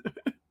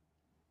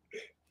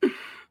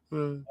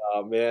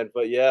 Oh man,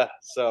 but yeah,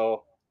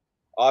 so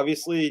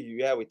obviously,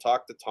 yeah, we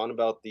talked a ton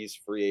about these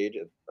free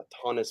agents. A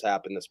ton has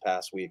happened this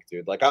past week,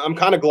 dude. Like I'm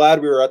kind of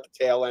glad we were at the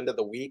tail end of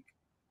the week.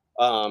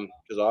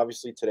 Because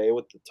obviously today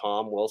with the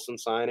Tom Wilson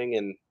signing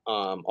and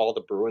all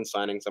the Bruin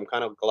signings, I'm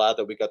kind of glad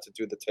that we got to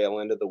do the tail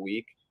end of the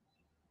week.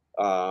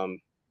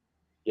 Um,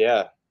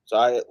 yeah.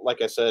 So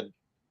like I said,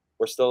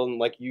 we're still in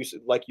like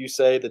you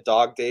say, the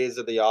dog days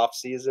of the off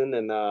season,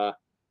 and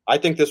I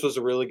think this was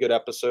a really good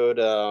episode.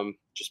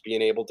 Just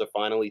being able to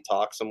finally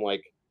talk some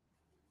like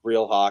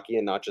real hockey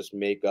and not just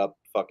make up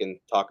fucking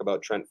talk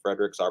about Trent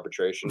Frederick's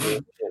arbitration here.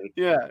 And,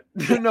 yeah,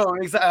 no,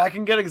 exactly. I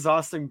can get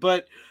exhausting,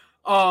 but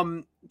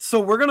so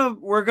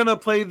we're gonna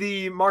play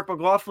the Marc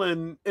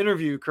McLaughlin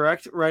interview,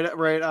 correct? Right.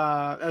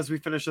 As we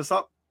finish this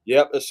up.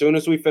 Yep. As soon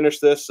as we finish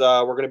this,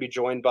 we're going to be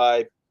joined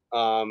by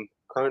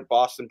current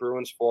Boston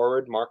Bruins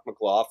forward Marc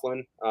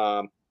McLaughlin.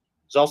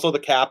 He's also the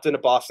captain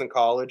of Boston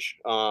College,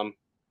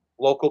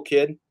 local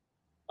kid.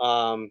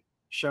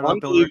 Shout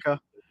out Bill Ricca.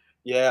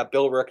 Yeah,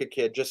 Bill Ricca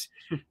kid. Just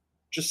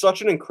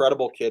such an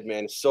incredible kid,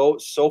 man. So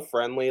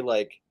friendly.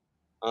 Like,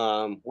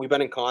 we've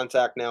been in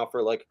contact now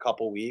for like a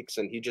couple weeks,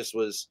 and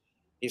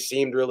he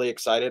seemed really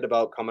excited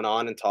about coming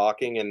on and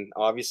talking, and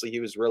obviously he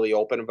was really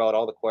open about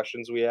all the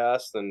questions we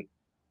asked, and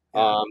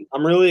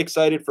I'm really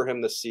excited for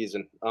him this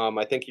season.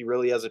 I think he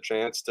really has a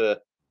chance to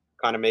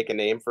kind of make a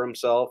name for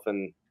himself,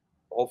 and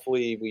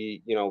hopefully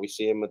we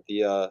see him with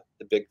the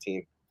big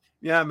team.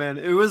 Yeah, man,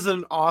 it was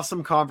an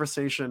awesome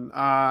conversation.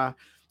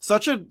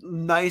 Such a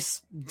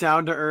nice,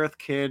 down to earth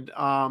kid.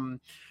 It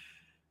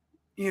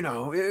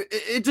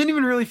didn't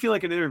even really feel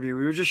like an interview.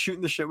 We were just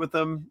shooting the shit with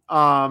him.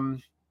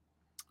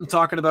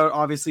 Talking about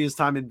obviously his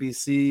time in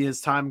BC,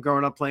 his time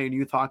growing up playing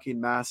youth hockey in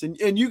Mass,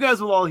 and you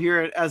guys will all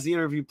hear it as the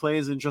interview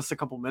plays in just a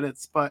couple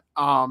minutes. But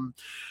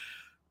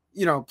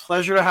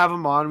pleasure to have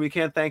him on. We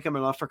can't thank him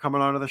enough for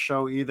coming onto the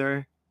show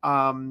either.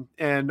 And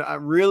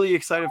I'm really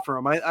excited for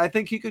him. I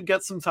think he could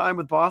get some time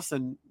with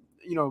Boston.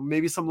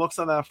 Maybe some looks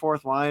on that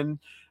fourth line.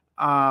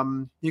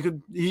 You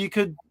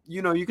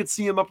could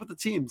see him up with the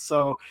team.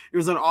 So it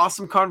was an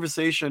awesome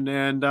conversation,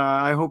 and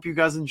I hope you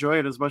guys enjoy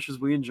it as much as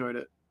we enjoyed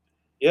it.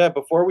 Yeah,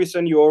 before we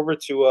send you over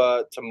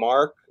to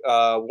Marc,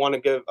 want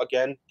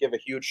to give a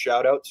huge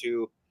shout out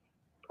to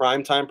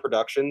Primetime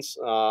Productions.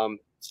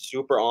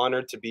 Super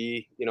honored to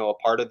be a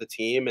part of the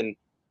team and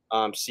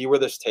see where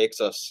this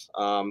takes us.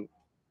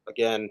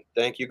 Again,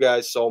 thank you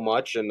guys so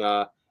much, and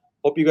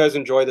hope you guys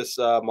enjoy this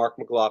Marc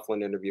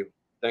McLaughlin interview.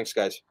 Thanks,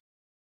 guys.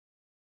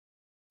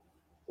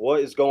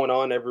 What is going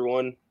on,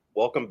 everyone?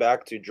 Welcome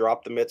back to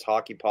Drop the Mitts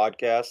Hockey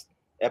Podcast,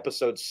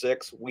 Episode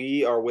 6.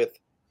 We are with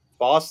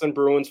Boston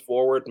Bruins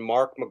forward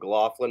Marc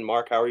McLaughlin.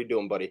 Marc, how are you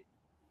doing, buddy?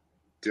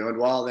 Doing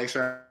well. Thanks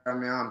for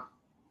having me on.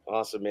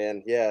 Awesome,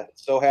 man. Yeah,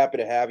 so happy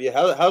to have you.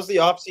 How's the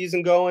off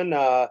season going?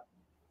 How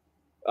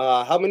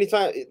often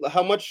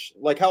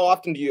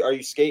are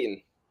you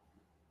skating?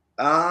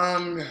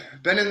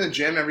 Been in the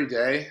gym every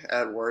day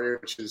at Warrior,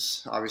 which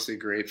is obviously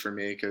great for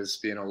me because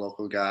being a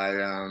local guy,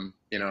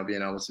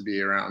 being able to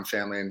be around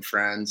family and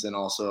friends and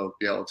also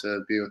be able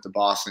to be with the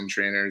Boston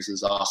trainers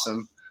is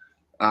awesome.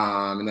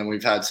 And then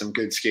we've had some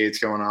good skates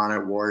going on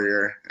at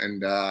Warrior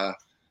and,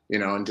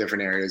 in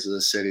different areas of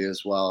the city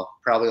as well,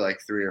 probably like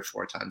 3 or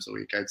 4 times a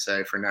week, I'd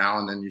say for now.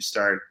 And then you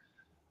start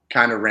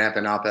kind of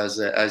ramping up as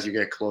you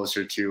get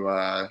closer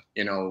to,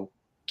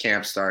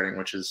 camp starting,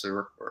 which is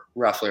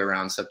roughly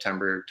around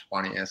September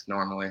 20th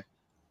normally.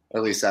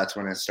 At least that's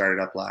when it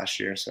started up last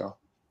year. So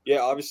yeah,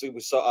 obviously we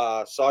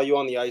saw you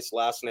on the ice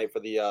last night for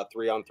the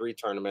 3-on-3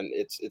 tournament.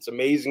 It's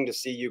amazing to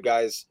see you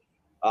guys,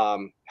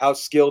 how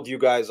skilled you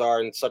guys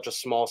are in such a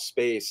small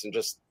space and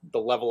just the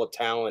level of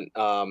talent.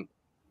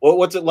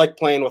 What's it like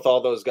playing with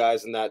all those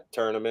guys in that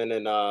tournament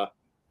and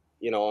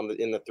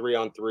in the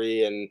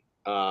 3-on-3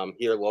 and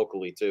here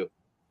locally too?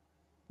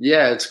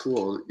 Yeah, it's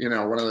cool.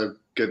 One of the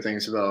good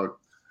things about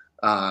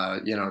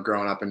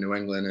growing up in New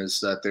England is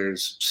that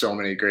there's so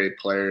many great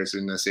players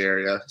in this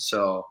area.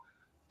 So,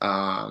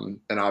 and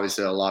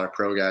obviously a lot of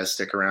pro guys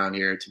stick around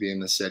here to be in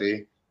the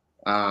city.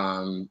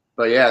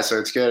 But yeah, so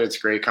it's good. It's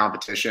great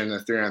competition. The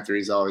 3-on-3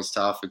 is always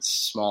tough. It's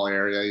a small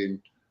area.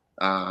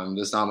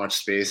 There's not much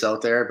space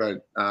out there,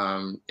 but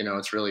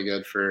it's really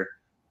good for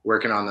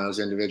working on those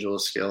individual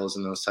skills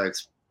in those tight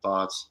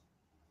spots.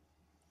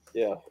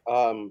 Yeah.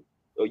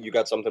 You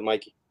got something,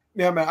 Mikey?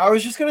 Yeah, man. I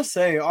was just gonna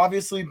say,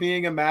 obviously,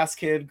 being a Mass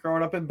kid,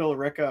 growing up in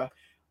Billerica,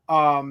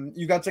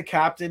 you got to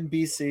captain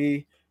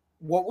BC.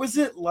 What was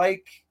it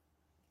like,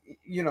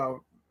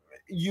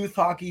 youth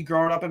hockey,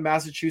 growing up in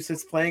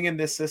Massachusetts, playing in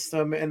this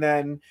system, and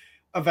then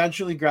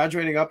eventually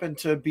graduating up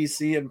into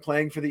BC and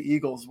playing for the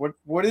Eagles?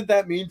 What did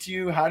that mean to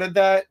you? How did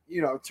that,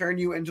 turn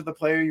you into the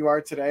player you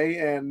are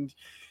today?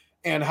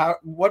 And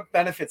what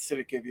benefits did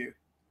it give you?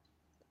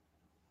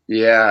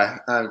 Yeah,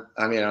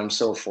 I'm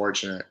so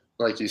fortunate.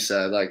 Like you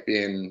said, like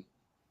being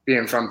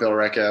from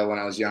Billerica when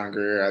I was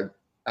younger,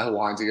 I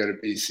wanted to go to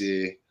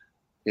BC,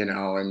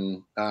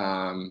 and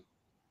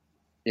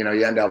you know,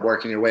 you end up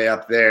working your way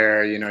up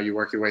there. You know, you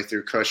work your way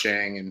through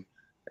Cushing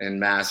and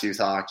Mass Youth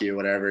Hockey or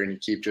whatever, and you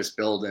keep just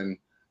building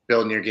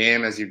your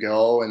game as you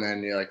go. And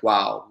then you're like,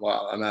 wow,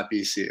 I'm at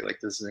BC. Like,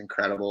 this is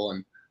incredible.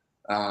 And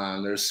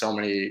there's so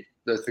many.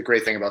 The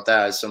great thing about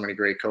that is so many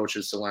great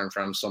coaches to learn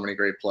from, so many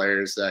great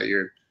players that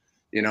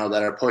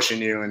that are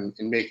pushing you and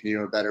making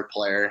you a better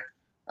player,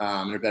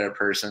 and a better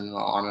person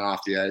on and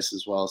off the ice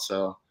as well.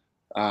 So,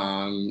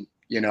 and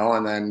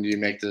then you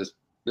make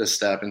the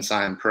step and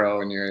sign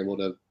pro, and you're able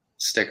to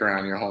stick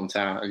around your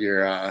hometown,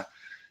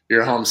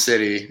 your home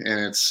city, and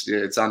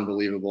it's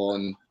unbelievable.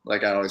 And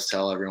like I always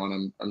tell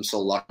everyone, I'm so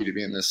lucky to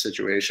be in this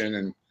situation.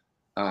 And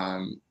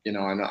I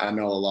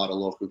know a lot of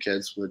local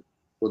kids would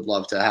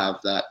love to have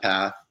that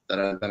path that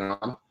I've been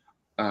on.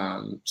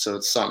 So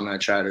it's something I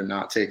try to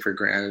not take for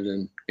granted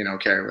and,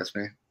 carry with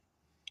me.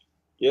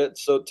 Yeah.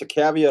 So to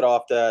caveat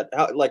off that,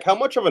 how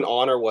much of an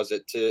honor was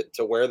it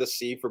to wear the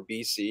C for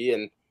BC?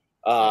 And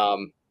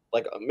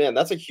man,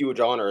 that's a huge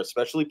honor,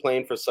 especially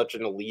playing for such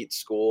an elite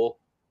school,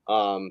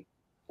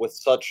 with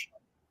such,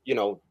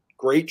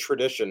 great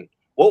tradition.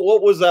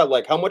 What was that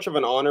like? How much of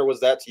an honor was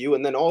that to you?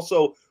 And then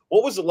also,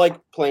 what was it like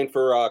playing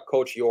for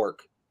Coach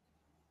York?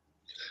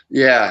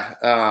 Yeah.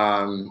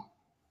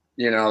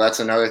 That's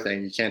another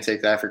thing. You can't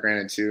take that for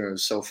granted too. I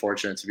was so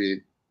fortunate to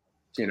be,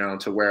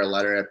 to wear a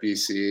letter at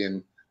BC.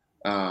 And,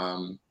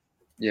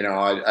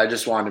 I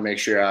just wanted to make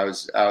sure I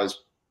was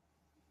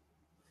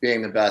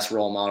being the best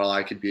role model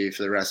I could be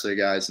for the rest of the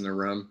guys in the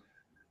room,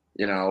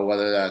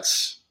 whether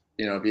that's,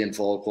 being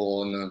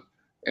vocal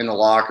in the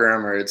locker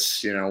room, or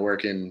it's,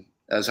 working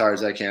as hard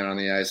as I can on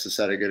the ice to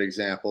set a good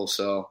example.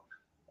 So,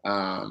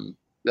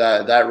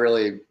 that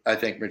really, I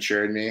think,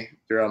 matured me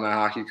throughout my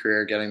hockey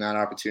career, getting that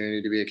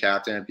opportunity to be a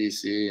captain at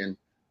BC, and,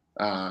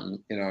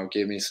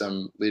 gave me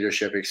some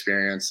leadership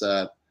experience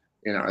that,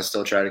 I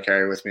still try to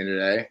carry with me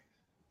today.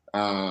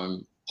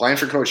 Playing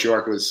for Coach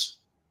York was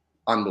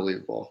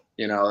unbelievable.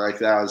 Like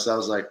that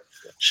was like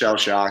shell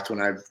shocked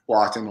when I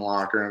walked in the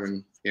locker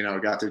room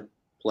and, got to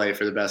play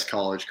for the best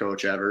college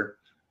coach ever.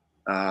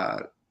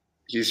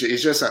 He's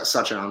just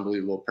such an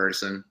unbelievable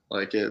person.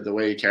 Like the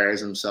way he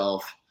carries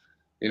himself,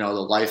 the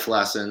life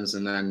lessons,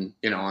 and then,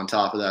 on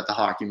top of that, the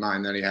hockey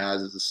mind that he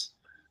has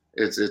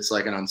it's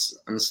like an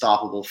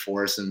unstoppable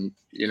force. And,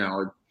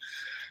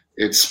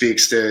 it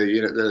speaks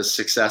to, the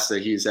success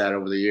that he's had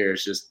over the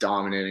years, just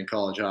dominating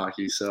college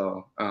hockey.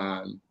 So,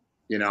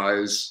 it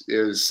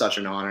was such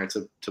an honor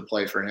to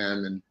play for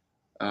him. And,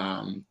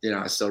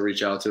 I still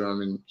reach out to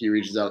him and he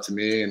reaches out to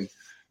me, and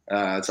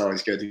it's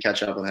always good to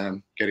catch up with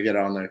him. Got to get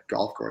on the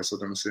golf course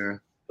with him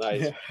soon.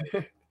 Nice.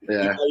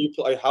 Yeah.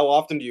 How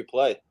often do you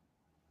play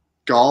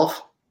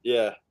golf?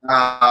 Yeah.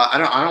 I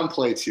don't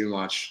play too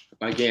much.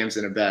 My game's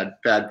in a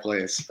bad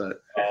place,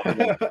 but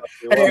hey,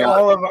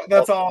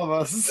 that's all of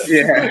us.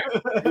 Yeah.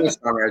 This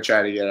summer I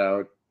try to get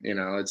out.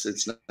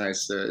 It's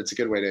nice it's a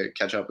good way to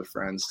catch up with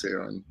friends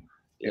too, and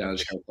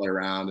just kind of play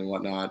around and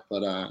whatnot.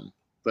 But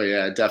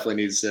yeah, it definitely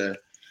needs to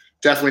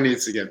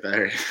get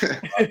better.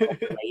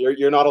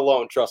 You're not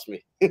alone, trust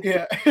me.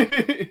 Yeah.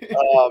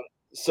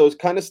 So it's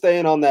kind of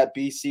staying on that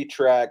BC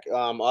track.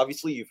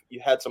 Obviously you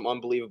had some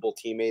unbelievable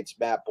teammates: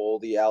 Matt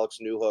Boldy, Alex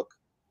Newhook,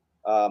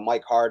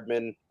 Mike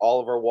Hardman,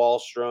 Oliver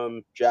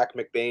Wallstrom, Jack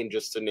McBain,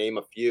 just to name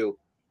a few.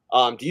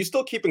 Do you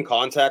still keep in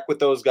contact with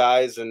those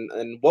guys?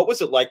 And what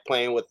was it like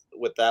playing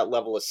with that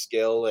level of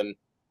skill? And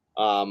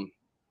do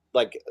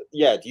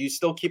you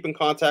still keep in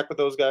contact with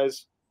those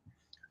guys?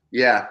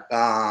 Yeah.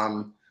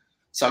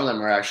 Some of them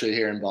were actually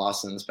here in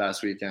Boston this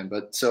past weekend,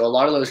 but so a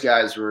lot of those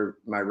guys were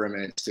my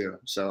roommates too.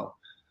 So,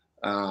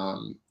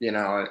 and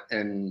I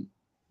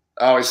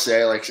always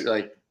say like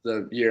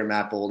the year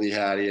Matt Boldy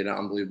had, he had an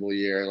unbelievable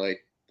year.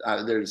 Like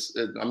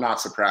I'm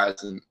not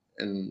surprised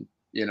in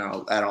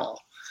at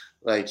all.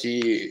 Like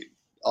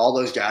all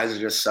those guys are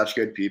just such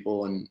good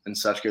people and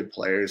such good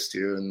players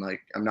too. And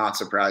like, I'm not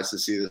surprised to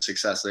see the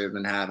success they've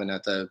been having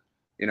at the,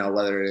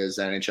 whether it is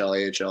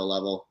NHL, AHL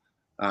level.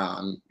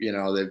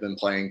 They've been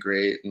playing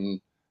great,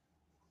 and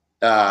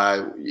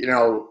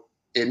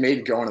it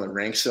made going to the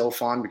rink so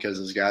fun because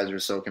those guys are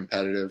so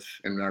competitive,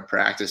 and our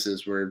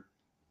practices were,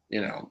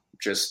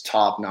 just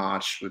top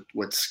notch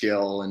with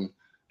skill and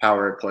how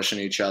we're pushing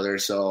each other.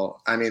 So,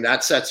 I mean,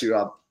 that sets you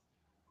up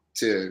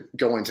to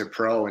go into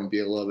pro and be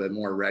a little bit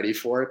more ready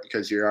for it,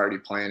 because you're already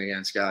playing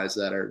against guys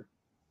that are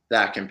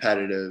that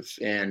competitive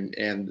and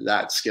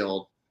that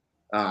skilled.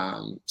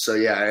 So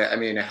yeah, I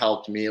mean, it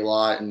helped me a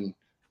lot, and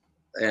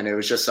it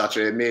was just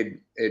it made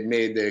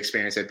the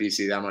experience at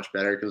BC that much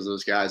better, because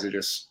those guys are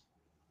just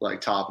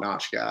like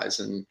top-notch guys,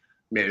 and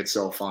made it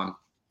so fun.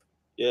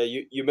 Yeah,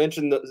 you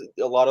mentioned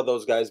a lot of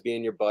those guys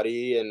being your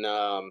buddy, and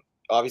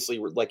obviously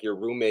like your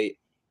roommate.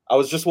 I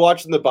was just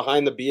watching the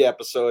Behind the B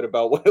episode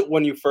about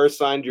when you first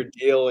signed your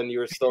deal and you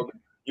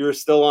were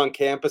still on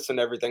campus and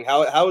everything.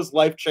 How has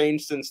life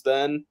changed since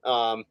then?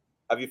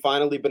 Have you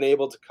finally been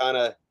able to kind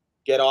of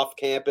get off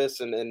campus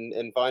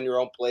and find your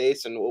own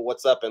place? And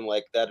what's up in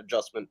like that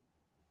adjustment?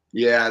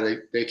 Yeah,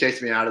 they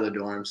kicked me out of the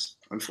dorms,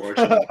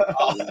 unfortunately.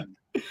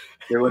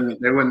 They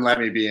wouldn't let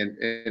me be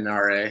in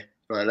RA,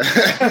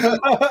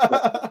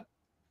 but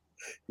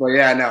but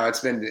yeah, no,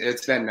 it's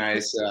been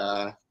nice,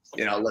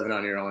 living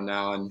on your own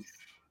now and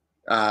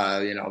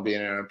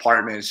being in an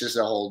apartment. It's just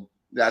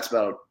that's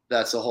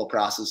the whole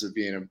process of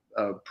being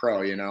a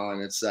pro,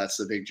 and that's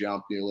the big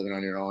jump. You're living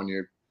on your own.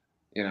 You're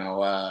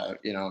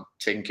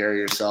taking care of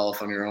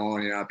yourself on your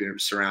own. You're not being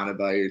surrounded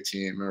by your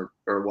team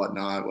or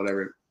whatnot,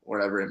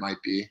 whatever it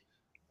might be.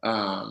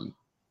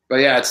 But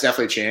yeah, it's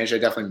definitely changed. I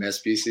definitely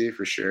miss BC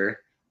for sure.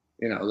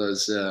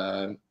 Those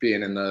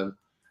being in the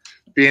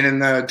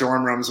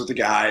dorm rooms with the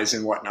guys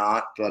and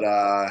whatnot. But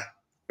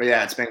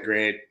yeah, it's been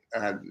great.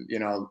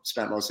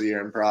 Spent most of the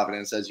year in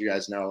Providence, as you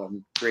guys know,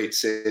 great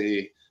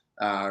city.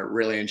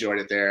 Really enjoyed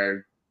it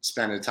there.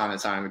 Spent a ton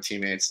of time with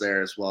teammates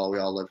there as well. We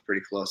all live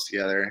pretty close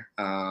together.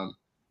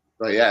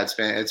 But yeah,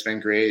 it's been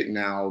great.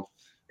 Now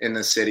in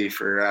the city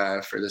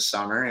for this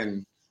summer,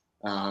 and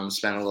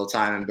spent a little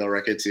time in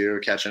Billerica too,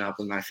 catching up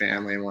with my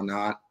family and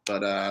whatnot.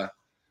 But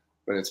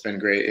it's been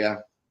great. Yeah.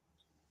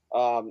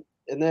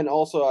 And then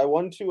also I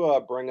wanted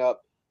to bring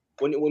up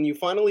when you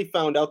finally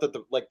found out that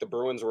the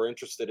Bruins were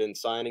interested in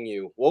signing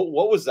you.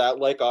 What was that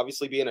like?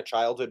 Obviously, being a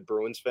childhood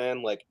Bruins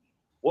fan, like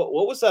what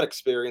was that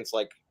experience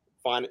like?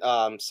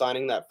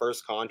 Signing that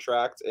first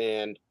contract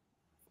and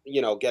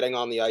getting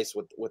on the ice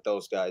with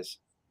those guys.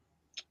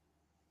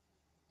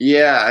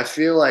 Yeah, I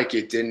feel like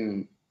it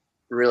didn't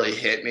really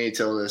hit me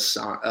till this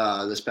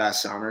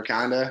past summer,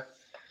 kind of,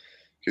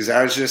 because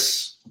I was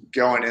just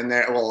going in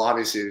there. Well,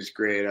 obviously it was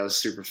great. I was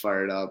super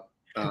fired up.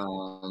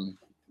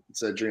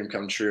 It's a dream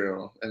come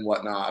true and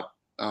whatnot.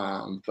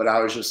 But I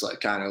was just like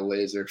kind of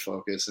laser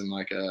focused and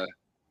like a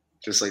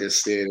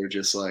state of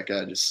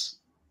just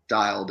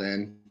dialed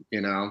in,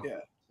 Yeah.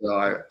 So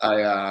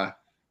I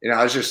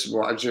was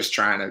just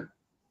trying to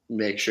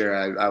make sure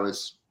I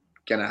was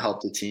gonna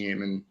help the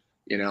team and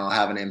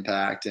have an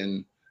impact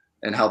and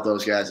help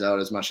those guys out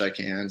as much as I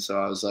can.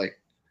 So I was like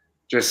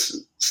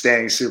just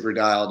staying super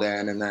dialed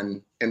in, and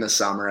then in the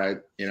summer I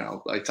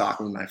like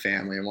talking with my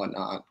family and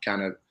whatnot,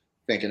 kind of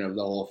thinking of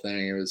the whole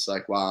thing. It was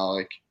like, wow,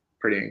 like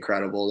pretty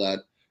incredible that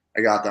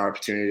I got the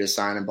opportunity to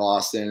sign in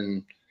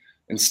Boston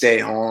and stay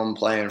home,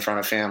 play in front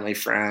of family,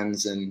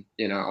 friends, and,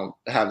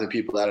 have the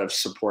people that have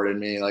supported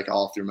me like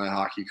all through my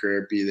hockey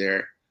career be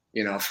there,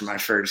 for my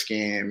first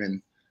game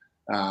and,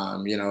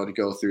 to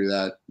go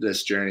through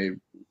this journey,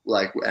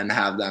 like, and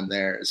have them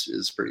there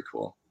is pretty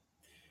cool.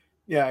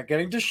 Yeah.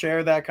 Getting to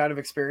share that kind of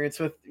experience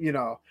with,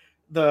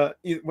 whether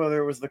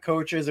it was the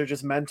coaches or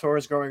just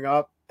mentors growing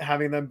up,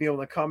 having them be able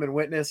to come and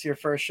witness your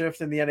first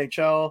shift in the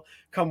NHL,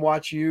 come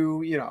watch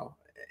you,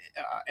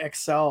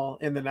 excel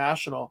in the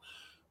national.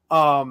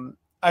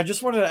 I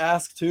just wanted to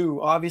ask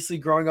too, obviously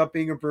growing up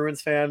being a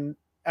Bruins fan,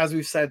 as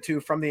we've said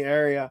too, from the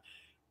area,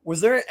 was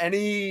there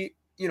any,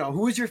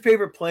 who was your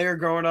favorite player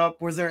growing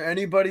up? Was there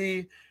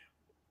anybody,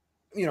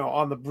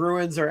 on the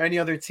Bruins or any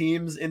other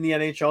teams in the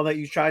NHL that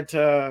you tried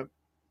to,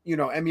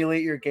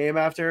 emulate your game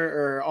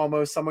after, or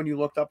almost someone you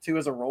looked up to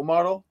as a role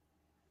model?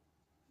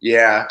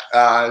 Yeah,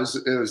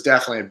 it was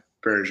definitely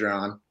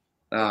Bergeron,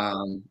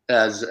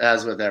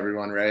 as with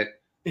everyone, right?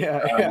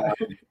 Yeah.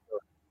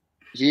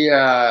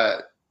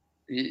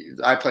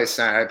 I played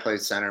center. I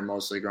played center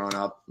mostly growing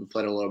up. I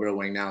played a little bit of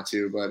wing now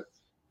too, but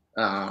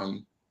I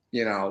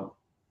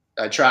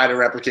try to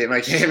replicate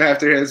my game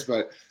after his.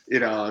 But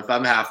if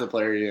I'm half the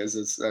player he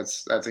is,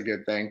 that's a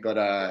good thing. But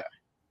I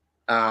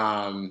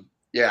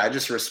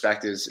just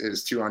respect his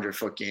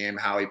 200-foot game,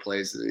 how he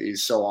plays.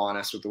 He's so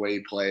honest with the way he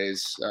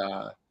plays.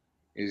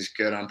 He's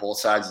good on both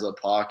sides of the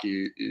puck.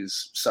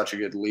 He's such a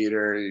good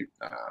leader. He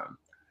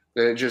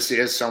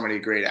has so many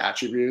great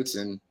attributes,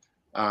 and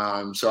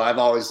so I've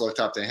always looked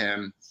up to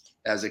him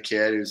as a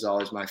kid. He was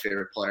always my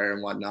favorite player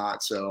and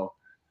whatnot. So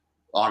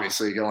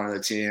obviously going to the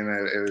team,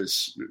 it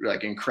was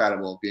like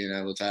incredible being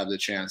able to have the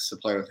chance to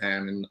play with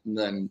him, and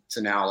then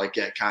to now like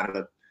get kind of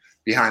a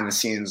behind the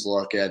scenes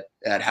look at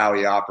how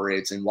he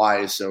operates and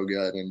why he's so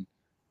good, and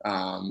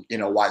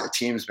why the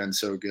team's been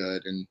so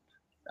good, and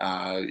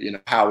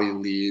how he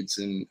leads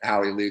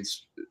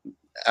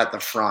at the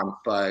front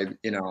by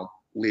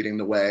leading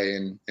the way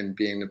and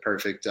being the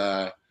perfect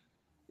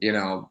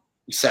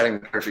setting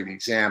the perfect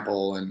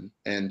example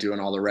and doing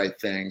all the right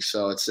things.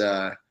 So it's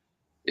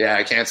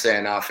I can't say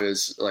enough.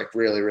 Is like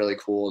really, really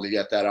cool to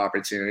get that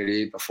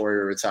opportunity before he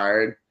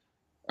retired.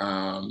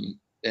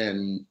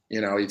 And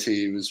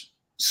he was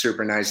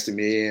super nice to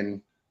me,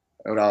 and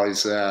I would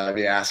always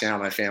be asking how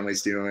my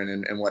family's doing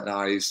and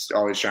whatnot. He's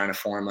always trying to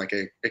form like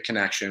a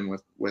connection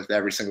with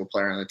every single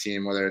player on the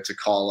team, whether it's a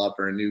call up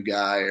or a new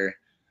guy or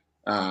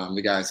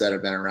the guys that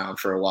have been around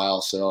for a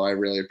while. So I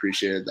really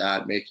appreciated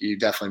that. You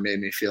definitely made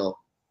me feel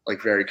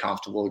like very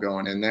comfortable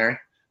going in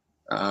there,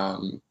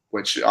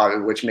 which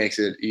makes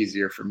it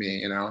easier for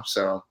me,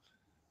 So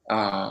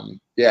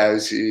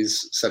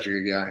he's such a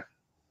good guy.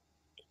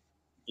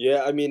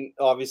 Yeah, I mean,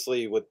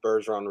 obviously with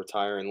Bergeron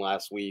retiring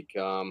last week,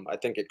 I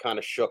think it kind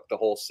of shook the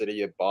whole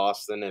city of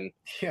Boston and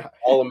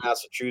all of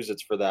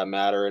Massachusetts for that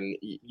matter. And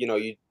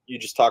you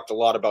just talked a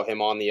lot about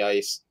him on the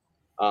ice,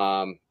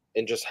 and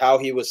just how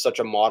he was such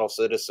a model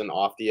citizen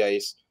off the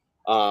ice.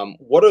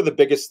 What are the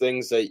biggest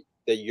things that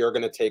you're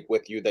going to take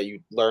with you that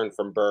you learned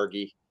from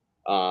Bergie,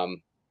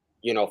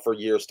 for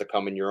years to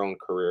come in your own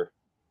career?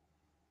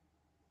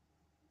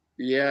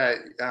 Yeah,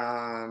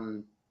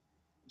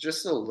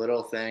 just the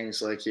little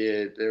things like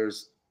there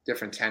was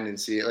different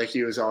tendency. Like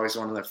he was always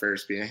one of the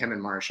first people. Him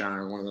and Marchand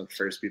are one of the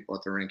first people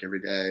at the rink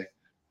every day.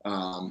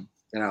 And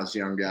I was a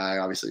young guy,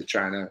 obviously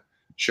trying to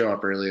show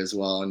up early as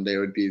well. And they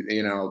would be,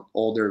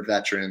 older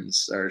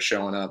veterans are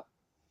showing up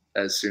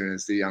as soon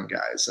as the young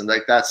guys. And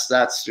like that's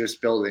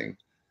just building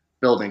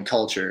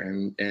culture.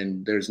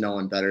 And there's no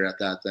one better at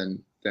that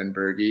than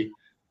Bergie.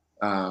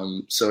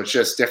 So it's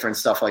just different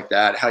stuff like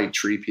that. How you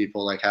treat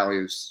people, like how he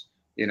was.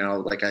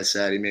 Like I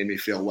said, he made me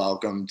feel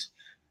welcomed.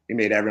 He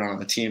made everyone on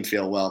the team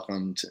feel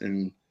welcomed.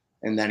 And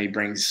then he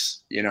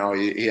brings, he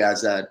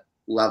has that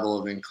level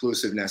of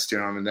inclusiveness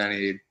to him. And then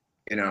he,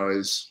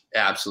 is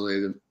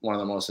absolutely one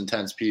of the most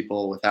intense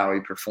people with how he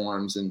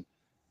performs and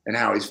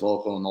how he's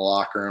vocal in the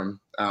locker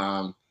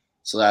room.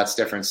 So that's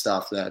different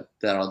stuff that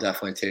I'll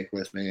definitely take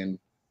with me. And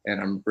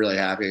I'm really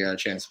happy I got a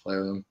chance to play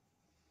with him.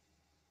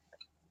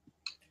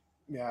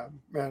 Yeah,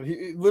 man.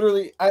 He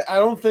literally, I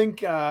don't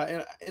think,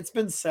 and it's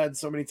been said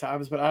so many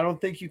times, but I don't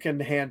think you can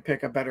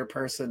handpick a better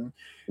person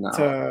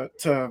to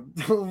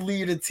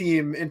lead a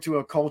team into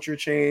a culture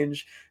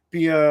change,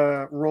 be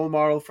a role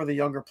model for the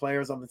younger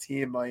players on the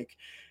team. Like,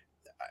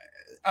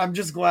 I'm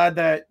just glad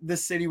that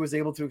this city was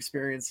able to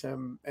experience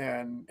him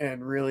and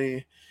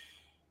really,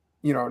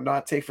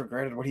 not take for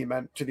granted what he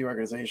meant to the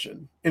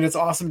organization. And it's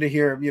awesome to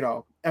hear,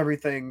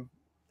 everything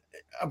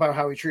about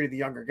how he treated the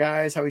younger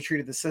guys, how he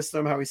treated the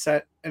system, how he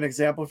set an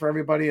example for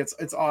everybody.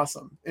 It's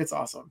awesome. It's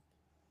awesome.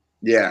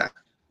 Yeah,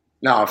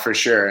 no, for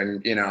sure.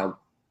 And,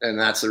 and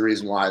that's the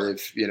reason why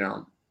they've,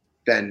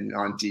 been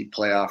on deep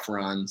playoff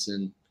runs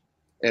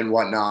and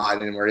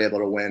whatnot. And we're able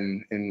to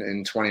win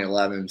in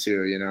 2011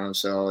 too,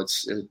 so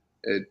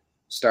it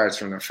starts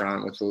from the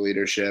front with the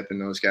leadership and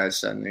those guys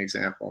setting the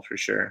example for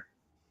sure.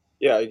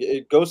 Yeah.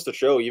 It goes to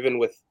show even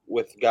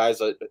with guys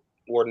that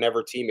were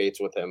never teammates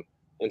with him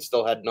and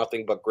still had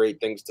nothing but great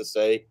things to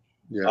say.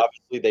 Yeah.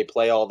 Obviously, they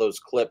play all those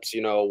clips.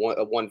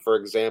 One for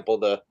example,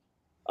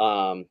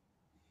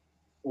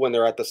 when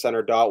they're at the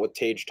center dot with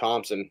Tage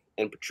Thompson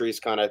and Patrice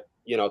kind of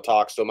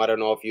talks to him. I don't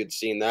know if you'd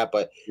seen that,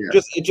 but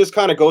it just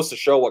kind of goes to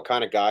show what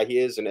kind of guy he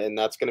is, and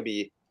that's going to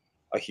be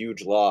a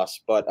huge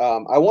loss. But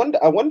I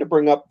wanted to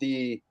bring up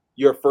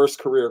your first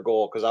career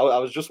goal because I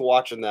was just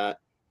watching that.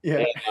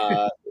 Yeah.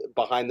 And,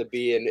 behind the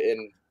B,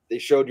 and they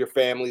showed your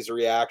family's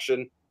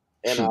reaction.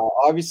 And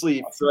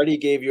obviously, awesome. Freddie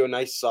gave you a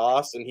nice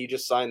sauce, and he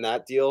just signed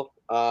that deal.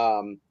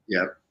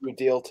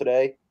 Deal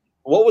today.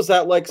 What was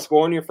that like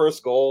scoring your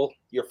first goal?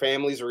 Your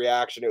family's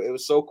reaction? It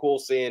was so cool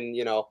seeing.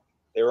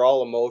 They were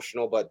all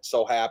emotional, but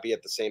so happy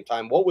at the same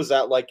time. What was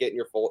that like getting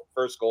your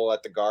first goal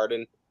at the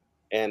Garden,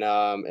 and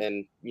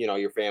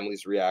your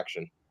family's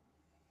reaction?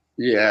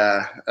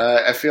 Yeah,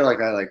 I feel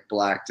like I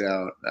blacked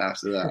out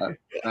after that.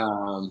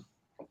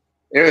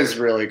 It was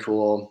really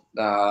cool.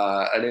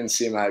 I didn't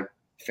see my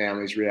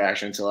family's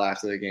reaction until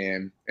after the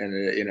game, and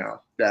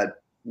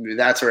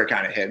that's where it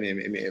kind of hit me,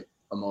 made me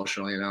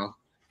emotional.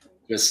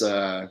 Just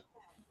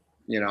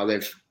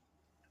they've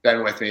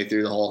been with me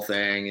through the whole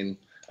thing, and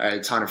I had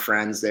a ton of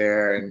friends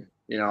there, and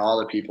all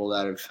the people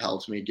that have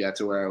helped me get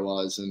to where I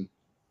was, and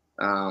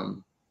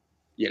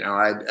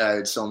I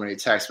had so many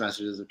text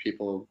messages of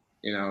people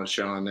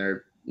showing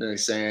they're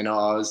saying, oh,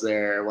 I was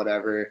there,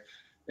 whatever,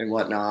 and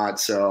whatnot.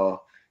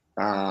 So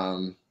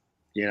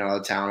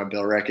the town of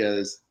Billerica,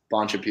 there's a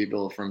bunch of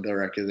people from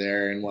Billerica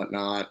there and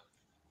whatnot.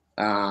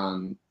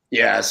 So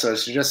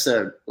it's just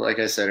like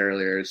I said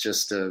earlier, it's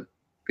just to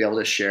be able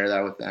to share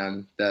that with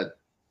them that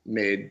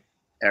made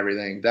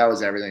everything. That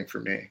was everything for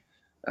me.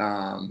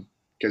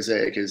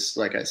 Because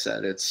like I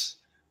said,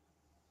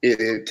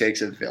 it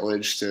takes a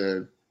village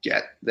to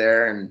get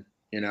there, and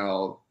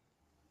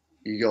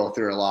you go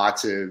through a lot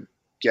to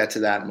get to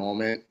that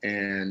moment,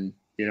 and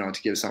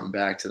to give something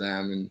back to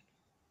them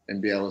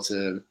and be able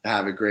to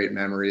have a great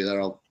memory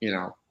that'll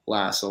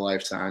last a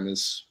lifetime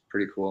is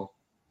pretty cool.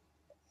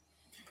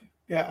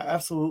 Yeah,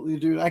 absolutely,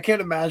 dude. I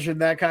can't imagine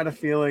that kind of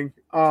feeling.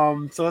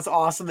 So that's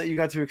awesome that you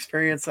got to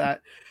experience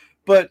that.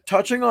 But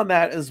touching on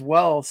that as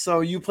well,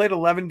 so you played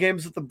 11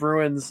 games with the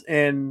Bruins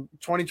in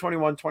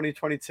 2021,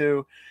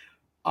 2022.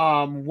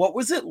 What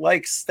was it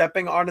like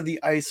stepping onto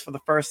the ice for the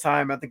first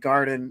time at the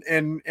Garden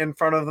in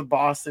front of the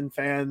Boston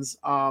fans?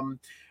 I'm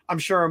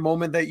sure a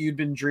moment that you'd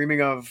been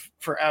dreaming of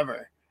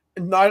forever.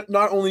 Not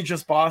only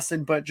just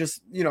Boston, but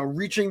just,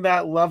 reaching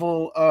that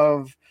level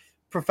of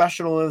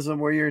professionalism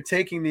where you're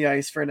taking the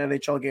ice for an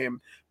NHL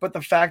game. But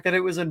the fact that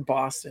it was in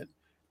Boston,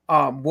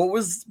 what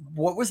was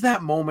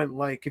that moment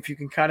like? If you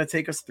can kind of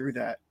take us through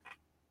that.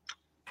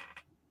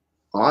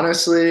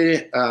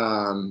 Honestly,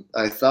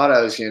 I thought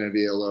I was going to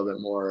be a little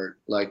bit more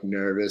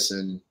nervous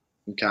and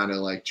kind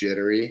of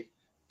jittery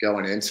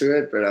going into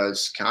it, but I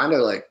was kind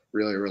of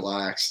really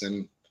relaxed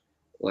and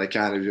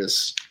kind of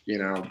just,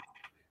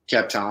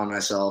 kept telling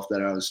myself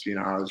that I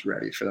was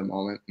ready for the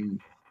moment and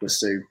it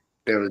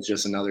was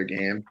just another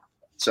game.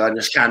 So I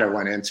just kind of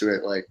went into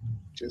it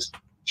just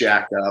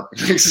jacked up,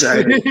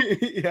 excited.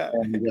 Yeah.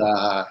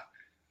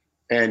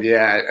 And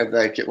yeah,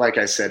 like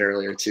I said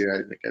earlier too, I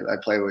think I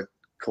played with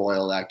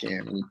Coyle that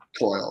game, and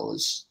Coyle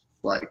was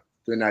like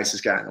the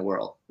nicest guy in the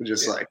world.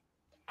 Just like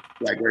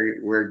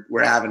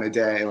we're having a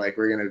day, like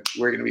we're gonna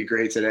be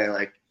great today,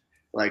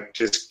 like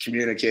just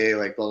communicate,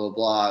 like blah blah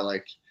blah,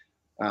 like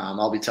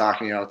I'll be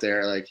talking to you out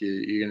there, like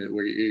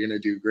you're gonna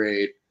do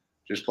great,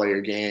 just play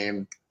your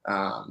game.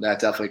 That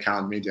definitely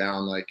calmed me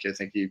down. Like I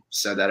think he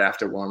said that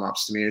after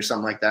warm-ups to me or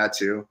something like that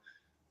too.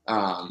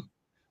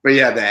 But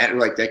yeah,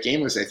 that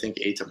game was, I think,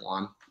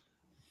 8-1,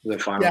 the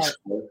final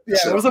score. Yeah,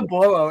 so, it was a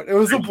blowout.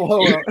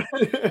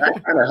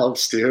 That kind of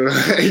helps too.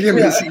 We can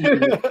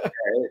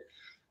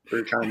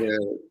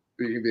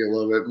be a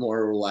little bit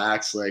more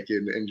relaxed, like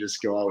and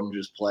just go out and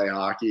just play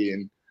hockey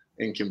and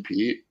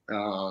compete.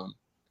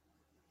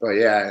 But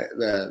yeah,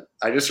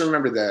 I just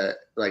remember the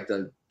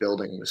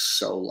building was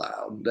so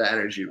loud. The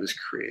energy was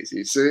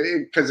crazy. So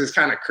because it's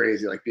kind of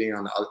crazy, like being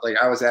on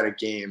I was at a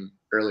game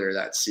earlier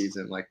that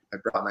season. Like I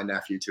brought my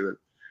nephew to a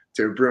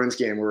Bruins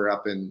game. We were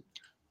up in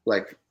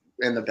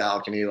the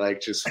balcony,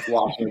 like just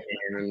watching the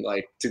game, and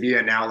like to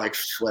be now like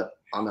flip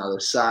on the other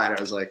side.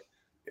 I was like,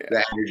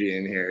 the energy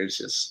in here is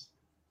just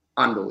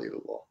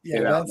unbelievable.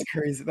 Yeah, that's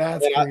crazy.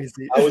 That's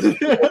crazy.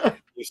 That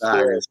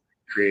is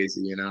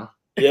crazy,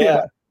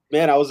 Yeah.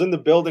 Man, I was in the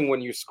building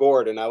when you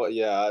scored, and that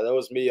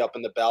was me up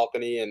in the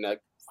balcony, and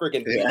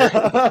freaking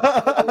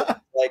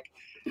like,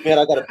 man,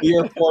 I got a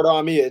beer poured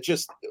on me. It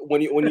just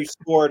when you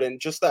scored, and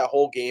just that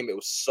whole game, it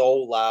was so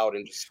loud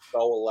and just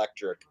so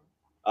electric.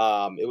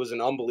 It was an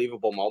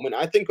unbelievable moment.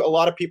 I think a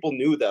lot of people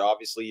knew that.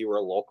 Obviously, you were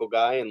a local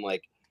guy, and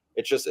like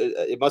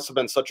it must have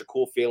been such a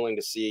cool feeling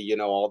to see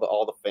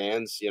all the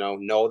fans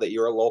know that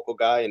you're a local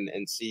guy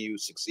and see you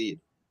succeed.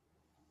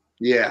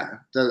 Yeah,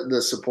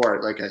 the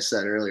support, like I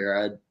said earlier,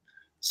 I had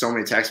so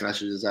many text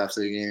messages after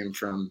the game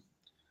from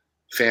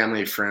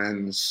family,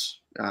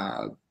 friends,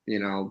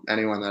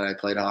 anyone that I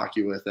played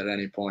hockey with at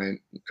any point,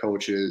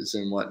 coaches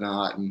and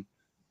whatnot. And,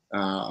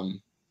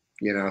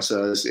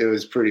 so it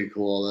was pretty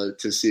cool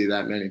to see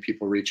that many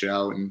people reach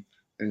out and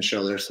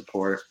show their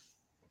support.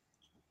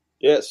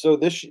 Yeah. So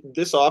this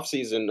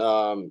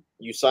offseason,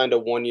 you signed a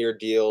 1-year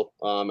deal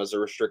as a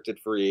restricted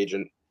free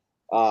agent.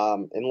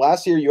 And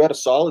last year you had a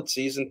solid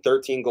season,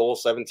 13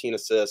 goals, 17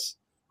 assists.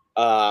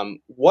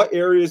 What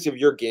areas of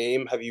your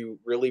game have you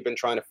really been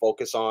trying to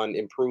focus on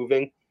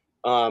improving?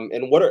 And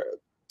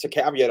to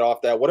caveat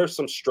off that, what are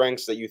some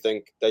strengths that you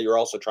think that you're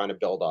also trying to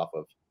build off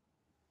of?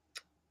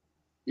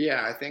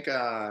 Yeah, I think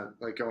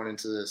like going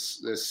into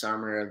this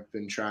summer, I've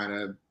been trying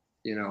to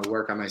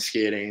work on my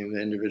skating,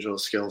 the individual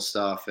skill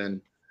stuff,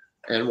 and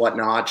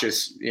whatnot.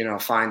 Just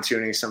fine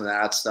tuning some of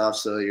that stuff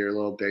so you're a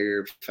little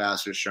bigger,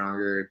 faster,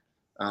 stronger,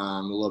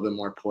 a little bit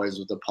more poised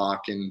with the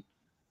puck, and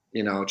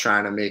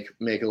trying to make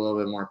a little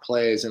bit more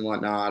plays and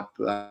whatnot.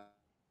 But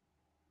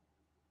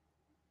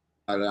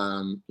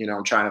I'm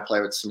trying to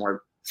play with some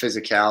more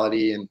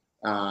physicality and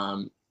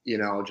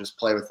just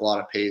play with a lot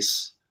of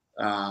pace.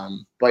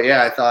 But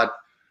yeah, I thought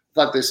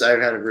I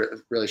had a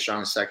really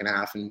strong second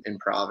half in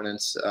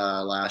Providence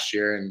last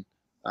year, and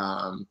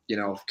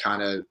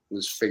kind of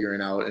was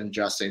figuring out and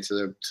adjusting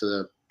to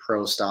the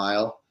pro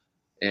style,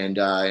 and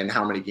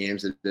how many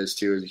games it is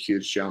too is a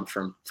huge jump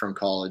from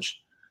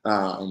college.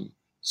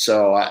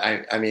 So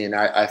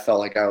I felt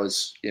like I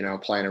was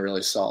playing a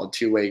really solid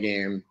two-way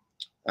game,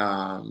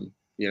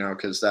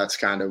 because that's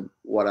kind of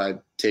what I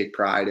take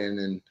pride in,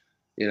 and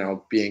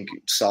being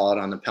solid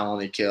on the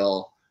penalty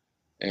kill,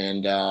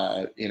 and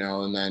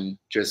and then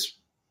just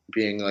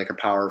being like a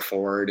power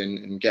forward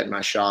and getting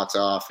my shots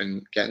off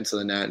and getting to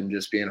the net and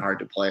just being hard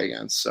to play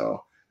against.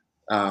 So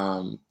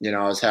I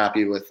was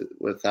happy with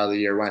how the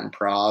year went in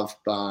Prov.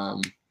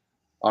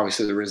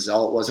 Obviously the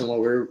result wasn't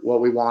what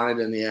we wanted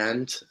in the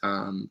end.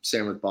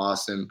 Same with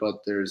Boston,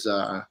 but there's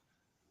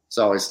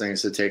always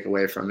things to take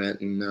away from it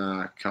and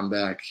come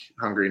back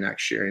hungry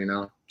next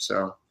year,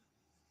 so.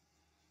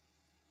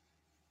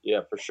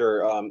 Yeah, for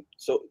sure.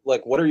 So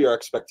like, what are your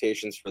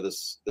expectations for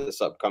this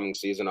upcoming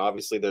season?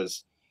 Obviously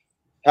there's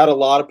had a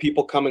lot of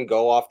people come and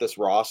go off this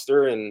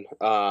roster, and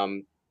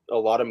a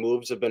lot of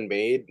moves have been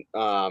made.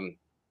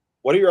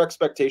 What are your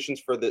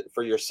expectations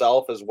for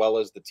yourself as well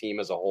as the team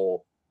as a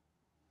whole?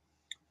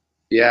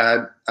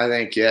 Yeah, I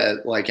think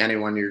like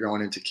anyone, you're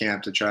going into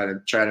camp to try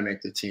to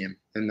make the team,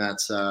 and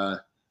that's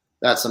the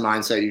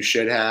mindset you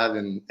should have,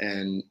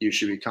 and you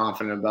should be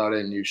confident about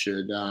it, and you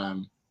should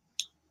go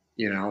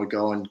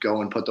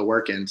and put the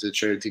work in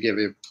to give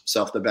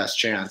yourself the best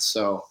chance.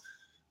 So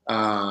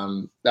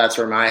that's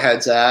where my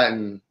head's at,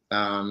 and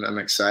I'm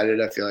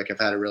excited. I feel like I've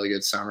had a really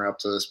good summer up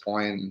to this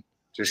point, and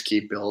just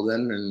keep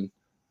building,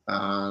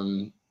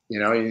 and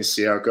you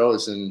see how it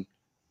goes, and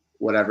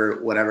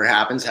whatever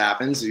happens.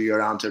 You go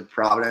down to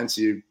Providence,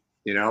 we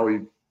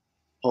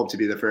hope to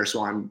be the first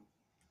one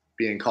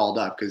being called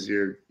up because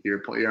you're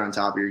on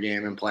top of your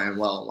game and playing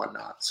well and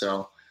whatnot.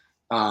 So,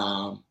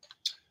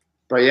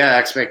 but yeah,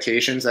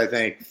 expectations. I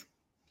think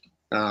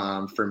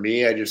for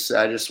me, I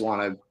just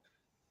want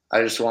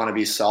I just want to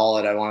be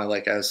solid. I want to,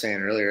 like I was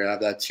saying earlier,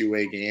 have that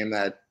two-way game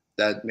that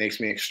makes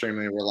me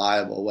extremely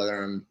reliable,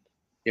 whether I'm,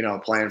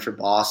 playing for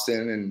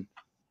Boston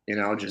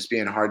and, just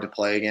being hard to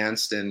play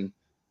against and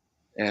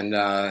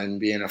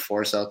being a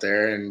force out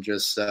there and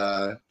just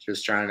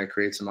trying to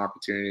create some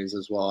opportunities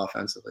as well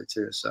offensively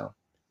too. So.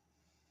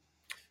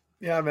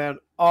 Yeah, man.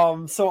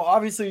 So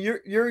obviously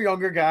you're a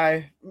younger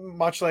guy,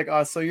 much like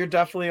us. So you're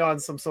definitely on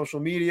some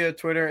social media,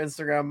 Twitter,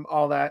 Instagram,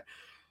 all that.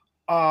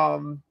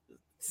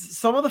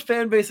 Some of the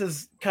fan base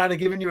is kind of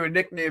giving you a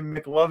nickname,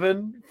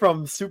 McLaughlin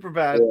from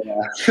Superbad.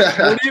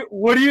 Yeah.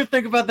 What do you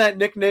think about that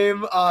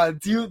nickname?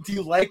 Do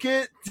you like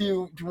it?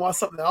 Do you want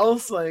something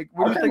else? Like,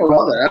 what do you think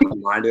about that? I don't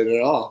mind it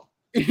at all.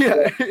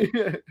 Yeah.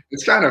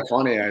 It's kind of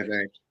funny, I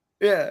think.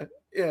 Yeah.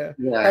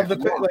 Have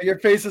like your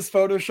face is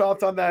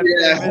photoshopped on that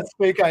famous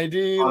fake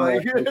ID.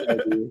 Like, fake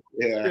ID.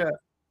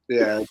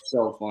 Yeah, it's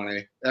so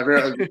funny. My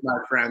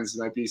friends,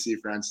 my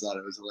PC friends, thought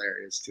it was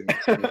hilarious too.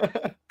 So,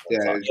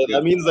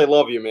 that means they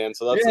love you, man.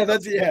 So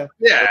that's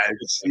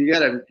you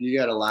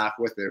gotta laugh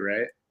with it,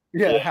 right?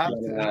 Yeah, have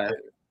to.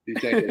 You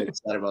can't get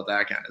upset about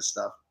that kind of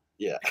stuff.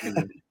 Yeah,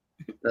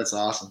 that's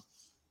awesome.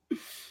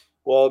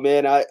 Well,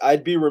 man,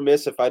 I'd be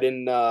remiss if I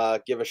didn't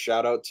give a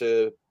shout out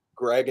to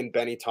Greg and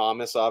Benny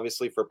Thomas,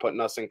 obviously, for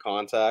putting us in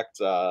contact.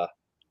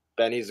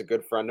 Benny's a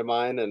good friend of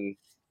mine and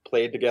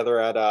played together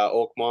at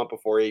Oakmont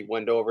before he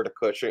went over to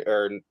Cushing,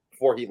 or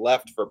before he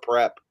left for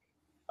prep.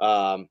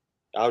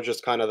 I was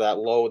just kind of that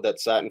load that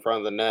sat in front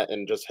of the net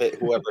and just hit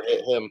whoever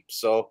hit him.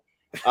 So,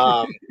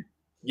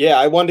 yeah,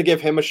 I wanted to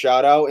give him a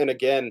shout out. And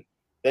again,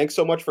 thanks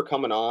so much for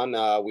coming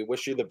on. We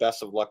wish you the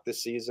best of luck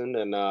this season,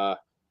 and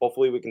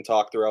hopefully we can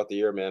talk throughout the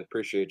year, man.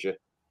 Appreciate you.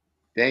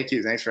 Thank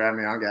you. Thanks for having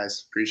me on,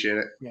 guys. Appreciate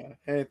it. Yeah.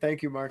 Hey,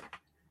 thank you, Marc.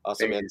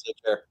 Awesome, man. Take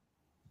care.